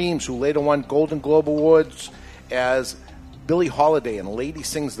Supremes, who later won Golden Globe Awards as Billie Holiday in Lady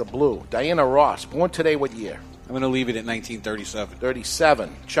Sings the Blue. Diana Ross, born today, what year? I'm going to leave it at 1937.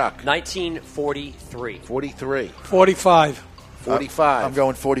 37. Chuck? 1943. 43. 45. 45. I'm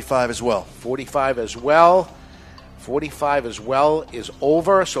going 45 as well. 45 as well. 45 as well is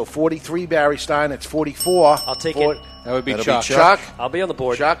over. So 43, Barry Stein. It's 44. I'll take it. That would be That'll Chuck. be Chuck. I'll be on the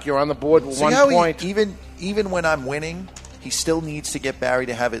board. Chuck, you're on the board with See 1 how point. Even when I'm winning, he still needs to get Barry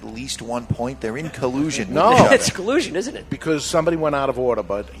to have at least 1 point. They're in collusion. No. with each other. It's collusion, isn't it? Because somebody went out of order,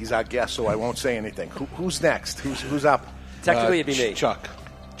 but he's our guest, so I won't say anything. Who's next? Who's up? Technically, it'd be me. Chuck.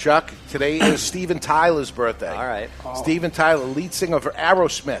 Chuck, today is Steven Tyler's birthday. All right. Steven Tyler, lead singer for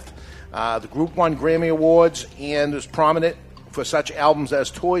Aerosmith. The group won Grammy Awards and is prominent for such albums as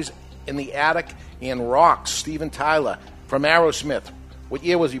Toys in the Attic and Rocks. Steven Tyler from Aerosmith. What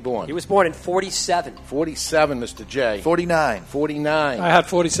year was he born? He was born in 47. 47, Mr. J. 49. 49. I had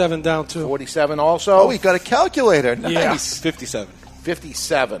 47 down, too. 47 also? Oh, he got a calculator. Nice. 57.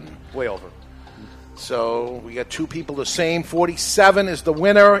 57. Way over. So we got two people the same. 47 is the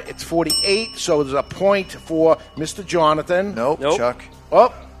winner. It's 48, so there's a point for Mr. Jonathan. Nope. Chuck.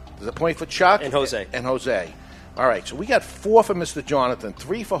 Oh, there's a point for Chuck. And Jose. And Jose. All right, so we got 4 for Mr. Jonathan,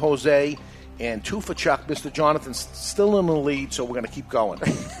 3 for Jose, and 2 for Chuck. Mr. Jonathan's still in the lead, so we're going to keep going.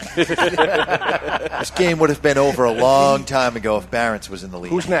 This game would have been over a long time ago if Barron's was in the lead.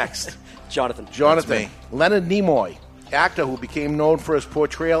 Who's next? Jonathan. Jonathan. Leonard Nimoy, actor who became known for his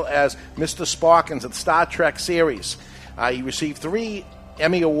portrayal as Mr. Spock in the Star Trek series. He received 3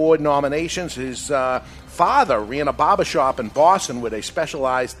 Emmy Award nominations. His father ran a barbershop in Boston where they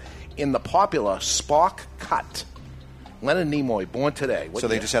specialized in the popular Spock cut. Leonard Nimoy, born today. What So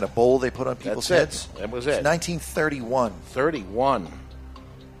they year? just had a bowl they put on people's That's heads? it. That was It's it. 1931. 31.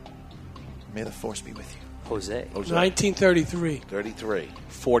 May the force be with you. Jose. 1933. 33.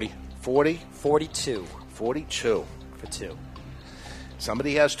 40. 40. 42. 42. For 2.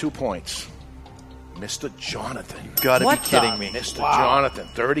 Somebody has 2 points. Mr. Jonathan. Gotta What be kidding the- me. Mr. Jonathan,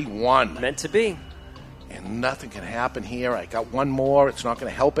 31. Meant to be. And nothing can happen here. I got one more. It's not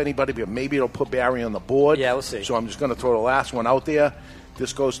going to help anybody, but maybe it'll put Barry on the board. Yeah, we'll see. So I'm just going to throw the last one out there.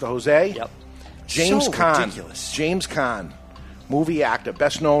 This goes to Jose. Yep. James So Caan. ridiculous. James Caan, movie actor,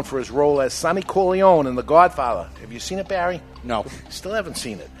 best known for his role as Sonny Corleone in The Godfather. Have you seen it, Barry? No. Still haven't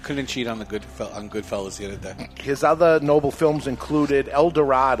seen it. Couldn't cheat on on Goodfellas the other day. His other noble films included El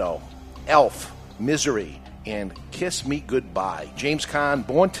Dorado, Elf, Misery, and Kiss Me Goodbye. James Caan,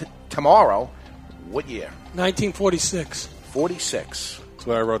 born tomorrow. What year? 1946. 46. That's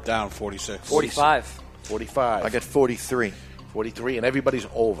what I wrote down, 46. 45. 45. I got 43. 43, and everybody's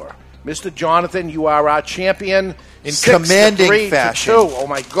over. Mr. Jonathan, you are our champion. In 6 to commanding 3 to fashion. 2. Oh,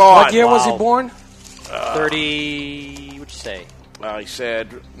 my God. What year was he Wow. born? 30. What'd you say? I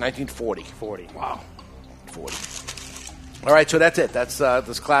said 1940. 40. Wow. 40. All right, so that's it. That's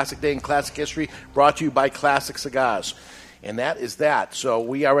this Classic Day in Classic History, brought to you by Classic Cigars. And that is that. So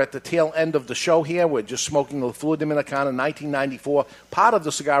we are at the tail end of the show here. We're just smoking the Flor Dominicana 1994, part of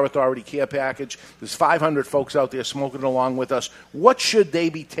the Cigar Authority care package. There's 500 folks out there smoking along with us. What should they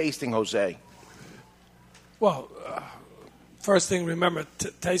be tasting, Jose? Well, first thing, remember,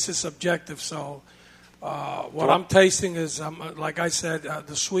 taste is subjective. So what I'm tasting is, like I said,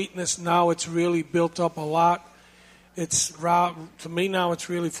 the sweetness now, it's really built up a lot. It's raw. To me now, it's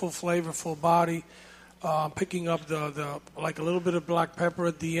really full flavor, full body. Picking up the like a little bit of black pepper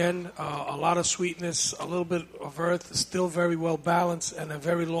at the end, a lot of sweetness, a little bit of earth, still very well balanced, and a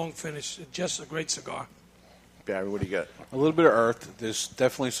very long finish. Just a great cigar. Barry, what do you got? A little bit of earth. There's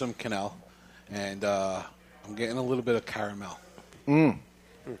definitely some cannel. And I'm getting a little bit of caramel. I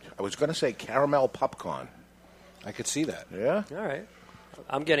was going to say caramel popcorn. I could see that. Yeah? All right.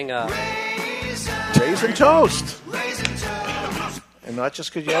 I'm getting a Raisin toast. And not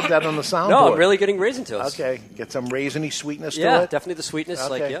just because you have that on the soundboard. No, I'm really getting raisin toast. Okay, get some raisiny sweetness to it. Yeah, definitely the sweetness.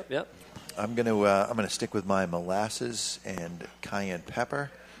 Okay. Like, yep. I'm gonna stick with my molasses and cayenne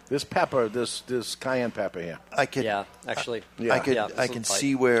pepper. This cayenne pepper here. I can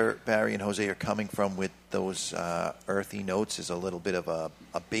see where Barry and Jose are coming from with those earthy notes. Is a little bit of a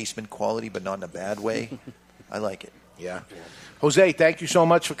basement quality, but not in a bad way. I like it. Yeah. Jose, thank you so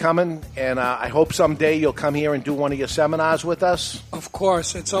much for coming, and I hope someday you'll come here and do one of your seminars with us. Of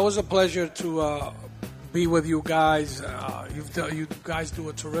course. It's always a pleasure to be with you guys. You guys do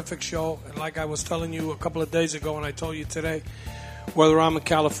a terrific show, and like I was telling you a couple of days ago, and I told you today, whether I'm in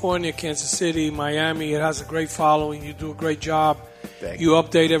California, Kansas City, Miami, it has a great following. You do a great job. You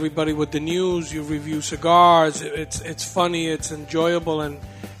update everybody with the news. You review cigars. It's funny. It's enjoyable. And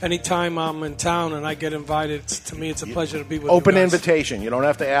anytime I'm in town and I get invited, to me it's a pleasure to be with you guys. Open invitation. You don't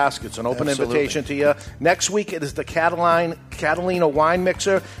have to ask. It's an open invitation to you. Next week it is the Catalina Wine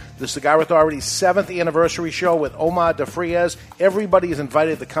Mixer, the Cigar Authority's 7th anniversary show with Omar DeFrias. Everybody is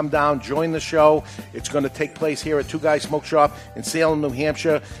invited to come down, join the show. It's going to take place here at Two Guys Smoke Shop in Salem, New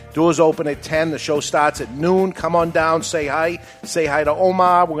Hampshire. Doors open at 10. The show starts at noon. Come on down, say hi. Say hi to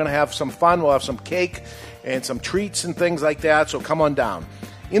Omar. We're going to have some fun. We'll have some cake and some treats and things like that, so come on down.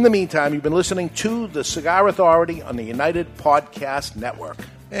 In the meantime, you've been listening to the Cigar Authority on the United Podcast Network.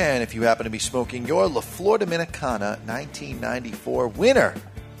 And if you happen to be smoking your La Flor Dominicana 1994 winner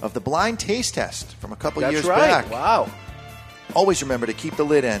of the blind taste test from a couple years back. Wow. Always remember to keep the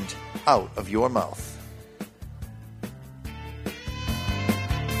lid end out of your mouth.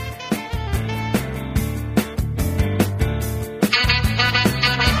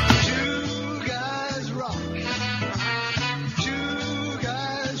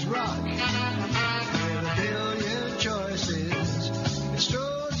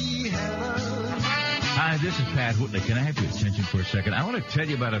 This is Pat Whitley. Can I have your attention for a second? I want to tell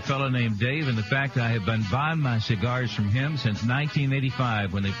you about a fellow named Dave and the fact I have been buying my cigars from him since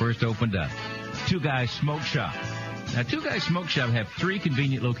 1985 when they first opened up. Two Guys Smoke Shop. Now, Two Guys Smoke Shop have 3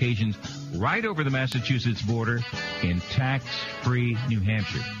 convenient locations right over the Massachusetts border in tax-free New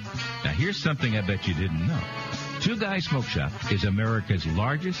Hampshire. Now, here's something I bet you didn't know. Two Guys Smoke Shop is America's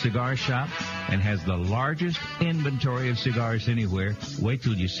largest cigar shop and has the largest inventory of cigars anywhere. Wait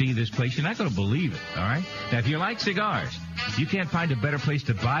till you see this place. You're not going to believe it, all right? Now, if you like cigars, you can't find a better place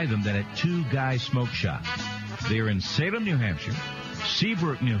to buy them than at Two Guys Smoke Shop. They're in Salem, New Hampshire,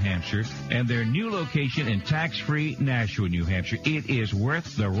 Seabrook, New Hampshire, and their new location in tax-free Nashua, New Hampshire. It is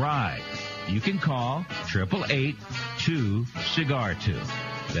worth the ride. You can call 888-2-CIGAR-2.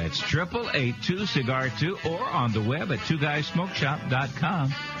 That's 888-2-CIGAR-2 or on the web at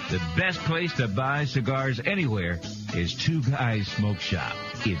twoguysmokeshop.com. The best place to buy cigars anywhere is Two Guys Smoke Shop.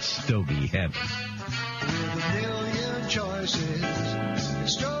 It's Stogie heaven. With a million choices,